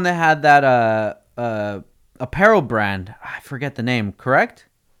 he's the one that had that apparel brand. I forget the name, correct?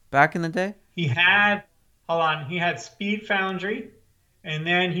 Back in the day? He had, hold on, he had Speed Foundry, and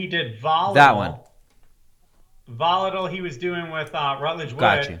then he did That one. Volatile. Volatile he was doing with Rutledge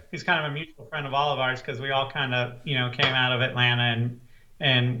Got Wood. you. He's kind of a mutual friend of all of ours because we all kind of, came out of Atlanta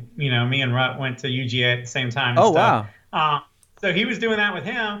and me and Rut went to UGA at the same time and Oh, stuff. wow. Uh, so he was doing that with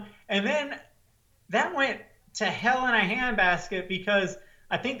him, and then that went to hell in a handbasket because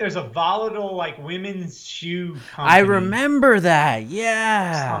I think there's a Volatile like women's shoe I company remember that.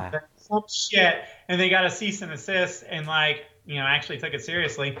 Yeah. something, some shit, and they got a cease and desist, and like, actually took it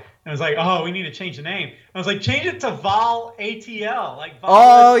seriously, and was like, oh, we need to change the name. I was like, change it to Vol ATL, like Vol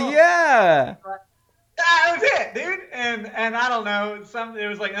Oh, Result. yeah. That was it, dude. And I don't know, it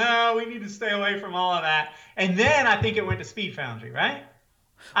was like, oh, we need to stay away from all of that. And then I think it went to Speed Foundry, right?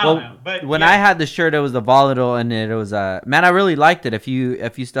 I don't Well, know, but when I yeah, had the shirt, it was the volatile, and it was man, I really liked it. If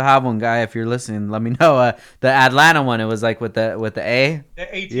you still have one, guy, if you're listening, let me know. The Atlanta one, it was like with the A.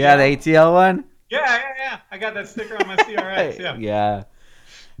 the Yeah, the ATL. ATL one. Yeah. I got that sticker on my CRX. Yeah. Yeah.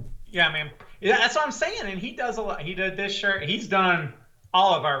 Yeah, man. Yeah, that's what I'm saying. And he does a lot. He did this shirt. He's done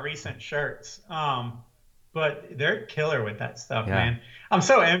all of our recent shirts. But they're killer with that stuff, Yeah. man. I'm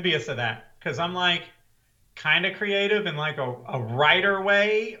so envious of that because I'm like kind of creative in like a writer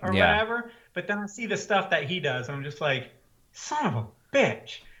way or Yeah. whatever. But then I see the stuff that he does, and I'm just like, son of a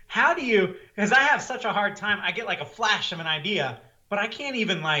bitch. How do you? Because I have such a hard time. I get like a flash of an idea, but I can't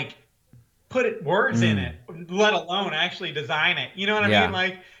even like put words in Mm. it, let alone actually design it. You know what I Yeah. mean?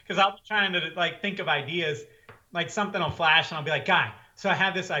 Like, because I'll be trying to like think of ideas, like something will flash, and I'll be like, guy, so I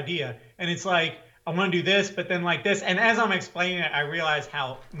have this idea, and it's like I want to do this, but then like this, and as I'm explaining it, I realize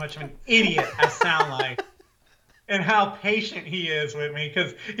how much of an idiot I sound like, and how patient he is with me,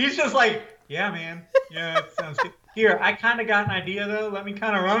 because he's just like, yeah, man, yeah, it sounds good. Here, I kind of got an idea though. Let me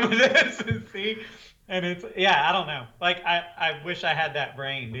kind of run with this and see. And it's, yeah, I don't know. Like I wish I had that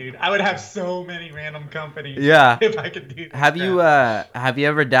brain, dude. I would have so many random companies Yeah. if I could do that. Have you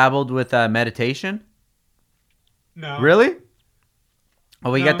ever dabbled with meditation? No. Really?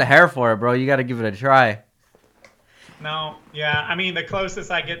 Oh, we got the No. hair for it, bro. You got to give it a try. No. Yeah. I mean, the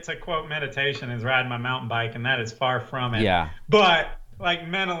closest I get to quote meditation is riding my mountain bike, and that is far from it. Yeah. But like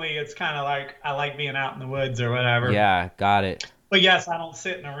mentally, it's kind of like I like being out in the woods or whatever. Yeah, got it. But yes, I don't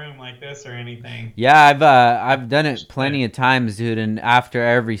sit in a room like this or anything. Yeah, I've done it plenty of times, dude, and after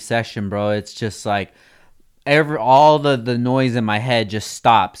every session, bro, it's just like all the noise in my head just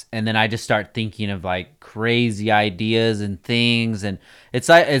stops, and then I just start thinking of like crazy ideas and things, and it's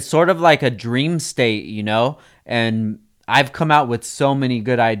sort of like a dream state, you know? And I've come out with so many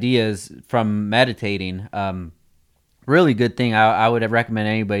good ideas from meditating. Really good thing. I would recommend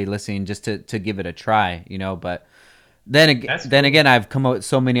anybody listening just to give it a try, you know, but That's then cool. again, I've come up with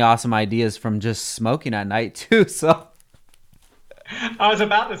so many awesome ideas from just smoking at night too. So I was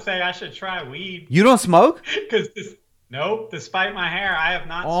about to say I should try weed you don't smoke? because nope, despite my hair, I have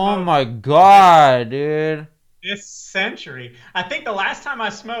not Oh smoked my god, dude! this century. I think the last time I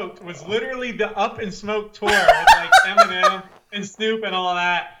smoked was literally the Up and Smoke tour with like Eminem and Snoop and all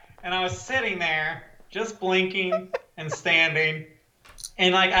that. And I was sitting there just blinking and standing.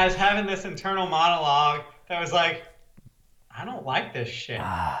 And like I was having this internal monologue that was like, I don't like this shit.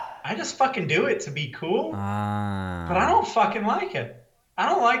 I just fucking do it to be cool, but I don't fucking like it. I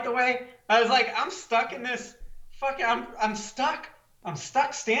don't like the way I was like, I'm stuck in this fucking I'm stuck. I'm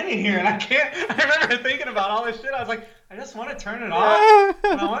stuck standing here and I can't. I remember thinking about all this shit. I was like, I just want to turn it off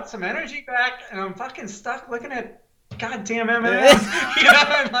and I want some energy back, and I'm fucking stuck looking at goddamn M&M's,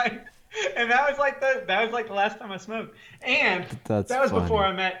 and like, and that was like the last time I smoked, and That's that was funny. before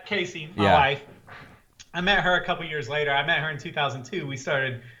I met Casey, my Yeah. wife. I met her a couple years later. I met her in 2002. We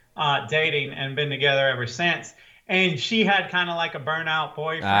started dating and been together ever since. And she had kind of like a burnout Ah,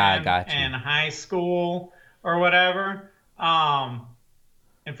 boyfriend got you. in high school or whatever.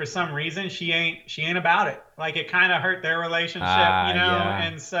 And for some reason, she ain't about it. Like it kind of hurt their relationship, Ah, yeah.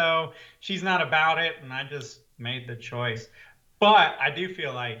 And so she's not about it. And I just made the choice. But I do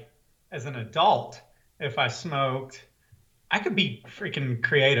feel like as an adult, if I smoked, I could be freaking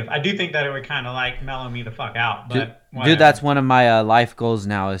creative. I do think that it would kind of like mellow me the fuck out, Dude, but dude, that's whatever. one of my life goals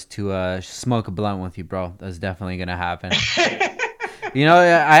now is to smoke a blunt with you, bro. That's definitely gonna happen.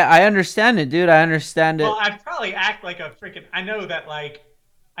 I understand it, dude. I understand Well, it. I'd probably act like a freaking. I know that like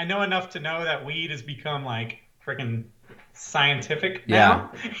I know enough to know that weed has become like freaking scientific Yeah.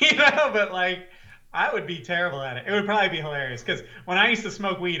 now, But like, I would be terrible at it. It would probably be hilarious because when I used to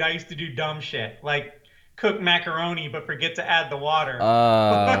smoke weed, I used to do dumb shit like cook macaroni but forget to add the water.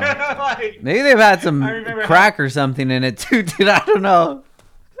 Like, Maybe they've had I some remember how. crack or something in it too, dude. I don't know.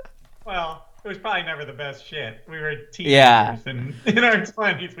 Well, it was probably never the best shit. We were Yeah. teenagers, and in our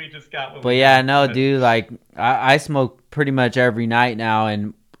 20s, we just got what But we yeah, got. no, But dude, like I smoke pretty much every night now,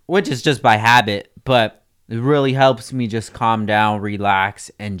 and which is just by habit, but it really helps me just calm down, relax,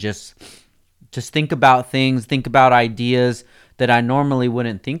 and just think about things, think about ideas that I normally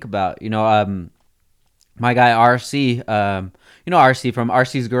wouldn't think about. My guy RC, RC from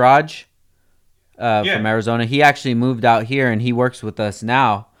RC's Garage, from yeah, Arizona. He actually moved out here and he works with us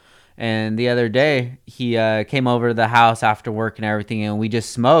now. And the other day, he came over to the house after work and everything, and we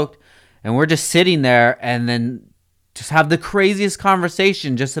just smoked. And we're just sitting there, and then just have the craziest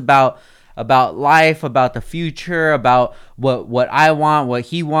conversation just about life, about the future, about what I want, what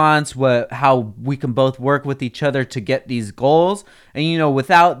he wants, what how we can both work with each other to get these goals. And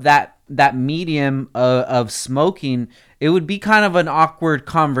without that medium of smoking, it would be kind of an awkward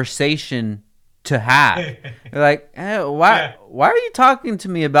conversation to have. You're like, why yeah, why are you talking to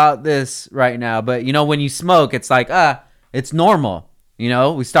me about this right now? But when you smoke, it's like, it's normal.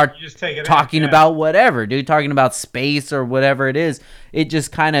 We start you just take it in. talking Yeah, about whatever, dude, talking about space or whatever it is. It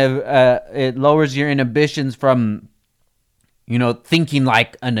just kind of it lowers your inhibitions from thinking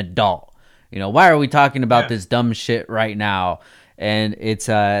like an adult. Why are we talking about yeah, this dumb shit right now? And it's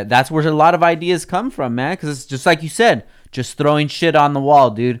that's where a lot of ideas come from, man, because it's just like you said, just throwing shit on the wall,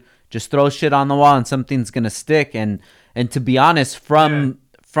 dude. Just throw shit on the wall and something's gonna stick. And to be honest, yeah.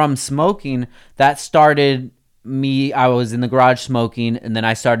 from smoking, that started me. I was in the garage smoking, and then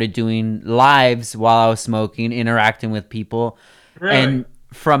I started doing lives while I was smoking, interacting with people. Really, And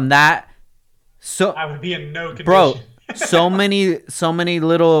from that, so I would be in no condition. bro, so many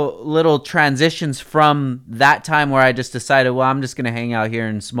little transitions from that time where I just decided, well, I'm just gonna hang out here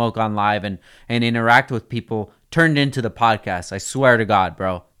and smoke on live and interact with people, turned into the podcast. I swear to God,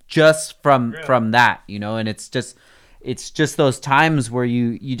 bro. Just from Really, from that, and it's just those times where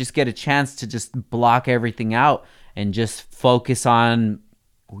you just get a chance to just block everything out and just focus on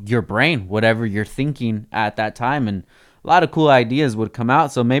your brain, whatever you're thinking at that time. And a lot of cool ideas would come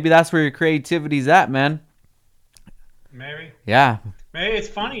out. So maybe that's where your creativity's at, man. maybe. Yeah. Maybe it's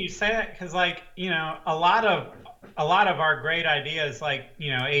funny you say that because, like, a lot of our great ideas, like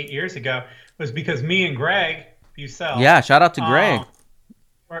 8 years ago, was because me and Greg Bucell, Yeah, shout out to Greg. um,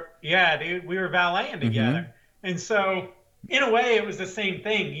 yeah, dude, we were valeting Mm-hmm. together. And so, in a way, it was the same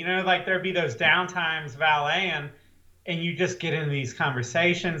thing. Like there'd be those downtimes valeting, and you just get into these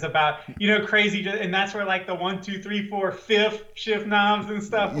conversations about, crazy. And that's where like the one, two, three, four, fifth shift knobs and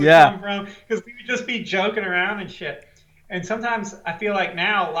stuff would Yeah. come from because we would just be joking around and shit. And sometimes I feel like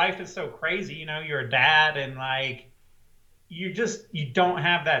now life is so crazy. You're a dad and like you don't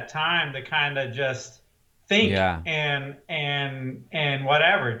have that time to kind of just think Yeah. and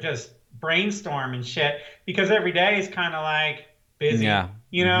whatever, just brainstorm and shit because every day is kind of like Yeah. busy,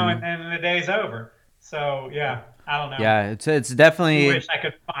 Mm-hmm. and then the day's over. So yeah, I don't know. Yeah. It's I definitely. wish I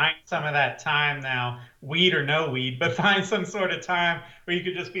could find some of that time now, weed or no weed, but find some sort of time where you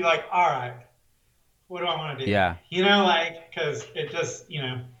could just be like, all right, what do I want to do? Yeah. Like, because it just,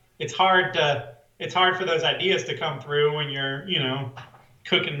 it's hard for those ideas to come through when you're,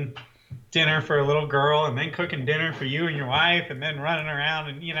 cooking dinner for a little girl and then cooking dinner for you and your wife and then running around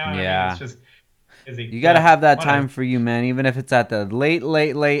and you know what I mean? It's Yeah. just busy, You got to but have that whatever. time for you, man. Even if it's at the late,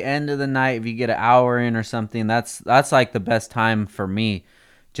 late, late end of the night, if you get an hour in or something, that's like the best time for me.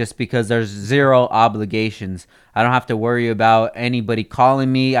 Just because there's zero obligations. I don't have to worry about anybody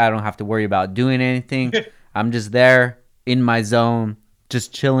calling me. I don't have to worry about doing anything. I'm just there in my zone,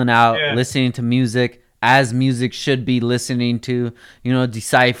 just chilling out, Yeah, listening to music as music should be listening to,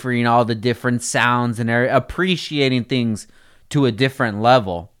 deciphering all the different sounds and appreciating things to a different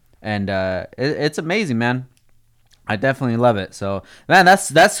level. and it's amazing, man. I definitely love it. So, man, that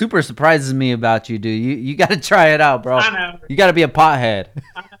super surprises me about you, dude. You got to try it out, bro. I know. You got to be a pothead.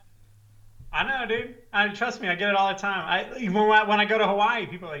 I know, dude. Trust me, I get it all the time. When I go to Hawaii,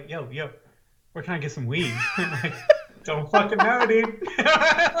 people are like, yo, where can I get some weed? I'm like, don't fucking know, dude.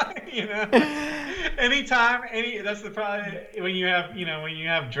 You know, anytime, that's the problem when you have, when you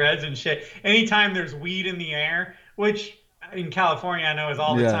have dreads and shit. Anytime there's weed in the air, which in California I know is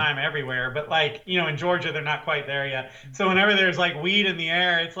all the Yeah. time everywhere, but like, in Georgia they're not quite there yet. So whenever there's like weed in the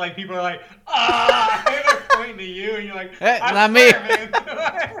air, it's like people are like, ah, and they're pointing to you, and you're like, Hey, I not me. swear,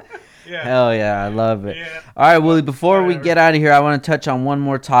 man. Yeah, Hell yeah, I love it. yeah, All right, Willie, before we whatever. get out of here, I want to touch on one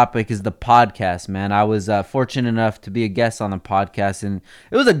more topic is the podcast, man. I was fortunate enough to be a guest on the podcast, and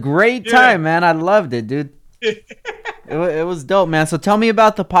it was a great Yeah. time, man. I loved it, dude. It was dope, man. So tell me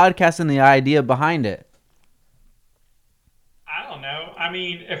about the podcast and the idea behind it. I don't know. I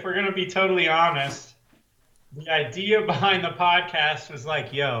mean, if we're gonna be totally honest, the idea behind the podcast was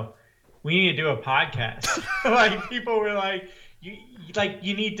like, yo, we need to do a podcast. Like people were like,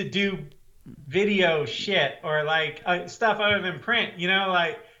 you need to do video shit or like stuff other than print.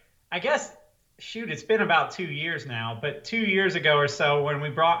 Like I guess shoot, it's been about 2 years now, but 2 years ago or so when we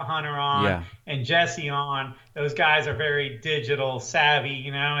brought Hunter on Yeah. and Jesse on, those guys are very digital savvy,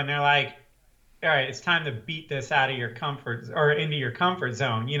 and they're like, all right, it's time to beat this out of your comfort or into your comfort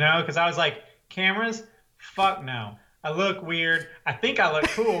zone, because I was like, cameras, fuck no. I look weird. I think I look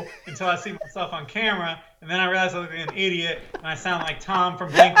cool until I see myself on camera, and then I realize I look like an idiot and I sound like Tom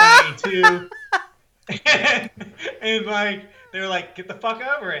from Blink 182. And like they were like, get the fuck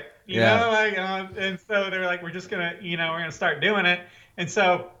over it, Yeah. like, and so they were like, we're just gonna, we're gonna start doing it, and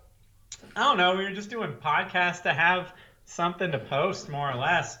so I don't know, we were just doing podcasts to have something to post more or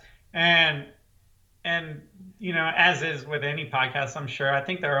less, and as is with any podcast, I'm sure. I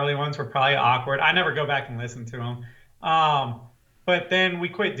think the early ones were probably awkward. I never go back and listen to them. But then we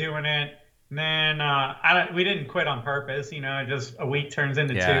quit doing it. And then we didn't quit on purpose. Just a week turns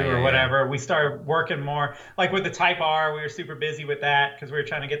into Yeah, two yeah, or yeah. whatever. We started working more. Like with the Type R, we were super busy with that because we were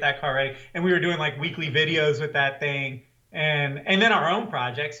trying to get that car ready. And we were doing like weekly videos with that thing. And then our own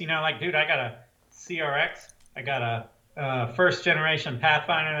projects. Like, dude, I got a CRX. I got a first generation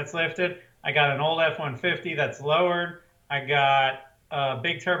Pathfinder that's lifted. I got an old F-150 that's lowered. I got a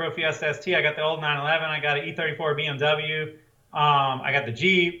big turbo Fiesta ST. I got the old 911. I got an E34 BMW. I got the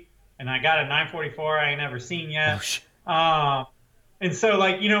Jeep, and I got a 944 I ain't never seen Oh, yet. And so,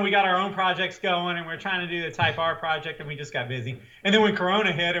 like, we got our own projects going, and we're trying to do the Type R project, and we just got busy. And then when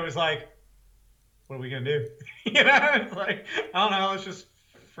Corona hit, it was like, what are we gonna do? It's like, I don't know. Let's just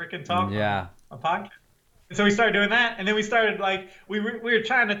freaking talk yeah. on a podcast. And so we started doing that, and then we started like we were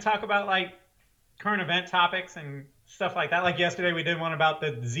trying to talk about like current event topics and stuff like that. Like yesterday, we did one about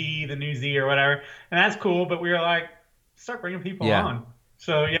the new Z or whatever, and that's cool. But we were like, start bringing people Yeah. on.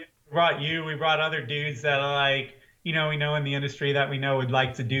 So yeah, we brought you. We brought other dudes that are like, we know in the industry that we know would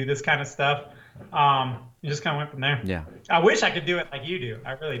like to do this kind of stuff. You just kind of went from there. Yeah. I wish I could do it like you do.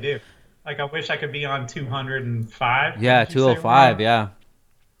 I really do. Like I wish I could be on 205. Yeah, Did you say we're 205, on? yeah.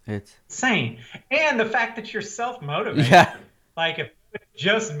 It's Insane. And the fact that you're self-motivated. yeah. Like if it was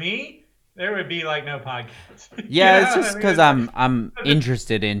just me, there would be like no podcast. Yeah, it's just I mean? because I'm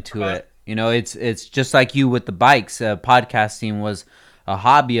interested into it. It's just like you with the bikes. Podcasting was a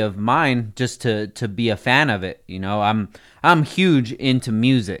hobby of mine, just to be a fan of it. I'm huge into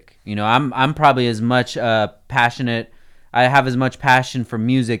music. I'm probably as much passionate. I have as much passion for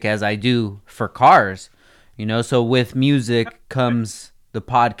music as I do for cars. So with music comes the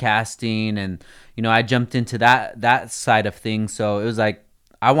podcasting, and I jumped into that side of things. So it was like,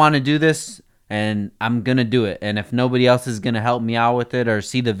 I want to do this, and I'm gonna do it. And if nobody else is gonna help me out with it or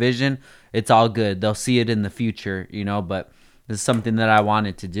see the vision, it's all good. They'll see it in the future, But this is something that I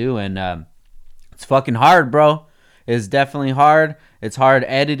wanted to do, and it's fucking hard, bro. It's definitely hard. It's hard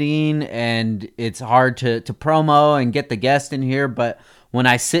editing, and it's hard to promo and get the guest in here. But when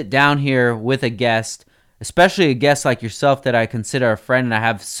I sit down here with a guest, especially a guest like yourself that I consider a friend and I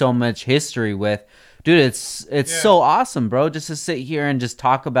have so much history with, dude, it's Yeah. so awesome, bro, just to sit here and just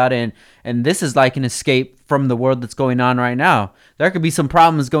talk about it. And this is like an escape from the world that's going on right now. There could be some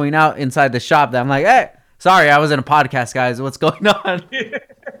problems going out inside the shop that I'm like, hey, sorry, I was in a podcast, guys. What's going on?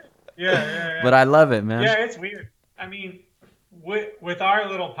 Yeah. But I love it, man. Yeah, it's weird. I mean, with our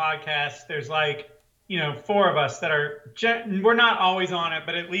little podcast, there's like, four of us that are, we're not always on it,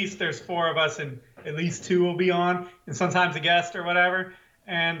 but at least there's four of us and at least two will be on and sometimes a guest or whatever.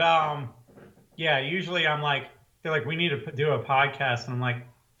 And yeah, usually I'm like, they're like, we need to do a podcast. And I'm like,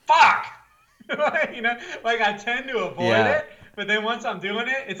 fuck! Like I tend to avoid Yeah. it, but then once I'm doing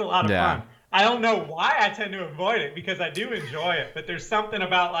it, it's a lot of Yeah. fun. I don't know why I tend to avoid it because I do enjoy it, but there's something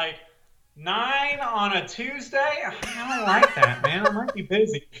about like 9 on a Tuesday. I don't like that, man. I might be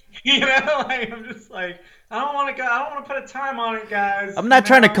busy. Like I'm just like I don't want to go. I don't want to put a time on it, guys. I'm not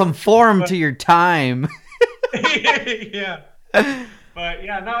trying to conform to But your time. yeah, but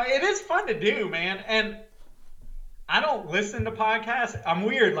yeah, no, it is fun to do, man. And I don't listen to podcasts. I'm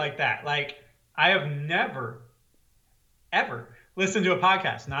weird like that. Like I have never ever listened to a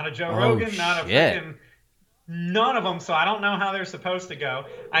podcast. Not a Joe Oh Rogan, not a shit. freaking none of them. So I don't know how they're supposed to go.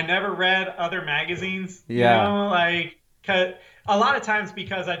 I never read other magazines, Yeah. like 'cause a lot of times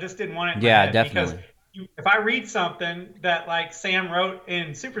because I just didn't want it in my Yeah, head. Because definitely. if I read something that like Sam wrote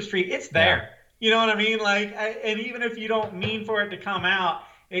in Super Street, it's Yeah. there. You know what I mean? Like, and even if you don't mean for it to come out,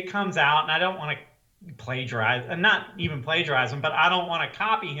 it comes out, and I don't want to plagiarize, and not even plagiarize him, but I don't want to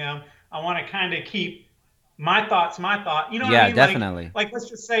copy him. I want to kind of keep my thoughts, my thought. You know what I Yeah, mean? definitely. Like let's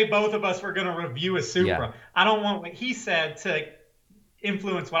just say both of us were going to review a Yeah. Supra. I don't want what he said to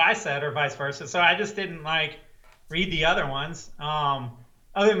influence what I said, or vice versa. So I just didn't like read the other ones. Other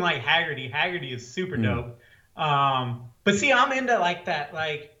than like Haggerty. Haggerty is super Mm. dope. But see, I'm into like that.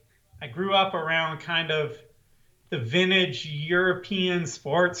 Like I grew up around kind of the vintage European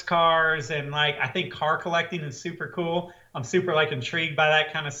sports cars, and like I think car collecting is super cool. I'm super like intrigued by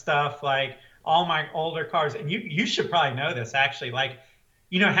that kind of stuff. Like all my older cars, and you should probably know this actually. Like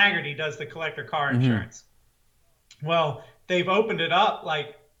Haggerty does the collector car Mhm. insurance. Well, they've opened it up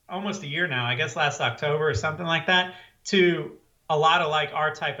like almost a year now, I guess last October or something like that, to a lot of like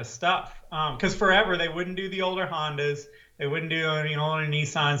our type of stuff. Because forever they wouldn't do the older Hondas, they wouldn't do any older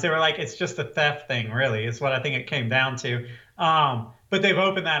Nissans. They were like, it's just a theft thing, really, is what I think it came down to. But they've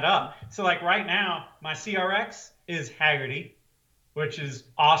opened that up. So like right now, my CRX is Haggerty, which is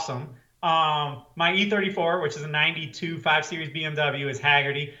awesome. My E34, which is a 92 5 Series BMW, is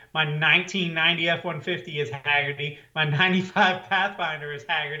Haggerty. My 1990 F-150 is Haggerty. My 95 Pathfinder is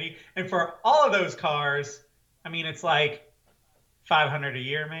Haggerty. And for all of those cars, I mean, it's like 500 a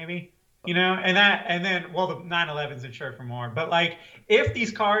year, maybe. And then, well, the 911's insured for more. But like, if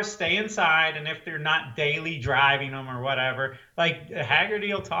these cars stay inside and if they're not daily driving them or whatever, like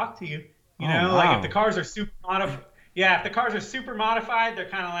Haggerty will talk to you. Oh Like if the wow. cars are super modified, yeah, if the cars are super modified, they're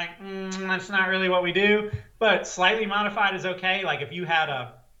kind of like, that's not really what we do. But slightly modified is okay. Like if you had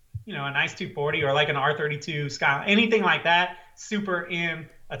a nice 240 or like an R32 Sky, anything like that, super in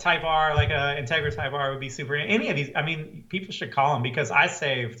a Type R, like a Integra Type R would be super in. Any of these, I mean, people should call them because I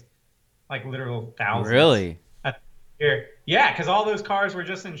saved like literal thousands Really? here. Yeah, because all those cars were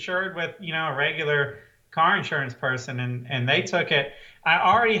just insured with a regular car insurance person, and they took it. I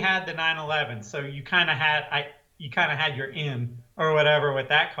already had the 911, so you kind of had your in or whatever with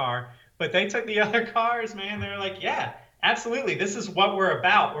that car. But they took the other cars, man. They were like, yeah, absolutely. This is what we're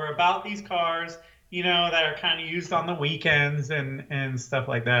about. We're about these cars, that are kind of used on the weekends and stuff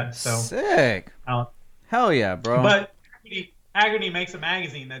like that. So, Sick. uh, Hell yeah, bro. but Haggerty makes a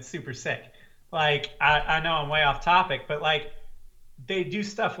magazine that's super sick. Like I know I'm way off topic, but like they do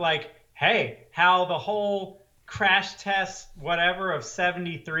stuff like, hey, how the whole crash test whatever of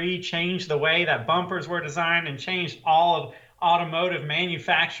 73 changed the way that bumpers were designed and changed all of automotive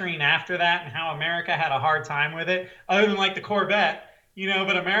manufacturing after that, and how America had a hard time with it, other than like the Corvette,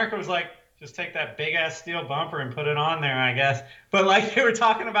 but America was like, just take that big ass steel bumper and put it on there, I guess. But like they were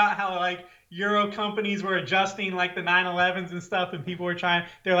talking about how like Euro companies were adjusting like the 911s and stuff, and people were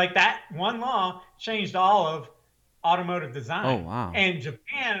they're like, that one law changed all of automotive Oh design. wow. And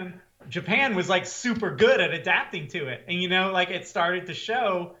Japan was like super good at adapting to it. And like it started to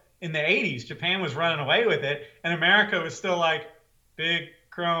show in the 80s. Japan was running away with it, and America was still like, big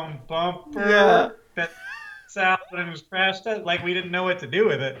chrome Yeah. bumper that south when it was crashed. Like we didn't know what to do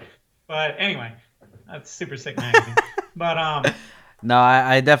with it. But anyway, that's super sick magazine. But No,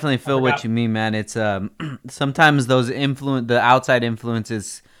 I definitely I feel what forgot. you mean, man. It's sometimes the outside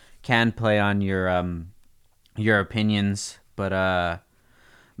influences can play on your opinions, but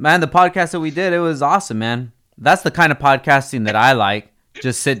man, the podcast that we did, it was awesome, man. That's the kind of podcasting that I like.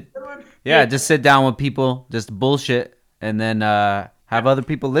 Just sit, yeah, Yeah. just sit down with people, just bullshit, and then have other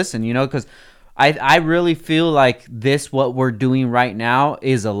people listen. Because I really feel like what we're doing right now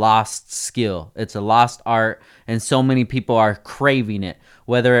is a lost skill. It's a lost art, and so many people are craving it.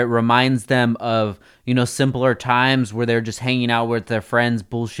 Whether it reminds them of simpler times where they're just hanging out with their friends,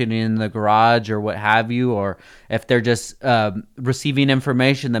 bullshitting in the garage or what have you, or if they're just receiving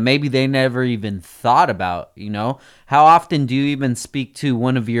information that maybe they never even thought about. How often do you even speak to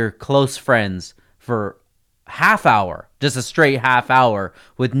one of your close friends for half hour, just a straight half hour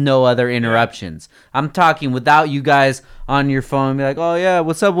with no other interruptions. I'm talking without you guys on your phone, be like, oh yeah,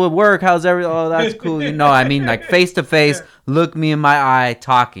 what's up with work? How's everything? Oh, that's cool. You know, I mean, like face to face, look me in my eye,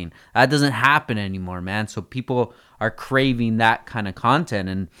 talking. That doesn't happen anymore, man. So people are craving that kind of content,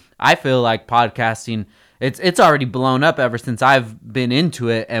 and I feel like podcasting, it's already blown up ever since I've been into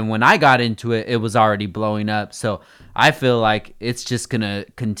it, and when I got into it, it was already blowing up. So I feel like it's just gonna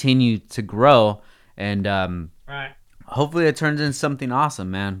continue to grow, and Right. hopefully it turns into something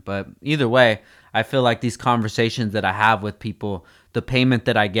awesome, man. But either way, I feel like these conversations that I have with people, the payment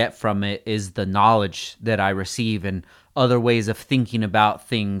that I get from it is the knowledge that I receive and other ways of thinking about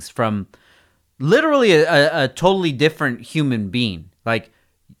things from literally a totally different human being. Like,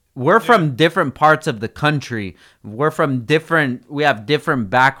 we're from different parts of the country. We have different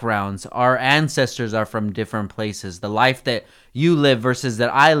backgrounds. Our ancestors are from different places. The life that you live versus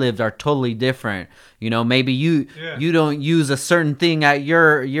that I lived are totally different. You know, maybe you don't use a certain thing at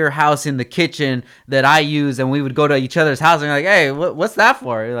your house in the kitchen that I use, and we would go to each other's house and you're like, hey, what's that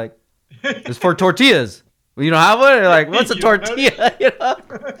for? You're like, it's for tortillas. You don't have one? You're like, what's a tortilla? You know?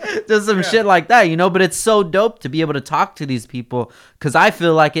 Just some shit like that, you know? But it's so dope to be able to talk to these people, because I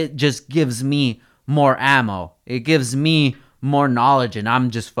feel like it just gives me more ammo. It gives me more knowledge, and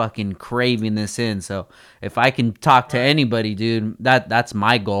I'm just fucking craving this in. So if I can talk to anybody, dude, that's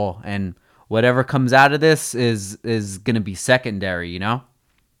my goal. And whatever comes out of this is going to be secondary, you know?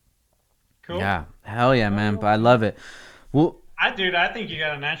 Cool. Yeah. Hell yeah, man. But I love it. Well, I think you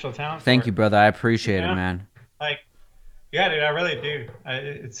got a natural talent. Thank you, brother. I appreciate it, man. Like, yeah, dude, I really do.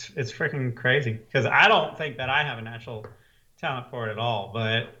 It's freaking crazy, because I don't think that I have a natural talent for it at all.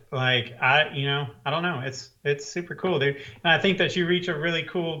 But like, I don't know. It's super cool, dude. And I think that you reach a really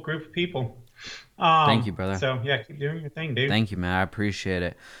cool group of people. Thank you, brother. So yeah, keep doing your thing, dude. Thank you, man. I appreciate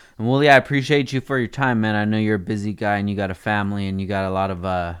it. And Wooly, I appreciate you for your time, man. I know you're a busy guy and you got a family and you got a lot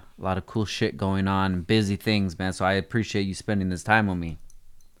of cool shit going on, busy things, man. So I appreciate you spending this time with me.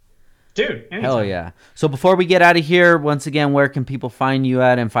 Dude, anytime. Hell yeah. So before we get out of here, once again, where can people find you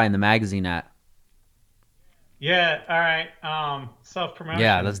at and find the magazine at? Yeah, all right. Self-promotion.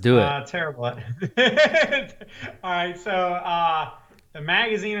 Yeah, let's do it. Terrible at it. All right, so the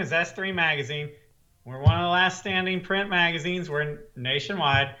magazine is S3 Magazine. We're one of the last standing print magazines. We're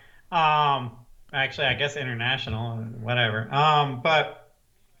nationwide. Actually, I guess international, whatever. But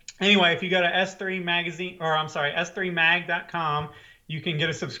anyway, if you go to s3mag.com, you can get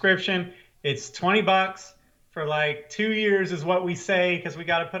a subscription. It's $20 for like 2 years is what we say, because we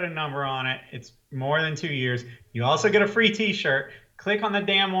got to put a number on it. It's more than 2 years. You also get a free t-shirt. Click on the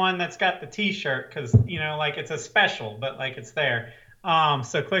damn one that's got the t-shirt, because, you know, like, it's a special, but like, it's there.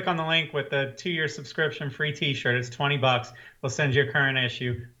 So click on the link with the 2-year subscription, free t-shirt. It's $20. We'll send you a current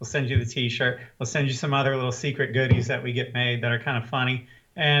issue. We'll send you the t-shirt. We'll send you some other little secret goodies that we get made that are kind of funny.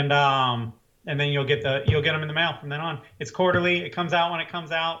 And then you'll get them in the mail from then on. It's quarterly. It comes out when it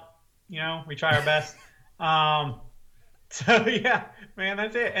comes out. You know, we try our best. So yeah, man,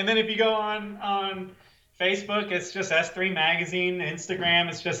 that's it. And then if you go on Facebook, it's just S3 Magazine. Instagram,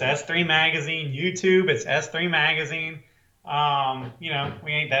 it's just S3 Magazine. YouTube, it's S3 Magazine. You know,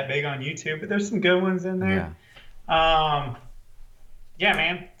 we ain't that big on YouTube, but there's some good ones in there. Yeah,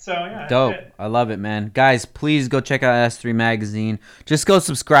 man. So yeah, dope. I love it, man. Guys, please go check out S3 Magazine. Just go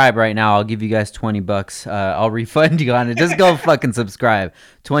subscribe right now. I'll give you guys $20. I'll refund you on it. Just go fucking subscribe.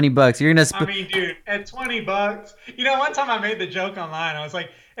 $20. You're gonna. I mean, dude, at $20, you know, one time I made the joke online. I was like,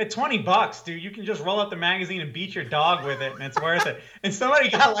 at $20, dude, you can just roll up the magazine and beat your dog with it, and it's worth it. And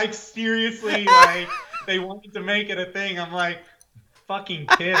somebody got like seriously like they wanted to make it a thing. I'm like, fucking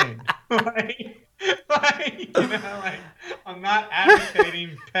kidding. Like, you know, like, I'm not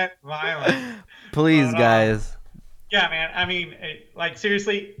advocating pet violence. Please, guys. Yeah, man. I mean, like,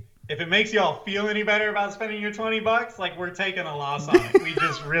 seriously, if it makes y'all feel any better about spending your $20, like, we're taking a loss on it. We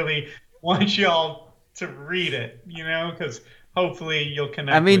just really want y'all to read it, you know, because hopefully you'll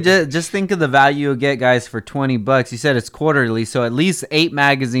connect. I mean, just think of the value you'll get, guys, for $20. You said it's quarterly, so at least 8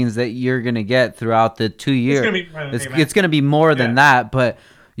 magazines that you're gonna get throughout the 2 years. It's gonna be more than that, but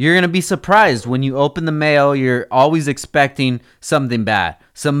you're going to be surprised when you open the mail. You're always expecting something bad,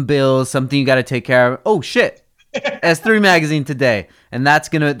 some bills, something you got to take care of. Oh shit. S3 Magazine today. And that's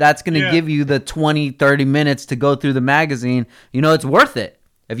going to give you the 20-30 minutes to go through the magazine. You know, it's worth it.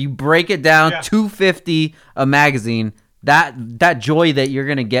 If you break it down, $2.50 a magazine, that joy that you're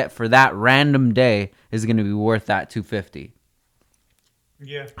going to get for that random day is going to be worth that $2.50.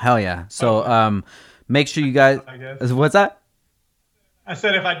 Yeah. Hell yeah. So make sure you guys, what's that? I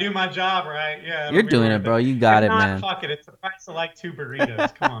said if I do my job right, yeah, it'll You're be doing it, worth bro. it. You got If it, not, man. fuck it. It's the price of like 2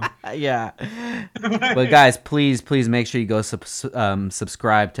 burritos. Come Yeah. But on. guys, please make sure you go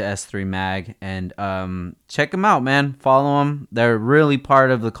subscribe to S3 Mag and check them out, man. Follow them. They're really part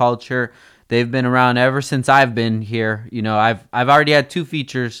of the culture. They've been around ever since I've been here. You know, I've already had 2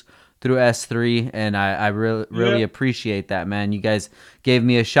 features through S3, and I really Yeah. appreciate that, man. You guys gave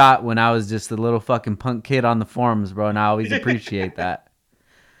me a shot when I was just a little fucking punk kid on the forums, bro, and I always appreciate that.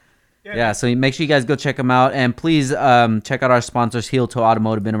 Yeah, Yeah. so make sure you guys go check them out. And please check out our sponsors, Heel Toe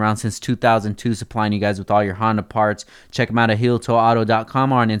Automotive. Been around since 2002, supplying you guys with all your Honda parts. Check them out at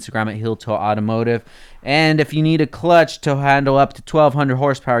HeelToeAuto.com or on Instagram at Heel Toe Automotive. And if you need a clutch to handle up to 1,200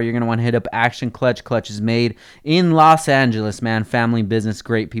 horsepower, you're going to want to hit up Action Clutch. Clutch is made in Los Angeles, man. Family business,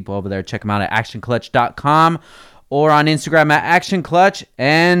 great people over there. Check them out at ActionClutch.com or on Instagram at Action Clutch.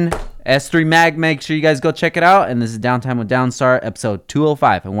 And S3 Mag, make sure you guys go check it out. And this is Downtime with Downstar, episode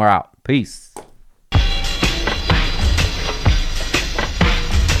 205, and we're out. Peace.